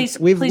 Matt, we've please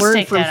learned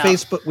take from that out.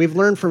 Facebook. We've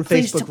learned from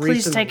Please- Facebook please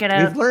recently. take it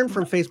out. We've learned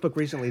from Facebook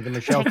recently that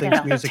Michelle Take that thinks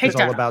out. music Take is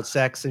that all out. about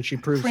sex, and she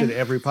proves it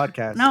every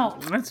podcast. No,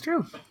 That's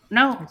true.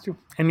 no.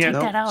 And yet,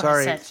 Take that out, I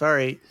sorry, said.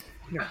 sorry.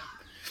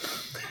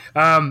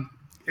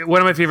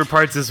 one of my favorite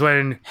parts is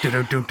when do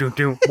what do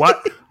what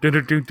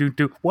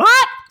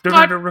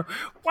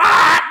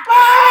what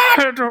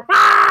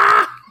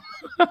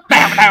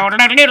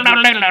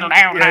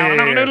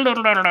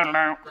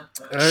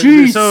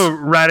so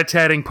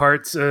rat-a-tatting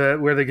parts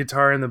where the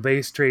guitar and the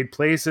bass trade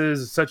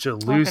places. It's such a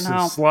loose Fucking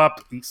and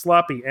hell.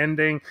 sloppy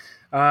ending.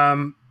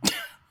 I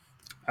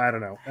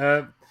don't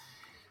know.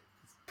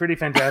 Pretty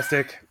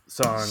fantastic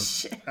song.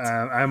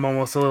 I'm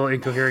almost a little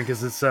incoherent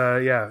because it's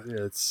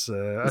It's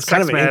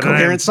kind of an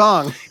incoherent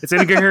song. It's an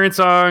incoherent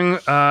song,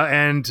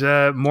 and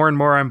more and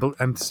more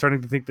I'm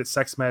starting to think that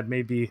Sex Mad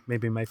may be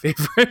my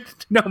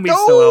favorite. No, me Ooh.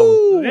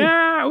 still.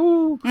 Yeah,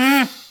 ooh.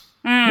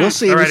 We'll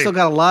see. We Alrighty. still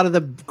got a lot of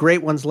the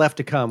great ones left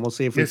to come. We'll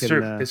see if we It's can.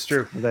 true. It's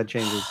true. If that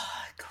changes.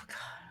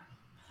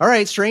 All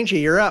right,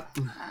 Strangey, you're up.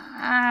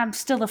 I'm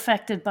still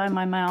affected by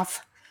my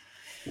mouth.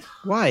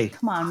 Why?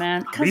 Come on,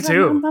 man. 'Cause Me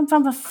too.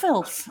 I'm a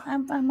filth.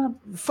 I'm a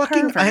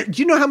Fucking. pervert.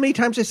 Do you know how many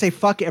times I say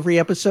fuck every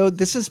episode?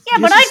 This is. Yeah,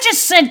 this but I is-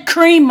 just said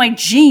cream my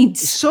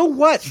jeans. So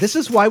what? This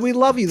is why we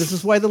love you. This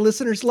is why the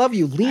listeners love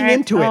you. Lean Alright,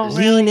 into it. oh, Lean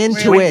really?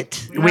 into Really?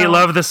 it. We No.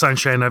 love the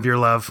sunshine of your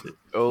love.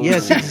 Oh,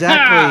 Yes,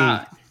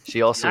 exactly.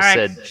 She also All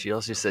right.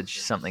 said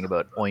something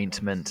about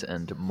ointment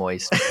and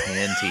moist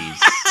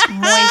panties.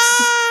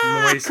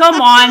 Moist.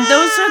 Come on,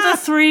 those are the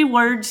 3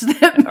 words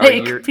that Are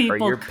make your people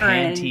cringe.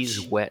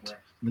 panties wet?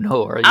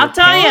 No, are your I'll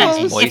tell panties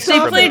you, if moist they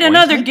from played the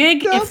another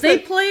ointment? gig, Stop if they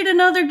it. played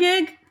another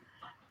gig,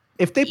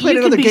 If they played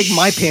You another could be gig,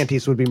 my sh-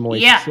 panties would be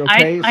moist. yeah,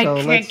 Okay, I so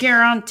can't let's.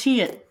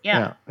 guarantee it.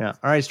 Yeah. Yeah.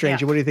 All right,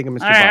 Strangey, Yeah. what do you think of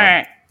Mr. All right, Bob? all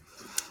right.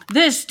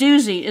 This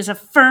doozy is a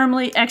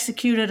firmly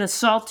executed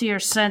assault to your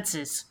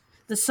senses.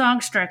 The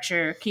song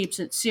structure keeps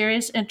it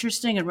serious,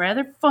 interesting, and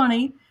rather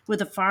funny with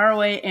the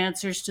faraway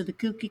answers to the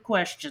kooky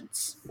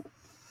questions.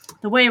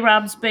 The way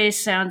Rob's bass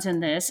sounds in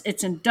this,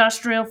 it's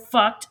industrial,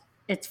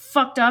 it's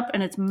fucked up,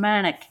 and it's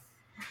manic.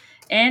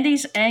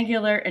 Andy's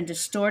angular and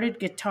distorted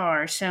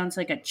guitar sounds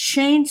like a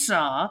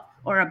chainsaw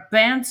or a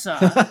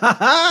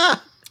bandsaw,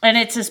 and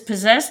it's as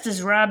possessed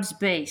as Rob's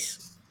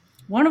bass.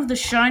 One of the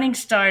shining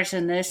stars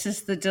in this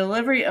is the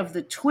delivery of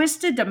the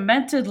twisted,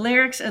 demented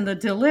lyrics and the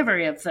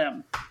delivery of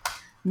them.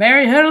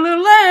 Mary had a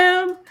little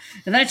lamb,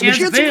 and that The she had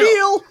shit's a bill.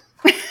 real.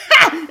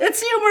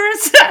 It's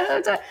humorous.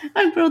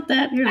 I wrote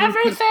that. Here,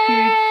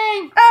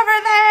 everything.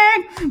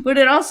 But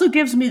it also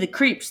gives me the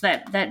creeps.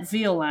 That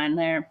veal line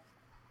there.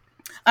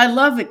 I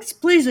love it.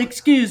 Please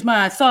excuse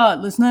my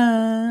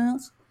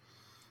thoughtlessness.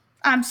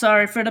 I'm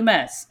sorry for the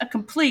mess. A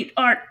complete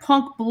art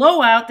punk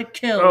blowout that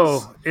kills.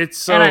 Oh, it's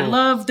so. And I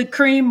love the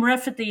cream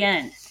riff at the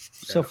end.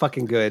 So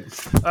fucking good.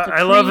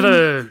 I love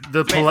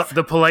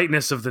the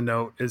politeness of the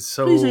note. Is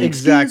so. Please excuse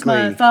Exactly.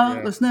 my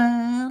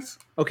thoughtlessness.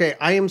 Okay,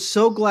 I am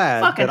so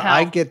glad Fucking that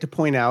I hell. get to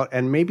point out,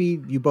 and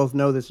maybe you both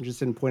know this and just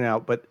didn't point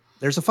out, but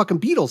there's a fucking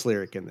Beatles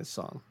lyric in this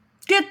song.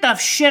 Get the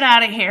shit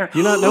out of here. Do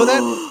you not know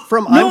that?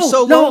 From No, I'm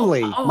So no.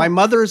 Lonely. Oh. My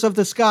mother's of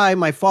the sky,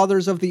 my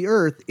father's of the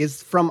earth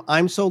is from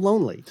I'm So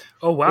Lonely.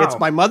 Oh wow! It's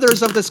my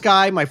mother's of the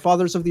sky, my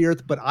father's of the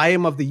earth, but I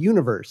am of the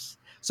universe.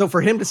 So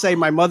for him to say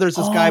my mother's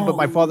the sky, but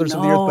my father's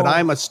of the earth, but no.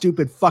 I'm a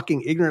stupid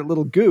fucking ignorant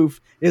little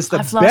goof is the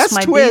I've lost best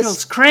my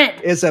Beatles twist.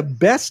 cred. Is a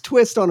best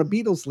twist on a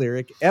Beatles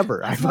lyric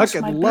ever. I lost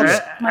fucking my love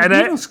it. My And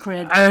Beatles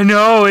cred. I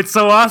know it's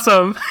so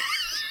awesome.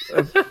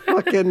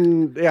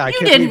 Fucking yeah, I You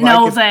can't didn't believe I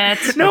know could-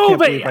 that. No, can't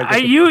but believe I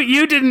get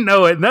you didn't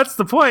know it, and that's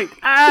the point.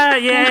 Ah,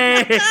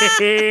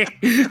 yay!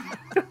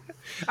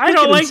 I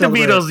don't him like the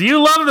celebrate. Beatles.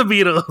 You love the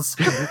Beatles.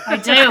 I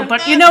do,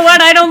 but you know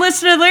what? I don't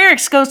listen to the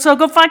lyrics. Go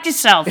fuck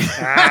yourself.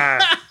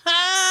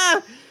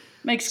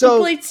 Makes So-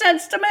 complete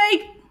sense to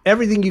me.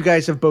 Everything you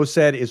guys have both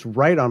said is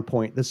right on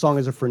point. This song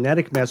is a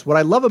frenetic mess. What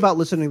I love about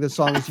listening to this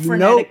song is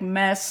Frenetic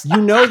mess. you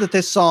know that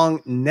this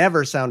song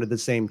never sounded the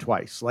same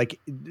twice. Like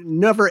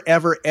never,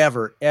 ever,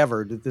 ever,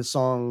 ever did this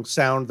song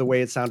sound the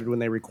way it sounded when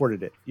they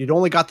recorded it. You'd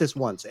only got this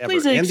once ever.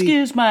 Please And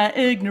excuse my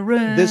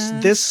ignorance.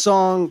 this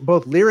song,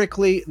 both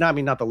lyrically, no, I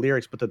mean not the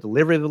lyrics, but the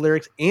delivery of the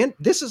lyrics, and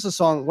this is a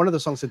song, one of the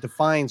songs that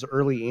defines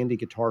early Andy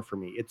guitar for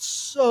me. It's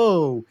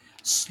so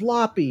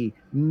sloppy,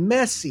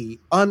 messy,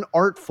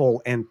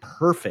 unartful, and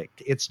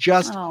perfect. It's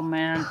just Oh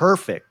man.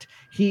 perfect.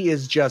 He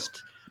is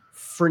just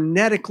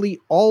frenetically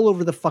all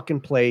over the fucking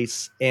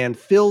place and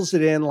fills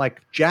it in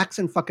like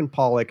Jackson fucking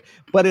Pollock.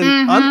 But in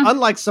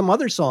unlike some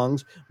other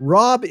songs,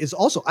 Rob is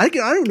also, I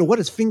don't even know what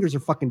his fingers are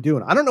fucking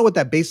doing. I don't know what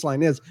that bass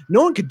line is.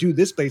 No one could do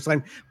this bass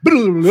line.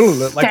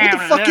 Like, what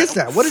the fuck is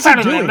that? What is he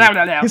doing?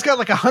 He's got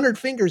like 100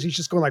 fingers. He's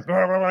just going like,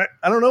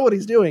 I don't know what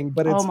he's doing,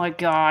 but it's Oh my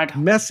god.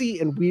 messy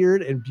and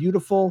weird and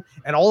beautiful,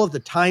 and all of the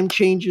time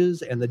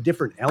changes and the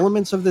different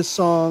elements of this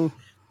song.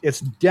 It's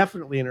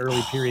definitely an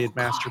early period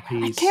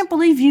masterpiece. I can't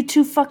believe you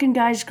two fucking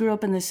guys grew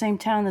up in the same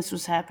town this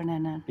was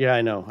happening in. Yeah,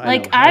 I know.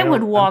 I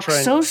would walk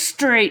trying, so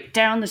straight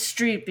down the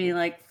street being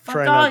like, fuck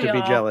trying all not to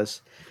y'all. be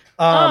jealous.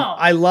 Oh.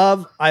 I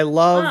love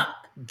Fuck.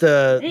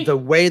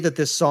 the way that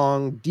this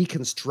song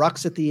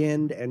deconstructs at the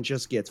end and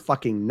just gets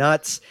fucking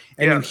nuts.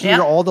 And Yeah. you hear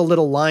Yeah. all the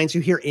little lines.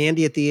 You hear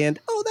Andy at the end.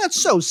 Oh, that's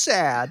so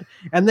sad.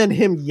 And then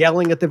him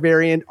yelling at the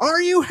very end.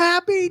 Are you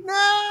happy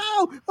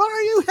now?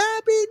 Are you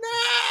happy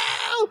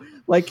now?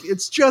 Like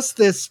it's just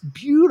this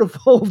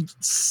beautiful,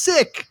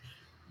 sick.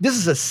 This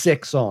is a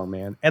sick song,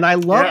 man. And I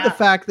love Yeah. the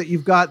fact that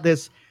you've got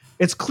this.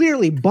 It's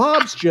clearly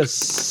Bob's just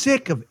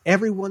sick of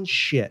everyone's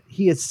shit.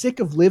 He is sick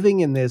of living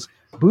in this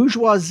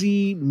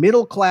bourgeoisie,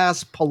 middle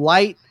class,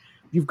 polite.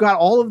 You've got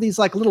all of these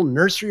like little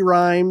nursery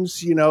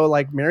rhymes, you know,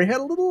 like Mary had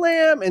a little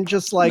lamb, and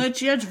just like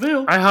Let's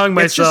Edgeville. I hung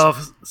It's just-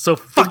 myself. So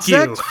fuck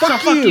you.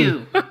 Fuck fuck you.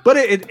 you. But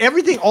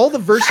everything, all the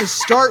verses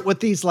start with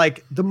these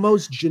like the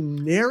most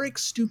generic,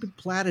 stupid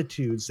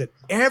platitudes that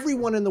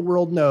everyone in the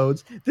world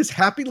knows. This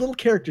happy little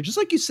character, just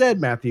like you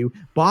said, Matthew,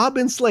 Bob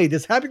and Slade,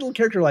 this happy little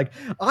character, like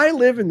I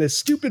live in this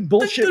stupid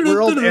bullshit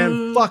world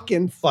and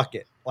fucking fuck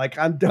it. Like,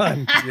 I'm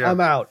done. Yeah. I'm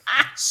out.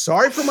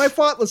 Sorry for my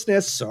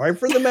thoughtlessness. Sorry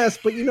for the mess.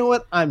 But you know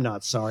what? I'm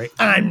not sorry.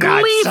 I'm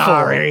not Gleeful.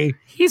 sorry.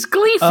 He's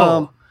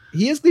gleeful.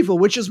 He is gleeful,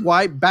 which is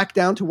why back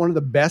down to one of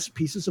the best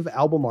pieces of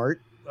album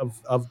art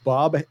of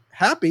Bob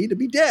happy to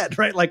be dead,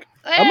 right? Like,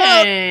 I'm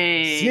out.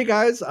 See you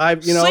guys.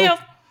 See ya.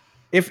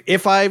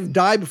 If I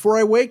die before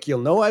I wake,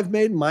 you'll know I've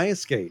made my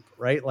escape,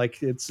 right?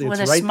 Like it's With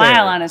a right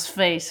smile there. on his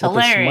face. With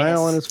Hilarious. a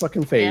smile on his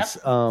fucking face.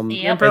 Yep. and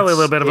Yep. probably a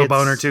little bit of a it's-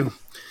 boner too.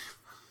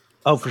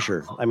 Oh, for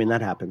sure. I mean,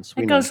 that happens.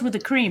 We It know. goes with the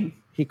cream.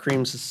 He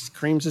creams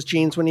his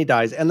jeans when he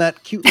dies, and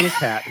that cute little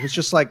cat who's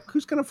just like,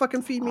 who's gonna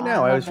fucking feed me Oh, now? I I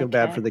love always feel that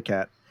bad cat. for the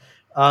cat.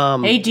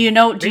 Hey, do you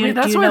know? Maybe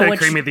that's why they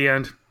cream at the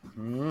end.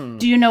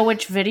 Do you know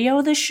which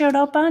video this showed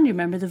up on? Do you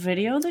remember the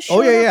video this showed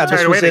Oh yeah. up This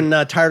Tired of was Waiting.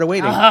 in Tired of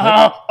Waiting.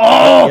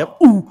 on? Yep.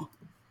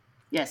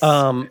 Yes.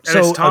 So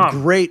it's Tom.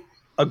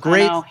 a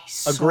know, he's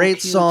so great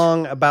cute.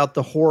 song about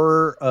the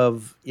horror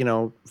of,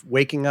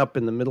 waking up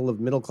in the middle of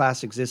middle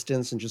class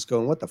existence and just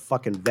going, what the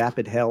fucking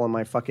vapid hell am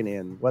I fucking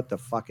in? What the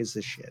fuck is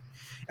this shit?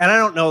 And I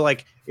don't know,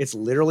 like, it's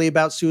literally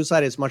about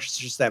suicide as much as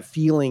just that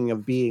feeling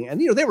of being,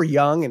 and they were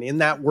young and in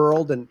that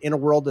world and in a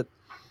world that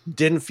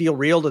didn't feel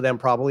real to them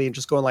probably, and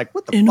just going like,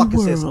 what the In a fuck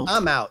is this? world.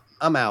 I'm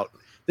out.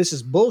 This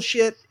is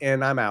bullshit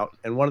and I'm out.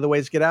 And one of the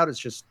ways to get out is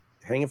just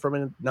hanging from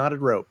a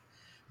knotted rope.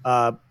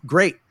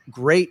 Great,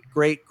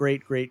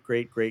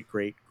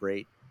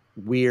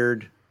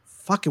 weird,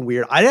 fucking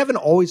weird. I haven't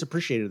always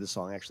appreciated this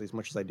song actually as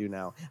much as I do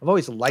now. I've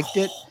always liked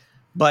it,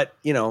 but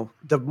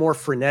the more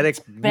frenetic,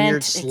 bent. weird,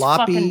 It's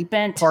sloppy fucking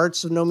bent.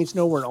 parts of No Means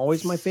No weren't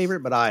always my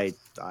favorite. But I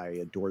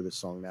adore this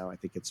song now. I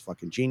think it's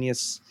fucking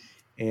genius,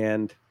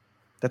 and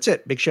that's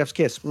it. Big Chef's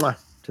kiss mwah,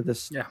 to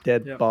this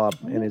dead Bob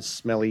and his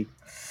smelly,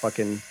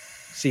 fucking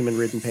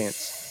semen-ridden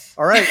pants.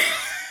 All right,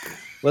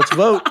 let's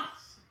vote.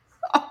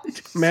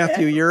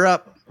 Matthew, you're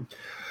up.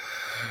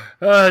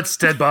 It's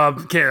Dead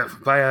Bob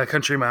by a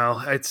country mile.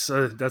 It's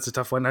that's a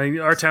tough one. I mean,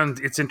 Our Town,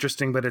 it's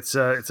interesting, but it's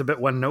a bit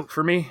one note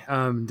for me.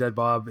 Dead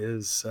Bob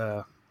is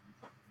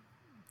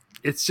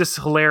it's just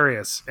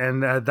hilarious,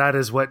 and that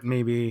is what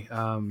maybe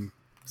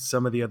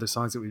some of the other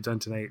songs that we've done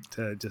tonight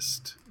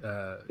just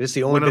It's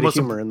the only bit of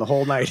humor in the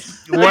whole night.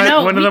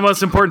 one of the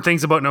most important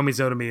things about No Means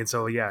No to me, and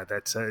so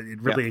that's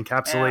it really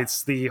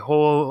encapsulates the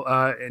whole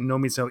No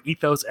Means No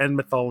ethos and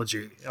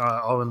mythology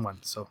all in one.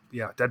 So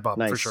Dead Bob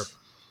for sure.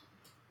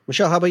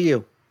 Michelle, how about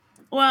you?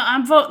 Well,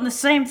 I'm voting the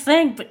same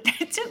thing, but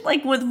it's just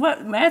like with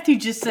what Matthew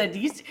just said.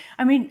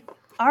 I mean,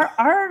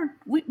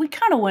 we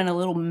kind of went a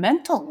little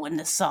mental when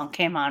this song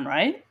came on,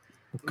 right?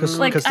 Because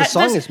the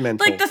song is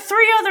mental. Like the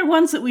three other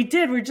ones that we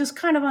did were just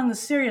kind of on the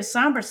serious,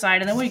 somber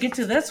side, and then we get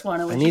to this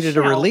one. And I needed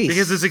a release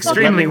because it's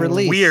extremely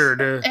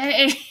weird.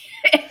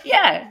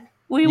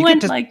 We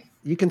went like.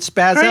 You can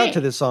spaz Great. out to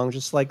this song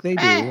just like they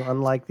do,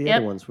 unlike the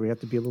other ones where we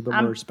have to be a little bit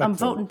more respectful. I'm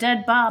voting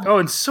Dead Bob. Oh,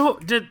 and so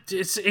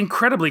it's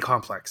incredibly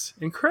complex,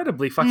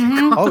 incredibly fucking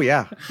complex. Oh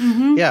yeah,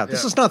 yeah.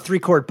 This is not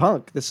 3-chord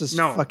punk. This is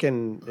No.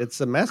 fucking. It's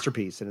a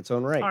masterpiece in its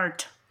own right.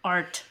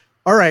 Art.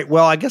 All right.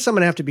 Well, I guess I'm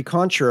gonna have to be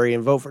contrary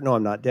and vote for. No,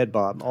 I'm not. Dead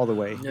Bob all the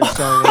way. This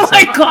song Oh is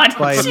my God!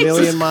 by a Jesus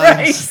million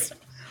Christ.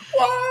 miles.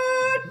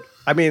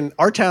 I mean,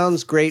 Our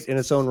Town's great in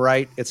its own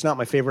right. It's not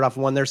my favorite off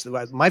of one.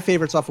 My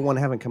favorites off of one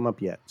haven't come up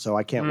yet, so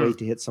I can't wait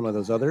to hit some of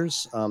those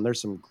others.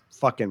 There's some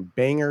fucking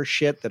banger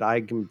shit that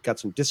got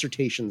some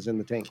dissertations in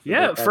the tank.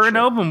 For an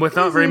album with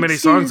not very many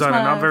songs on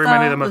it, not very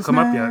many of them have come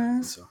up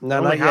yet. So No,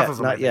 only not half yet. of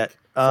them, Not I yet.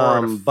 think. 4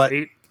 out of But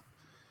 8.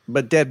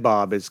 But Dead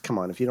Bob is, come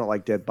on. If you don't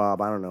like Dead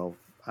Bob, I don't know.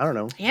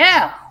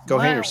 Yeah. Go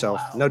hang Wow.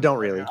 yourself. No, don't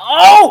really.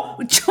 Oh.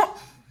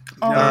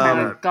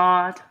 Oh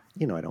God.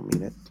 You know I don't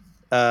mean it.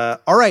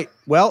 All right.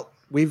 Well,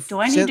 Do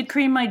I need to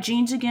cream my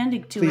jeans again to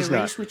Please erase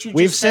not. what you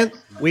We've just said?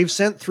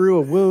 sent through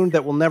a wound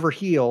that will never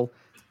heal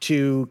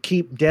to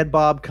keep Dead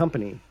Bob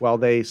company while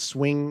they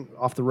swing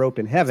off the rope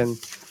in heaven.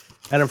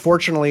 And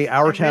unfortunately,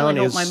 I really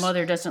hope my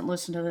mother doesn't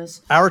listen to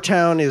this. Our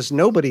Town is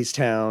nobody's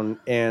town,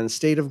 and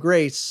State of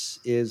Grace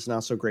is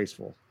not so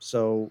graceful.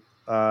 So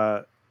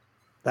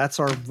that's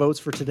our votes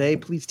for today.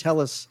 Please tell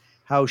us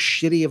how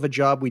shitty of a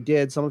job we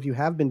did. Some of you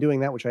have been doing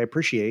that, which I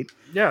appreciate.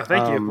 Yeah,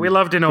 thank you. We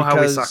love to know how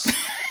we suck.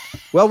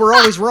 Well, we're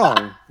always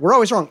wrong. We're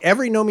always wrong.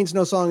 Every No Means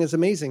No song is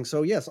amazing.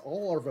 So yes,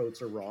 all our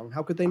votes are wrong.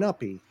 How could they not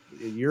be?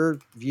 Your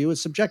view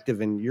is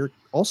subjective, and you're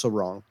also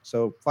wrong.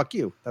 So fuck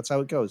you. That's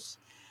how it goes.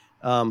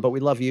 But we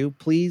love you.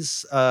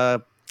 Please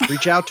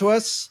reach out to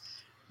us.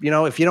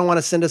 If you don't want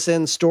to send us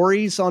in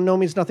stories on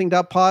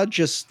nomeansnothing.pod,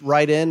 just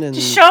write in and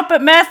Just show up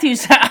at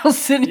Matthew's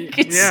house and you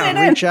can sit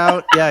in. reach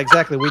out. Yeah,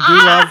 exactly. We do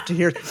love to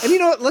hear. And you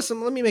know what?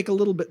 Listen, let me make a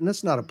little bit, and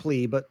that's not a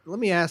plea, but let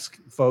me ask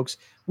folks.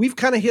 We've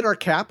kind of hit our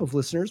cap of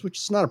listeners, which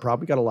is not a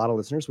problem. We got a lot of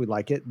listeners. We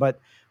like it. But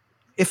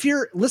if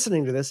you're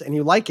listening to this and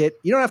you like it,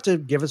 you don't have to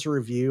give us a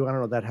review. I don't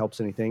know if that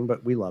helps anything,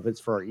 but we love it. It's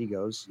for our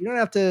egos. You don't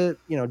have to,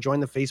 join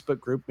the Facebook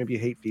group. Maybe you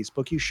hate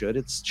Facebook. You should.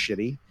 It's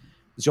shitty.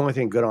 It's the only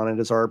thing good on it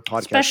is our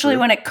podcast. Especially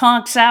group. when it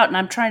conks out and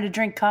I'm trying to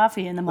drink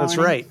coffee in the morning.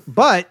 That's right.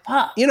 But,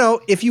 Fuck.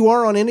 if you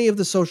are on any of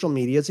the social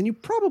medias, and you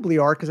probably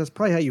are, because that's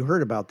probably how you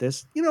heard about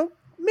this,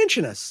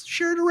 mention us,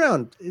 share it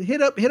around,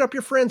 hit up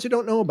your friends who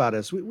don't know about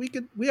us. We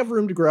have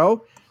room to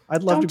grow.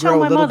 I'd love Don't to grow tell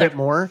a my little mother. bit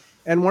more.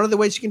 And one of the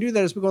ways you can do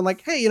that is by going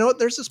like, hey, you know what?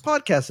 There's this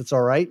podcast that's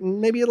all right,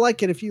 and maybe you'd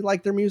like it if you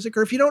like their music,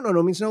 or if you don't know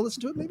No Means No,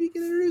 listen to it. Maybe you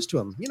get introduced to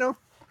them. You know,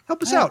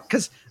 help us out.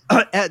 Because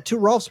to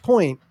Rolf's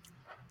point,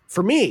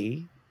 for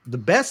me, the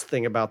best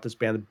thing about this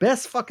band, the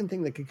best fucking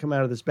thing that could come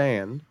out of this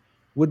band,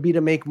 would be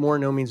to make more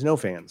No Means No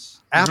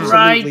fans. Absolutely,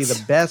 Right.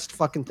 the best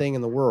fucking thing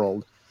in the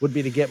world would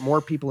be to get more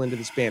people into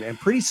this band, and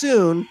pretty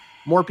soon,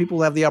 more people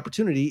will have the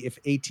opportunity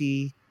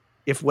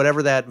if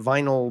whatever that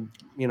vinyl,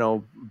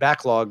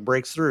 backlog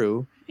breaks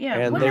through, Yeah,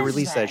 and what they is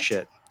release that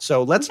shit.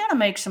 So let's We gotta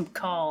make some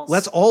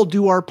calls. all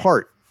do our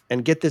part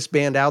and get this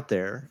band out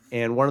there.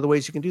 And one of the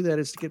ways you can do that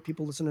is to get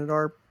people listening to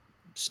our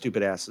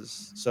stupid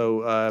asses.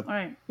 So, All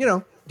right.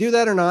 do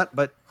that or not,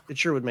 but it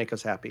sure would make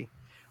us happy.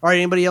 All right.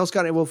 Anybody else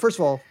got it? Well, first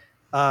of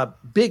all,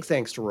 big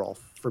thanks to Rolf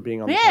for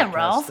being on the Yeah, podcast.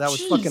 Rolf, That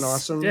was jeez. fucking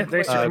awesome. Yeah,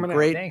 thanks for coming in.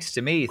 great. Thanks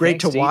to me.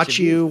 Great Thanks to watch each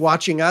of you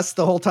watching us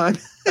the whole time.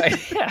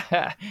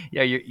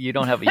 Yeah, you're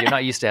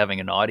not used to having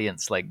an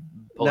audience like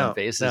pulling No,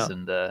 faces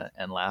no.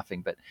 and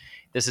laughing, but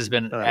this has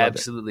been I loved it.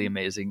 absolutely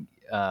amazing.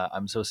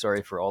 I'm so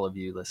sorry for all of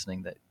you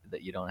listening that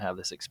you don't have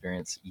this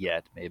experience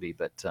yet, maybe,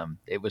 but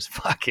it was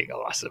fucking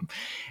awesome.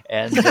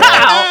 And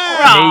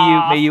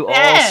may you all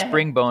Yeah.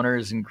 spring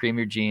boners and cream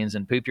your jeans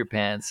and poop your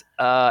pants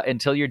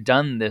until you're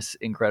done this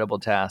incredible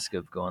task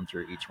of going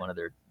through each one of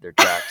their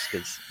tracks.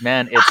 Because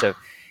man,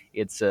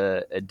 it's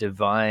a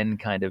divine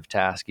kind of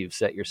task you've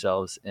set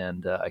yourselves,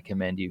 and I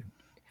commend you.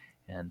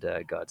 And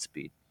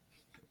Godspeed.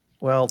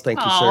 Well, thank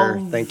you, sir.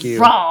 Thank you.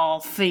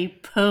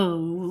 Rolfie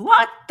Poo.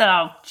 What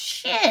the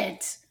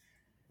shit?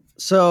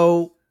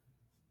 So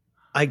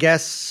I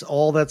guess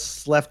all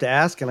that's left to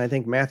ask, and I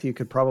think Matthew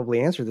could probably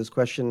answer this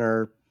question,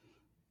 are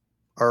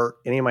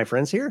any of my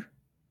friends here?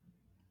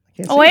 I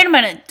can't Oh, see. wait a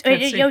minute.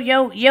 Can't see. Yo.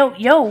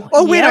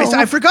 Oh, wait, yo.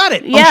 I forgot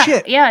it. Yeah, Oh,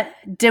 shit. yeah.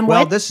 Dimwit.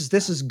 Well, this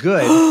is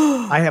good.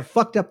 I have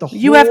fucked up the whole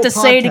you have to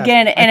say it podcast.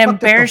 again I and fucked up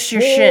the embarrass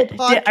your whole shit.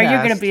 Are you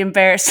going to podcast. be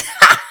embarrassed?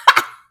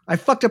 I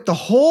fucked up the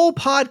whole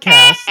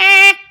podcast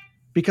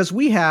because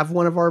we have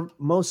one of our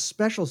most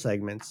special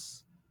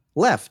segments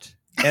left.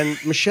 And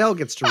Michelle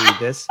gets to read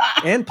this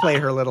and play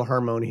her little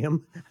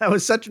harmonium. I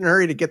was such in a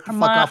hurry to get the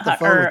fuck off the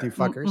phone with you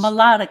fuckers.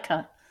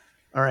 Melodica.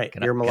 All right,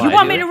 Can I- you're can You melodic. I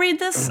want do me it? to read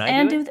this Can I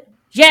and do do that?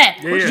 Yeah.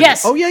 Yeah, yeah.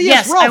 Yes. Oh, yeah,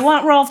 yes, I Rolf.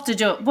 want Rolf to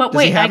do it. But Does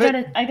wait, he have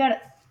it? I got it.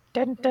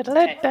 There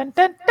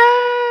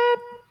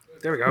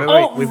we go. Wait,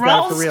 Oh, we've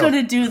got it for Rolf's real. going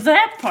to do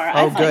that part.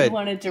 I Oh, thought good. you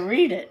wanted to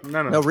read it.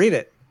 No. No, read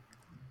it.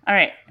 All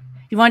right.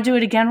 You want to do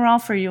it again,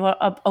 Rolf, or are you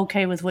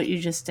okay with what you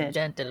just did?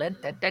 All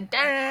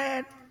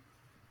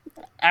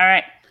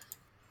right.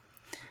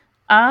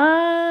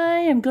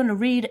 I am going to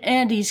read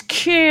Andy's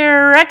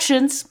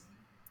corrections.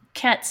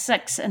 Cat,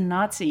 sex, and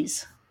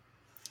Nazis.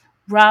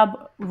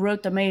 Rob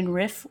wrote the main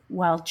riff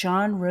while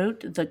John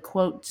wrote the,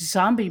 quote,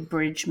 zombie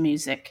bridge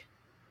music.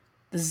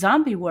 The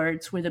zombie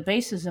words were the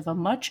basis of a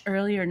much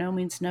earlier No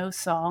Means No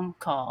song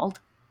called,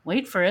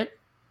 wait for it,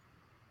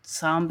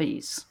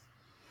 Zombies.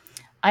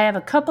 I have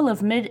a couple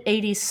of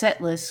mid-'80s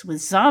set lists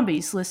with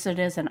Zombies listed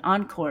as an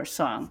encore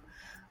song.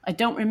 I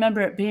don't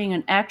remember it being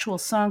an actual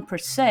song per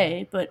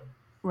se, but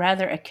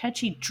rather a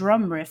catchy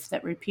drum riff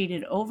that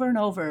repeated over and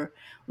over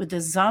with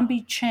the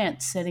zombie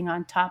chant sitting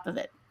on top of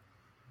it.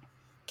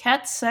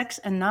 Cat, Sex,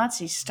 and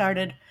Nazis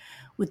started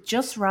with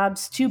just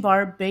Rob's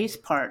 2-bar bass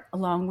part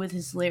along with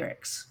his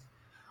lyrics.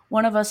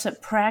 One of us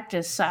at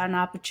practice saw an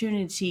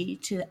opportunity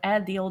to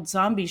add the old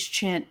Zombies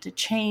chant to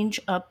change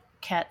up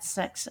Cat,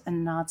 Sex,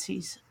 and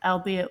Nazis,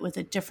 albeit with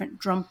a different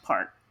drum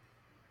part.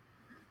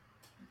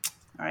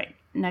 All right,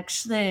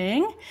 next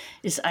thing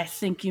is I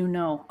Think You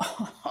Know.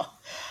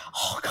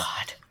 Oh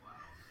God.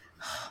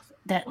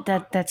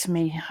 That's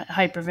me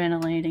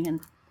hyperventilating and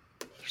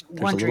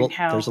wondering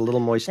how There's a little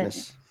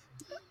moistness.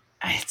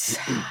 it's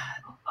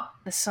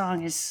the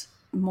song is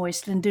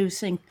moist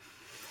inducing.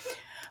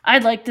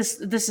 I'd like this.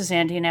 This is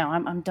Andy now.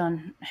 I'm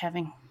done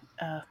having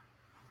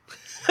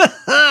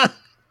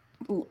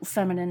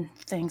feminine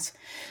things.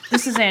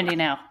 This is Andy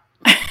now.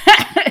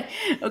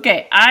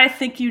 Okay, I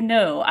Think You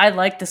Know. I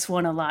like this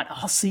one a lot.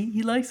 Oh, see,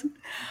 he likes it.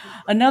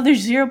 Another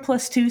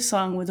 0+2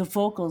 song with the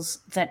vocals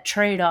that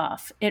trade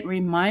off. It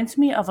reminds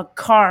me of a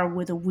car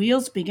with the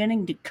wheels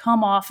beginning to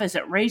come off as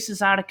it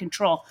races out of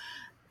control.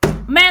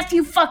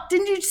 Matthew,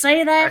 didn't you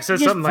say that? I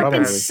said you something like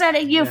fucking that. said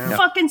it. You Yeah.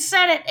 fucking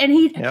said it. And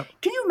he, Yep.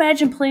 can you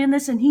imagine playing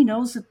this and he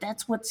knows that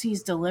that's what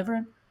he's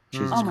delivering?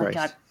 Jesus Oh my Christ.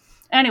 God.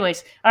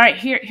 Anyways, all right,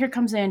 here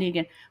comes Andy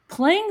again.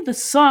 Playing the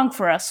song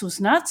for us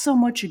was not so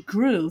much a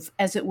groove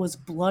as it was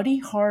bloody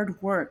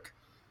hard work.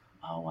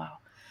 Oh, wow.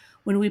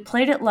 When we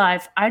played it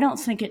live, I don't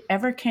think it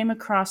ever came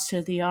across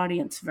to the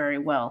audience very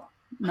well.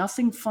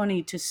 Nothing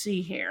funny to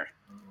see here.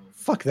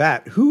 Fuck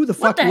that. Who the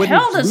fuck the wouldn't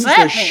hell does lose that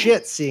their mean?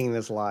 shit seeing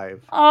this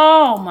live?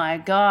 Oh my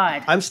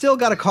God. I'm still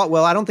got a call.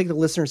 Well, I don't think the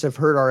listeners have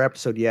heard our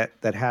episode yet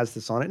that has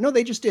this on it. No,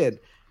 they just did.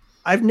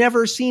 I've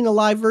never seen a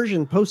live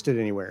version posted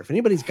anywhere. If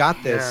anybody's got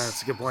this, Yeah,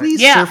 that's a good point.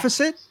 please Yeah. surface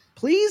it.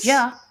 Please.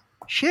 Yeah.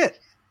 Shit.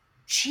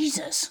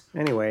 Jesus.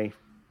 Anyway,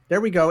 There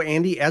we go,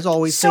 Andy. As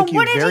always, So thank you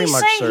what did very he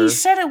much, say? sir. He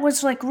said it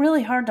was like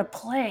really hard to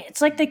play. It's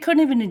like they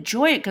couldn't even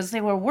enjoy it because they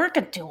were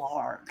working too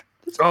hard.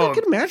 I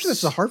can imagine this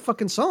is a hard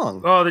fucking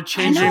song. Oh, they're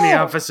changing the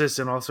know. emphasis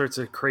and all sorts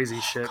of crazy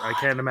shit. I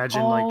can't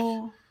imagine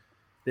like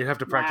they'd have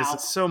to practice Wow.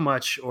 it so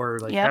much or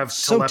like Yep. have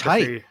So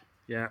telepathy. tight.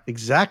 Yeah.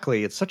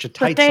 Exactly. It's such a But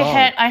tight they song.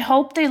 had. I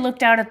hope they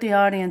looked out at the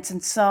audience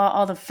and saw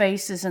all the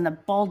faces and the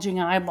bulging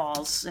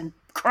eyeballs and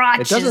It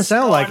crotches. doesn't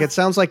sound like going, it.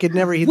 Sounds like it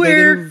never.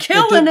 We're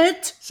killing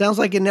it. Sounds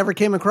like it never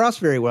came across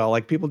very well.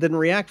 Like people didn't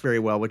react very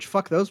well. Which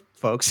fuck those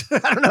folks. I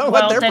don't know what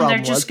Well, their then problem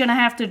they're just was. gonna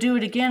have to do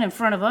it again in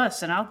front of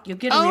us, and you'll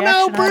get a Oh,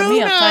 reaction no, out of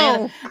me. I'll tell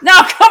Bruno. you.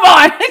 No, come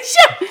on.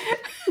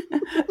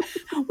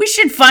 We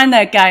should find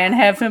that guy and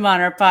have him on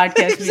our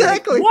podcast.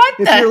 Exactly. Be like, what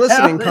If the you're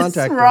listening, hell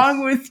contact is us.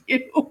 wrong with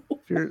you?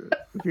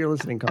 If you're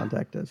listening,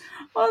 contact us.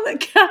 Oh, the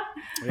guy.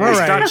 He's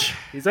right. Dutch.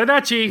 He's a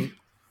Dutchie.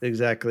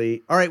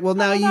 Exactly. All right. Well,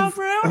 now Oh,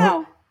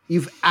 Bruno.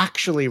 you've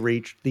actually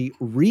reached the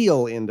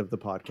real end of the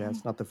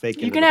podcast, not the fake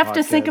end. You're gonna of have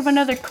the to think of podcast.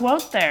 another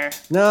quote there.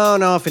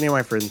 No. If any of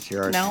my friends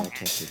here are, No? I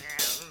can't do.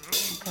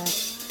 Okay.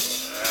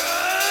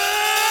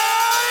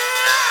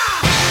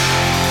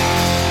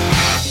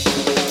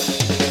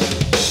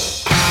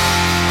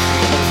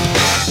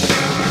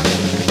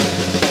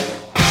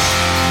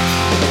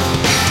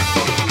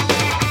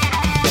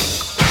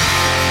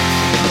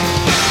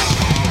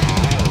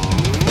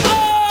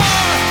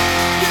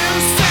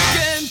 You sick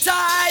and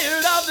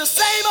tired of the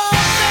same old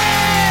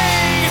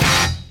thing?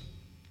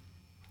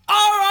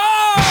 Or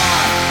are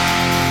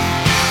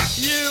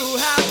you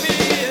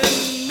happy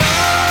enough?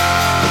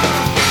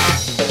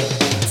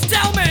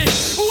 Tell me,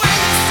 when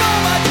there's so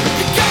much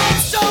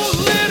becomes so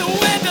little,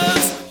 when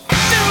does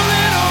too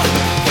little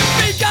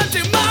become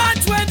too much,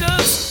 when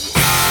does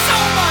so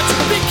much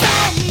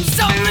become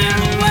so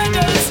little, when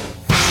does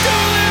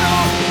too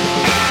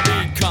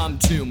little become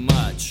too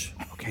much?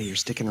 Okay, you're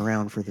sticking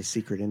around for the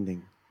secret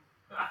ending.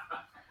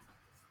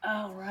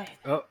 Oh, right.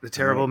 Oh, the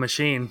terrible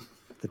machine.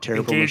 The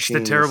terrible Engage the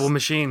machine terrible is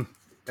machine.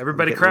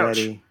 Everybody getting crouch.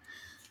 ready.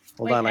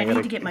 Hold Wait, on, I gotta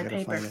need to get my gotta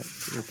paper. find it.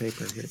 Your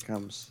paper. Here it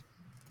comes.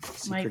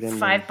 My Secret ending.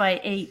 5x8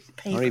 I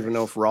paper. don't even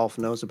know if Rolf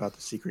knows about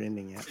the secret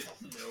ending yet.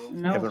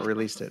 No. Haven't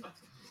released it.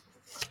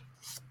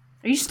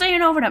 Are you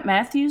staying over at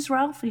Matthews,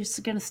 Ralph? Are you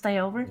gonna stay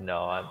over?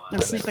 No,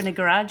 And sleep in the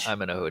garage?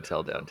 I'm in a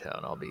hotel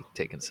downtown. I'll be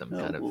taking some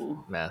kind Oh.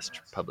 of mass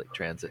public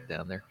transit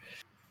down there.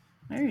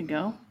 There you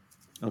go.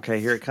 Okay,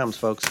 here it comes,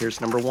 folks.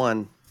 Here's number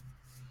one.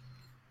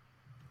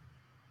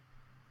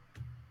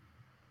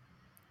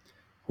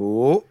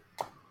 Oh,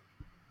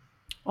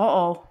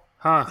 Uh-oh.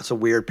 Huh. that's a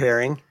weird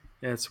pairing.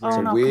 Yeah, it's Oh,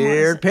 weird. no, weird come on.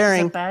 Is it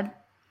pairing. bad?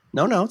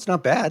 No, it's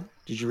not bad.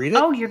 Did you read it?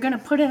 Oh, you're going to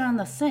put it on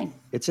the thing.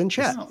 It's in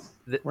chat. Oh.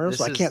 Where else?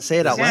 This I can't say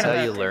it out this is loud.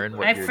 how you learn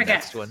what I your forget.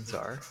 next ones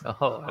are.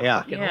 Oh, I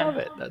Yeah. fucking Yeah. love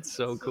it. That's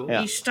so cool.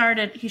 Yeah. He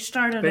started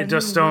But a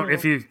just new don't. rule.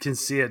 If you can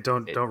see it,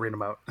 don't read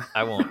them out.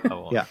 I won't.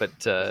 Yeah. But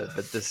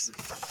this.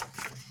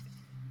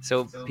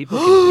 So people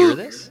can hear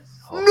this.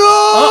 No!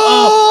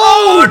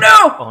 Oh,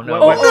 no! Oh no!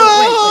 What- what-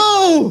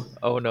 No!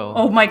 Oh no!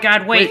 Oh, my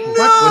God, wait.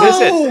 What is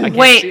it? I can't see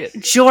Wait, it.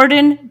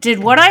 Jordan, did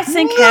what I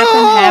think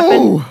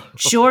happened?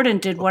 Jordan,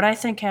 did what I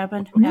think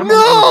happened? No!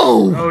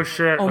 Oh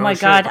shit! Oh, my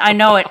shit. God, I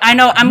know it.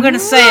 I'm going to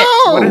say it.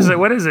 What is it?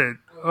 What is it?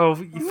 Oh,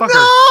 you fucker!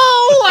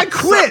 No! I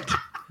quit.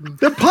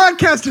 The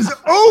podcast is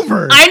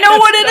over. I know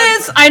what it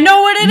is. I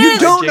know what it You is.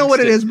 don't know what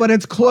it is, but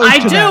it's close I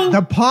to that. do.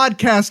 The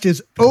podcast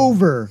is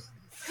over.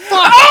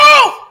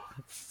 Oh!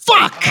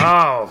 Fuck!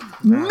 Oh,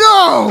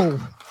 No!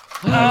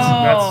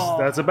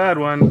 that's a bad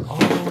one.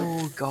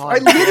 Oh I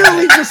god!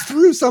 literally just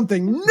threw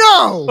something.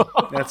 No!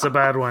 That's a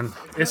bad one.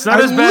 It's not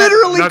I as bad.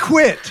 literally not,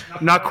 quit.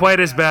 Not quite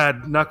as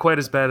bad. Not quite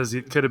as bad as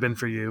it could have been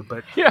for you.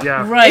 But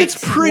yeah. Right. It's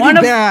pretty One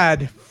of-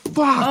 bad. Fuck.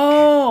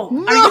 Oh,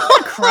 are you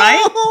going to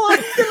cry? Oh,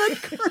 I'm gonna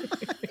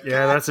cry.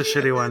 Yeah, that's a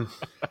shitty one.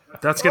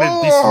 That's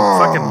gonna be some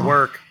fucking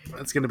work.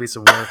 That's gonna be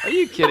some work. Are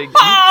you kidding?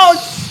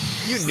 Oh,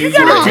 You knew you you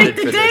got were to in take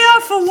for the day this.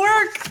 off of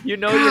work. You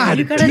know God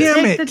You you're got to damn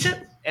take it. the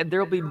and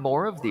there'll be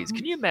more of these.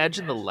 Can you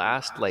imagine the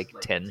last like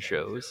 10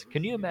 shows?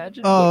 Can you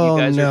imagine Oh, what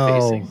you guys no.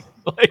 are facing?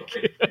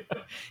 Like,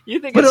 you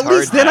think But it's at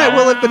least hard then I now?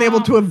 will have been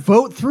able to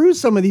vote through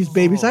some of these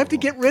babies. I have to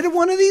get rid of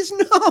one of these?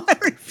 No, I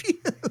refuse.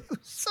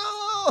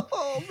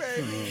 Oh,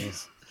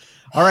 babies.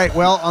 All right.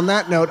 Well, on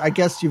that note, I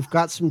guess you've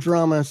got some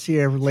dramas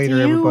here later,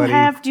 everybody.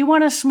 Do you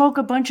want to smoke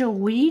a bunch of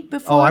weed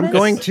before? Oh, I'm this?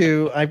 going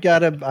to. I've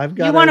got.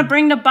 You want to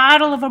bring the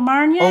bottle of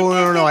Amarnia?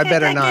 Oh no, I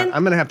better not.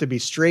 I'm gonna have to be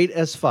straight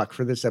as fuck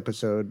for this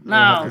episode.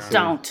 I'll No, have to see.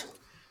 don't.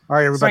 All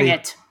right, everybody. Bring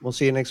it. We'll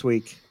see you next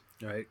week.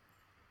 All right.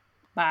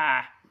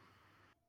 Bye.